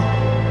Alaska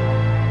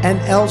and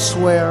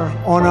elsewhere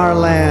on our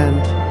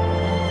land.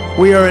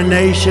 We are a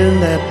nation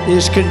that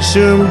is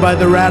consumed by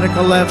the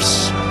radical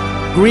left's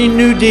Green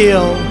New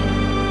Deal,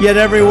 yet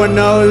everyone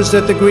knows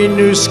that the Green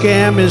New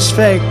scam is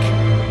fake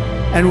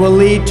and will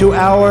lead to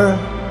our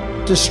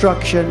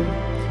destruction.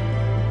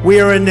 We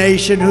are a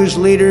nation whose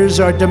leaders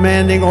are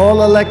demanding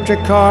all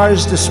electric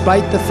cars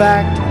despite the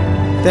fact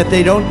that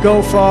they don't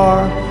go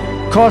far,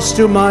 cost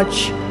too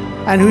much,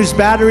 and whose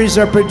batteries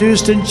are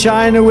produced in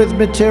China with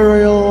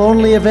material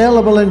only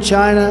available in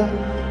China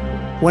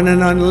when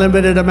an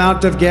unlimited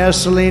amount of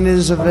gasoline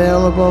is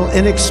available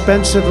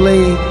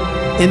inexpensively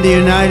in the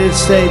United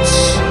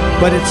States,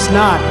 but it's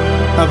not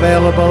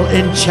available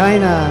in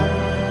China.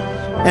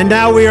 And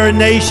now we are a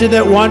nation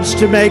that wants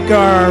to make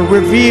our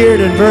revered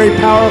and very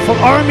powerful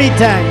army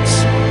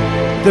tanks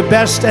the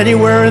best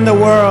anywhere in the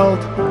world,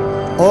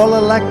 all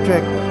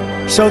electric,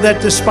 so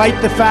that despite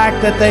the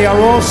fact that they are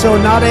also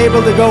not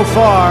able to go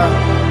far,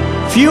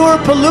 fewer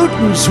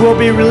pollutants will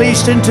be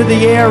released into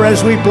the air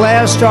as we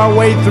blast our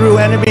way through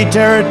enemy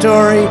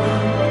territory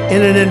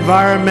in an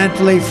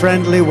environmentally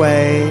friendly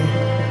way.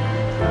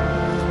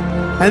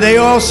 And they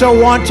also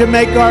want to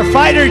make our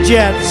fighter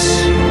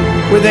jets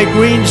with a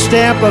green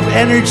stamp of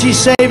energy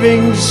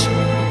savings,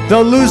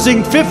 though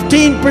losing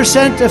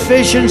 15%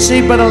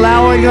 efficiency, but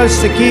allowing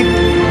us to keep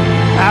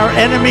our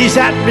enemy's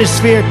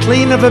atmosphere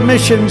clean of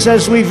emissions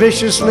as we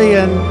viciously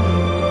and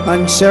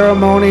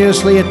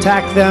unceremoniously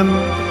attack them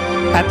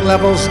at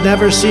levels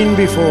never seen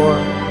before.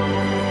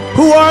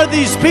 Who are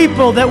these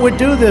people that would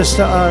do this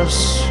to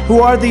us?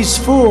 Who are these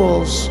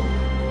fools?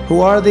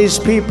 Who are these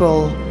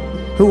people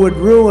who would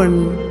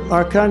ruin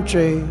our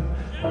country?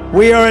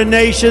 We are a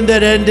nation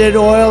that ended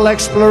oil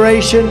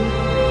exploration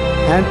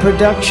and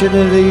production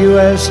in the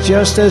U.S.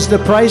 just as the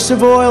price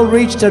of oil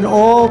reached an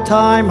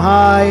all-time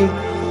high.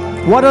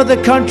 What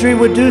other country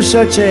would do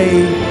such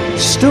a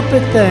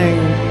stupid thing?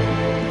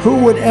 Who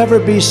would ever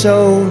be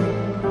so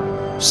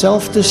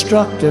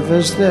self-destructive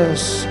as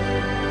this?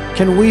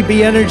 Can we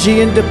be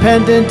energy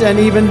independent and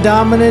even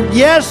dominant?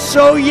 Yes,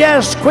 oh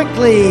yes,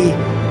 quickly,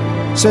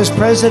 says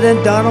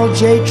President Donald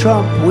J.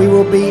 Trump. We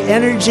will be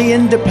energy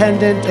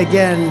independent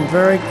again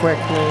very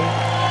quickly.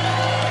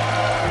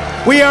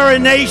 We are a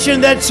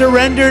nation that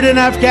surrendered in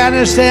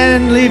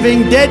Afghanistan,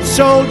 leaving dead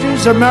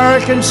soldiers,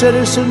 American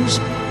citizens,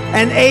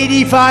 and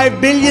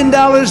 $85 billion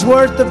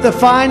worth of the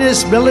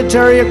finest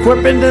military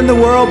equipment in the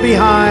world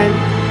behind,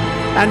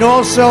 and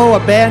also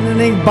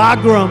abandoning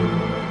Bagram,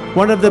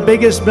 one of the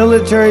biggest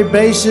military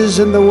bases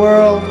in the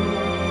world,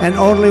 and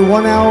only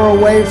 1 hour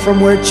away from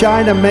where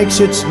China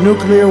makes its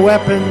nuclear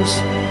weapons.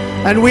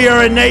 And we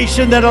are a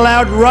nation that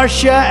allowed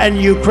Russia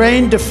and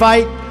Ukraine to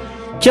fight,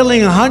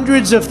 killing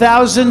hundreds of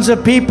thousands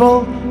of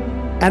people,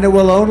 and it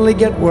will only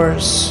get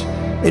worse.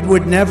 It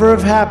would never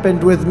have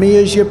happened with me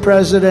as your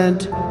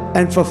president,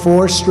 and for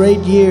 4 straight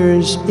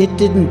years, it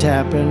didn't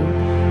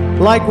happen.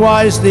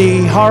 Likewise,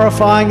 the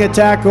horrifying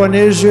attack on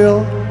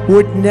Israel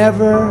would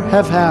never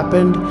have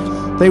happened.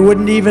 They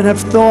wouldn't even have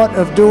thought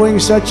of doing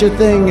such a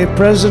thing if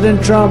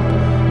President Trump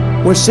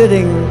was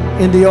sitting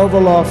in the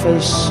Oval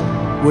Office.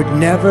 Would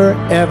never,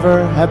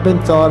 ever have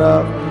been thought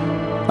of.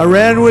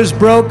 Iran was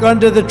broke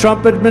under the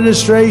Trump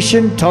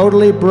administration,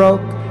 totally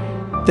broke.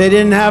 They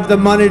didn't have the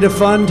money to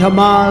fund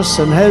Hamas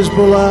and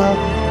Hezbollah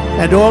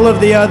and all of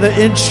the other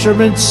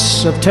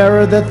instruments of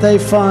terror that they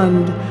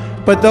fund.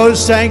 But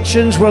those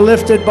sanctions were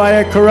lifted by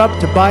a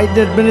corrupt Biden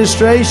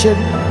administration.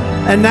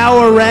 And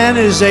now Iran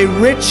is a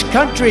rich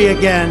country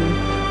again,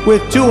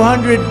 with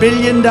 $200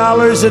 billion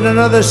and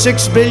another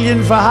 $6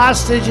 billion for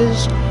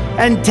hostages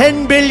and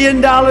 $10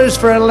 billion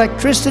for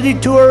electricity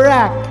to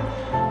Iraq.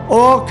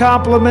 All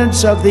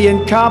compliments of the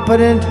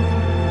incompetent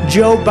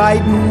Joe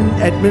Biden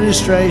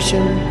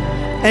administration.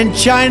 And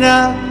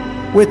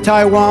China with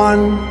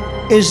Taiwan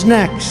is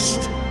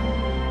next.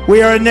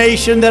 We are a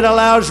nation that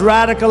allows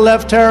radical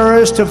left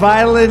terrorists to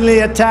violently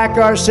attack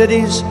our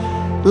cities,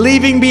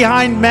 leaving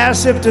behind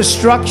massive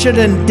destruction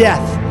and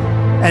death.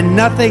 And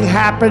nothing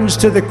happens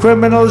to the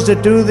criminals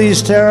that do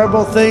these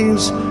terrible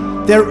things.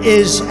 There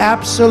is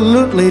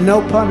absolutely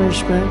no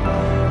punishment.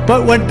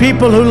 But when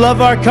people who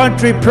love our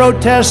country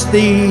protest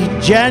the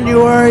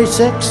January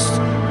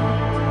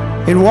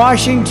 6th in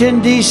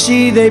Washington,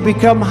 D.C., they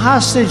become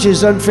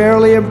hostages,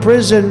 unfairly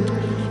imprisoned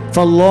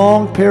for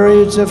long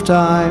periods of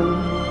time.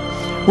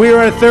 We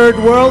are a third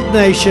world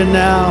nation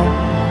now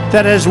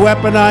that has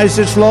weaponized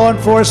its law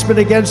enforcement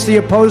against the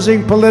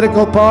opposing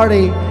political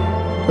party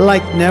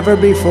like never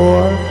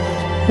before.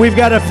 We've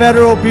got a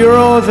Federal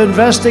Bureau of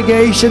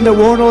Investigation that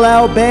won't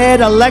allow bad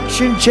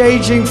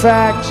election-changing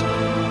facts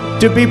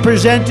to be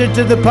presented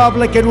to the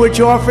public, and which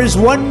offers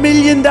 $1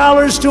 million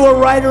to a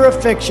writer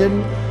of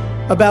fiction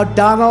about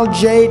Donald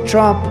J.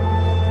 Trump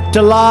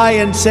to lie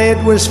and say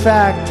it was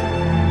fact,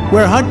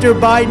 where Hunter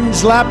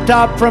Biden's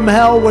laptop from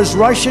hell was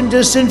Russian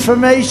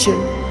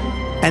disinformation,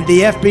 and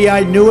the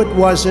FBI knew it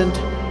wasn't,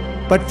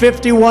 but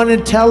 51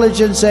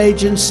 intelligence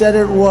agents said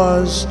it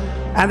was,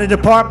 and a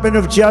Department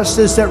of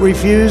Justice that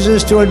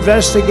refuses to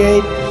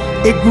investigate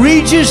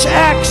egregious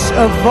acts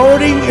of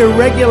voting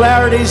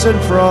irregularities and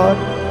fraud.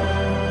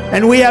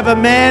 And we have a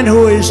man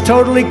who is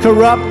totally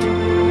corrupt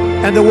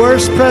and the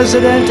worst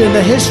president in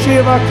the history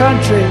of our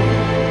country,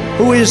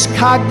 who is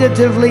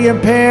cognitively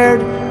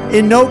impaired,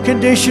 in no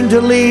condition to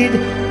lead,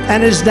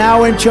 and is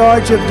now in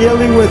charge of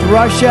dealing with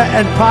Russia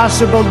and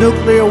possible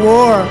nuclear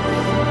war,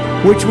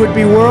 which would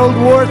be World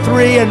War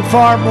III and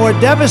far more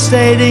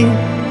devastating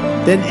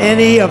than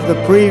any of the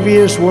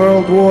previous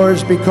world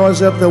wars,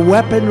 because of the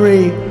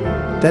weaponry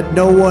that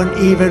no one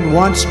even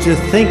wants to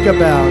think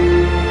about.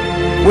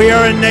 We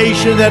are a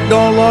nation that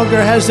no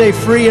longer has a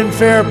free and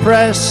fair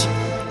press.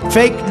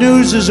 Fake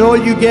news is all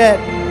you get,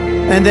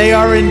 and they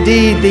are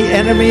indeed the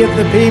enemy of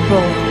the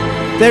people.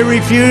 They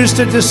refuse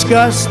to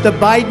discuss the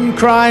Biden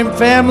crime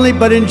family,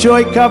 but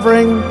enjoy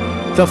covering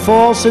the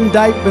false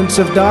indictments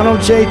of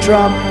Donald J.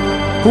 Trump,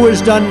 who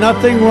has done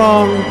nothing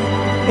wrong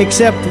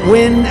except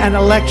win an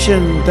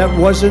election that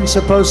wasn't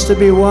supposed to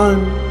be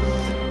won.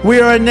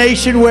 We are a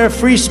nation where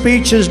free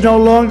speech is no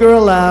longer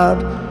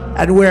allowed,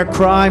 and where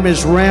crime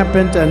is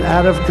rampant and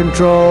out of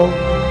control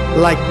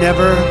like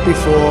never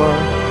before.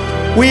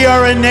 We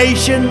are a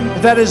nation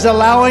that is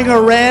allowing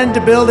Iran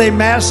to build a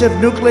massive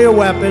nuclear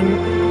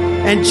weapon,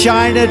 and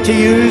China to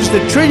use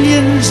the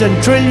trillions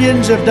and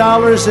trillions of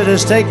dollars that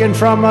has taken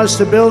from us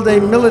to build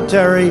a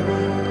military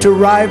to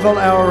rival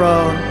our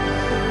own.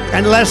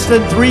 And less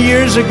than 3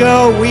 years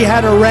ago, we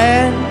had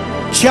Iran,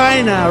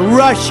 China,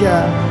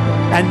 Russia,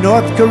 and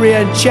North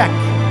Korea in check.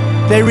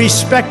 They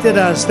respected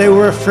us. They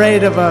were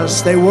afraid of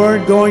us. They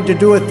weren't going to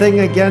do a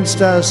thing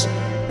against us,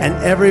 and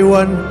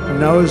everyone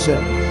knows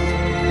it.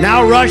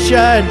 Now Russia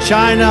and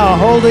China are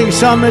holding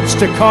summits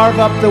to carve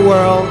up the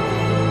world,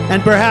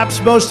 and perhaps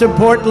most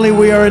importantly,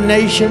 we are a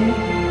nation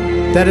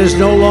that is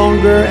no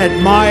longer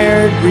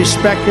admired,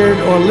 respected,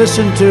 or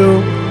listened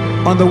to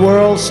on the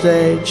world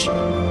stage.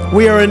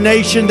 We are a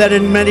nation that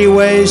in many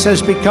ways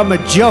has become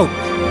a joke,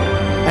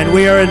 and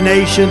we are a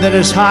nation that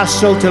is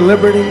hostile to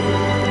liberty,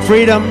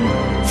 freedom,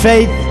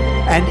 faith,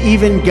 and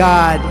even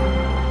God.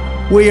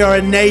 We are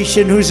a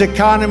nation whose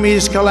economy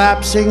is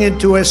collapsing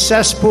into a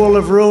cesspool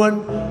of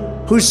ruin,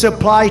 whose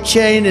supply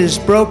chain is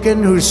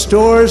broken, whose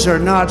stores are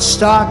not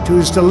stocked,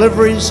 whose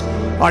deliveries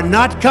are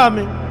not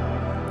coming,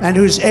 and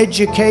whose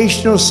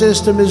educational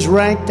system is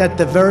ranked at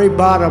the very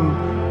bottom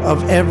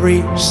of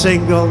every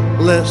single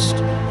list.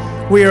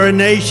 We are a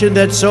nation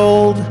that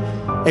sold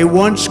a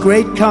once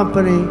great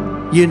company,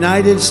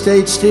 United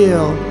States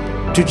Steel,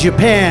 to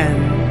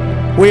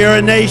Japan. We are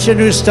a nation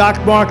whose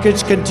stock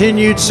market's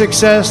continued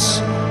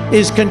success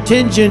is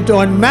contingent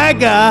on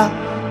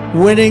MAGA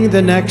winning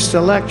the next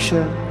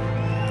election.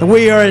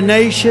 We are a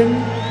nation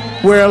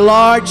where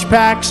large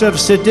packs of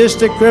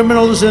sadistic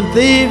criminals and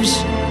thieves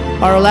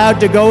are allowed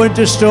to go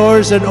into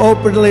stores and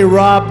openly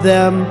rob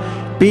them,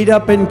 beat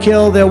up and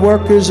kill their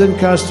workers and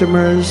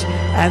customers,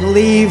 and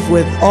leave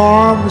with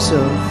arms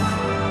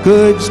of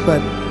goods,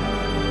 but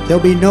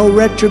there'll be no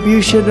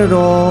retribution at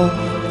all.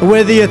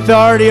 Where the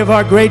authority of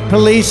our great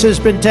police has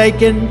been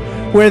taken,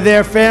 where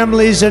their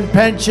families and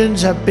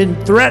pensions have been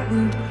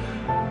threatened,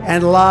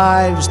 and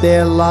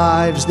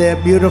their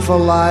beautiful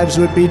lives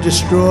would be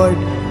destroyed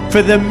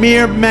for the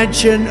mere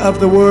mention of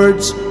the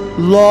words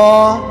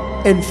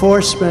law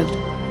enforcement.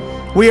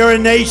 We are a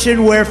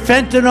nation where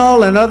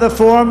fentanyl and other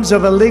forms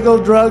of illegal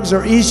drugs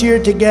are easier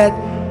to get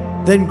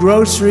than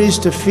groceries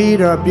to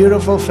feed our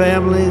beautiful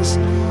families.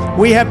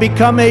 We have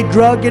become a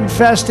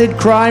drug-infested,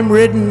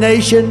 crime-ridden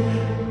nation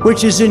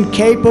which is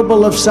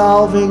incapable of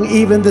solving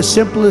even the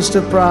simplest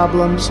of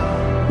problems.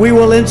 We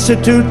will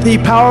institute the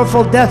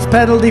powerful death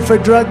penalty for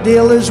drug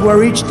dealers,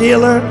 where each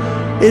dealer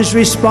is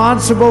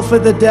responsible for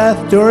the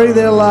death during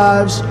their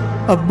lives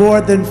of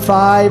more than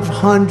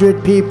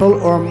 500 people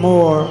or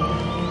more.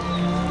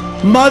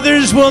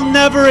 Mothers will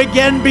never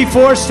again be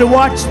forced to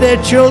watch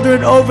their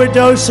children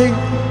overdosing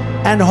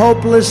and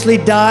hopelessly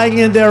dying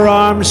in their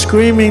arms,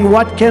 screaming,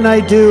 "What can I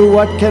do?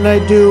 What can I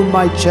do?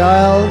 My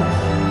child,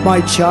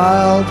 my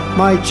child,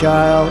 my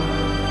child."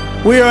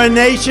 We are a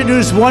nation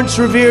whose once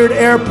revered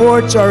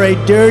airports are a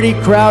dirty,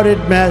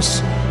 crowded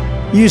mess.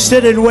 You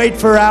sit and wait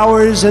for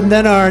hours and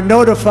then are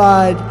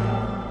notified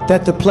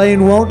that the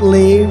plane won't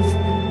leave.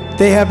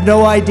 They have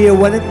no idea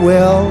when it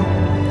will.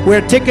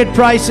 Where ticket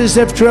prices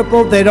have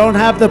tripled, they don't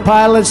have the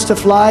pilots to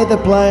fly the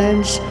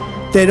planes.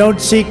 They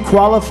don't seek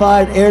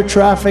qualified air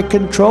traffic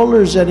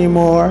controllers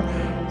anymore,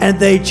 and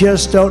they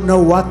just don't know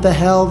what the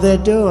hell they're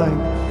doing.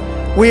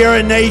 We are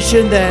a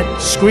nation that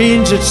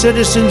screens its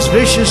citizens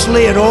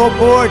viciously at all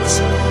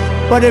ports,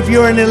 but if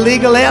you're an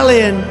illegal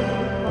alien,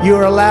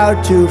 you're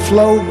allowed to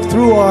flow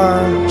through our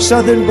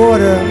southern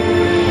border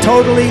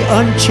totally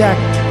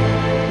unchecked.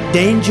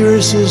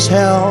 Dangerous as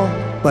hell,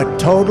 but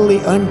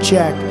totally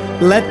unchecked.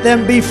 Let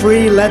them be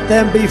free, let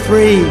them be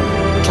free,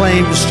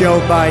 claims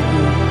Joe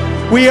Biden.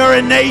 We are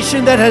a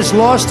nation that has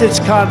lost its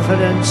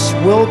confidence,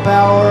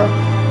 willpower,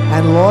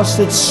 and lost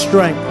its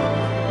strength.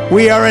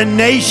 We are a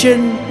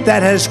nation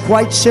that has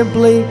quite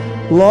simply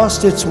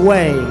lost its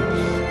way.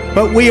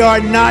 But we are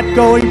not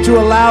going to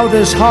allow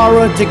this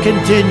horror to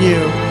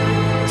continue.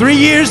 3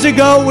 years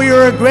ago, we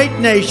were a great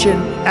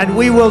nation, and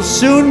we will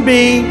soon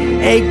be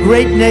a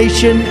great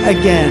nation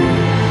again.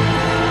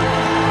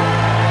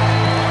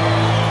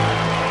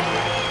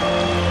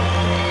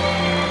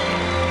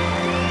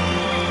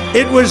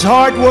 It was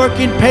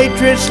hard-working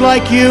patriots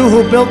like you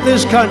who built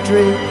this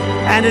country,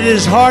 and it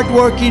is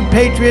hard-working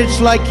patriots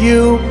like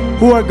you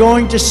who are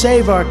going to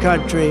save our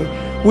country.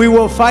 We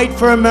will fight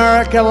for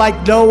America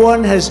like no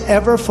one has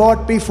ever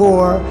fought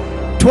before.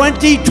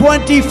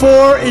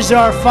 2024 is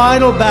our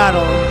final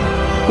battle.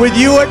 With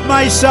you at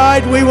my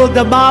side, we will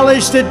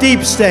demolish the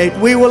deep state.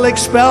 We will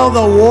expel the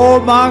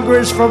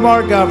warmongers from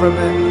our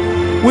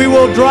government. We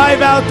will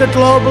drive out the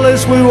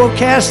globalists. We will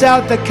cast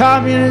out the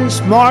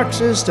communists,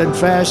 Marxists, and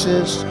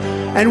fascists.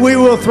 And we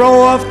will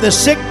throw off the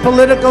sick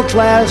political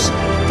class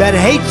that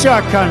hates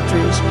our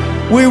countries.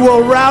 We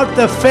will rout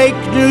the fake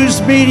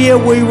news media.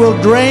 We will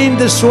drain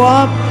the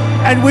swamp.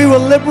 And we will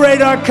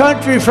liberate our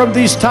country from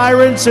these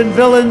tyrants and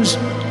villains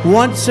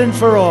once and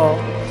for all.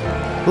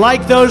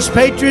 Like those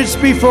patriots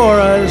before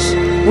us,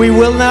 we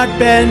will not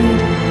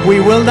bend. We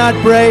will not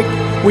break.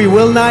 We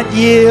will not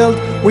yield.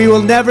 We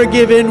will never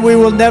give in. We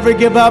will never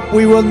give up.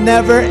 We will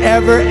never,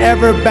 ever,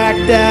 ever back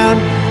down.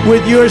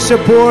 With your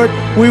support,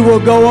 we will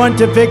go on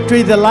to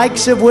victory, the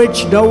likes of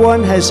which no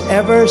one has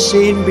ever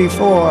seen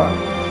before.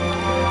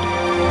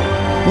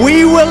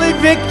 We will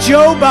evict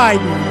Joe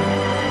Biden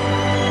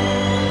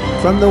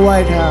from the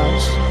White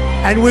House,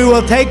 and we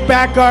will take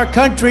back our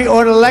country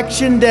on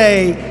Election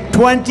Day,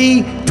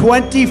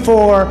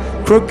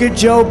 2024, crooked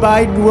Joe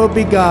Biden will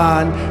be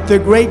gone. The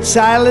great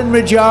silent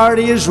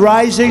majority is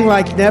rising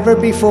like never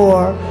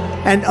before.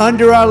 And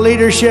under our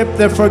leadership,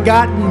 the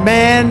forgotten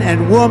man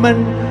and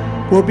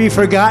woman will be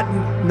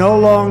forgotten no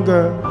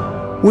longer.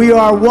 We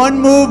are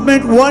one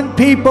movement, one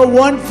people,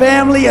 one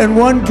family, and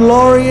one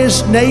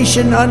glorious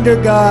nation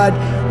under God.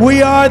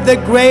 We are the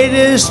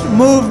greatest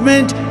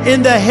movement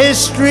in the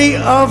history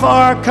of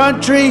our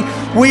country.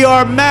 We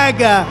are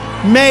MAGA,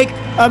 Make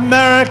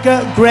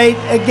America Great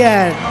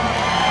Again.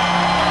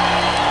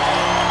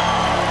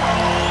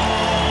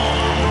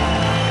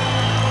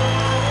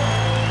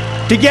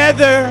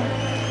 Together,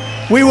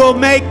 we will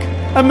make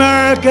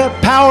America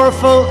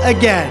powerful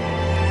again.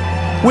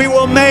 We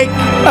will make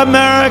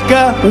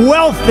America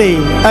wealthy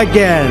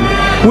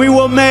again. We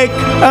will make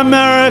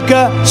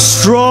America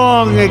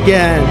strong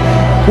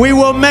again. We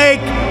will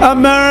make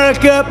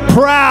America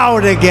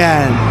proud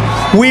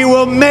again. We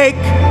will make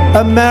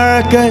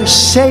America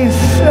safe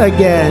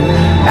again.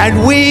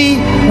 And we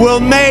will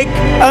make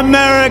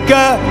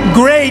America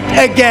great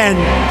again.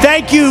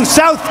 Thank you,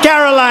 South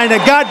Carolina.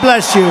 God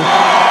bless you.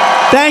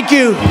 Thank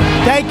you.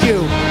 Thank you.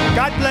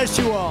 God bless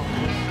you all.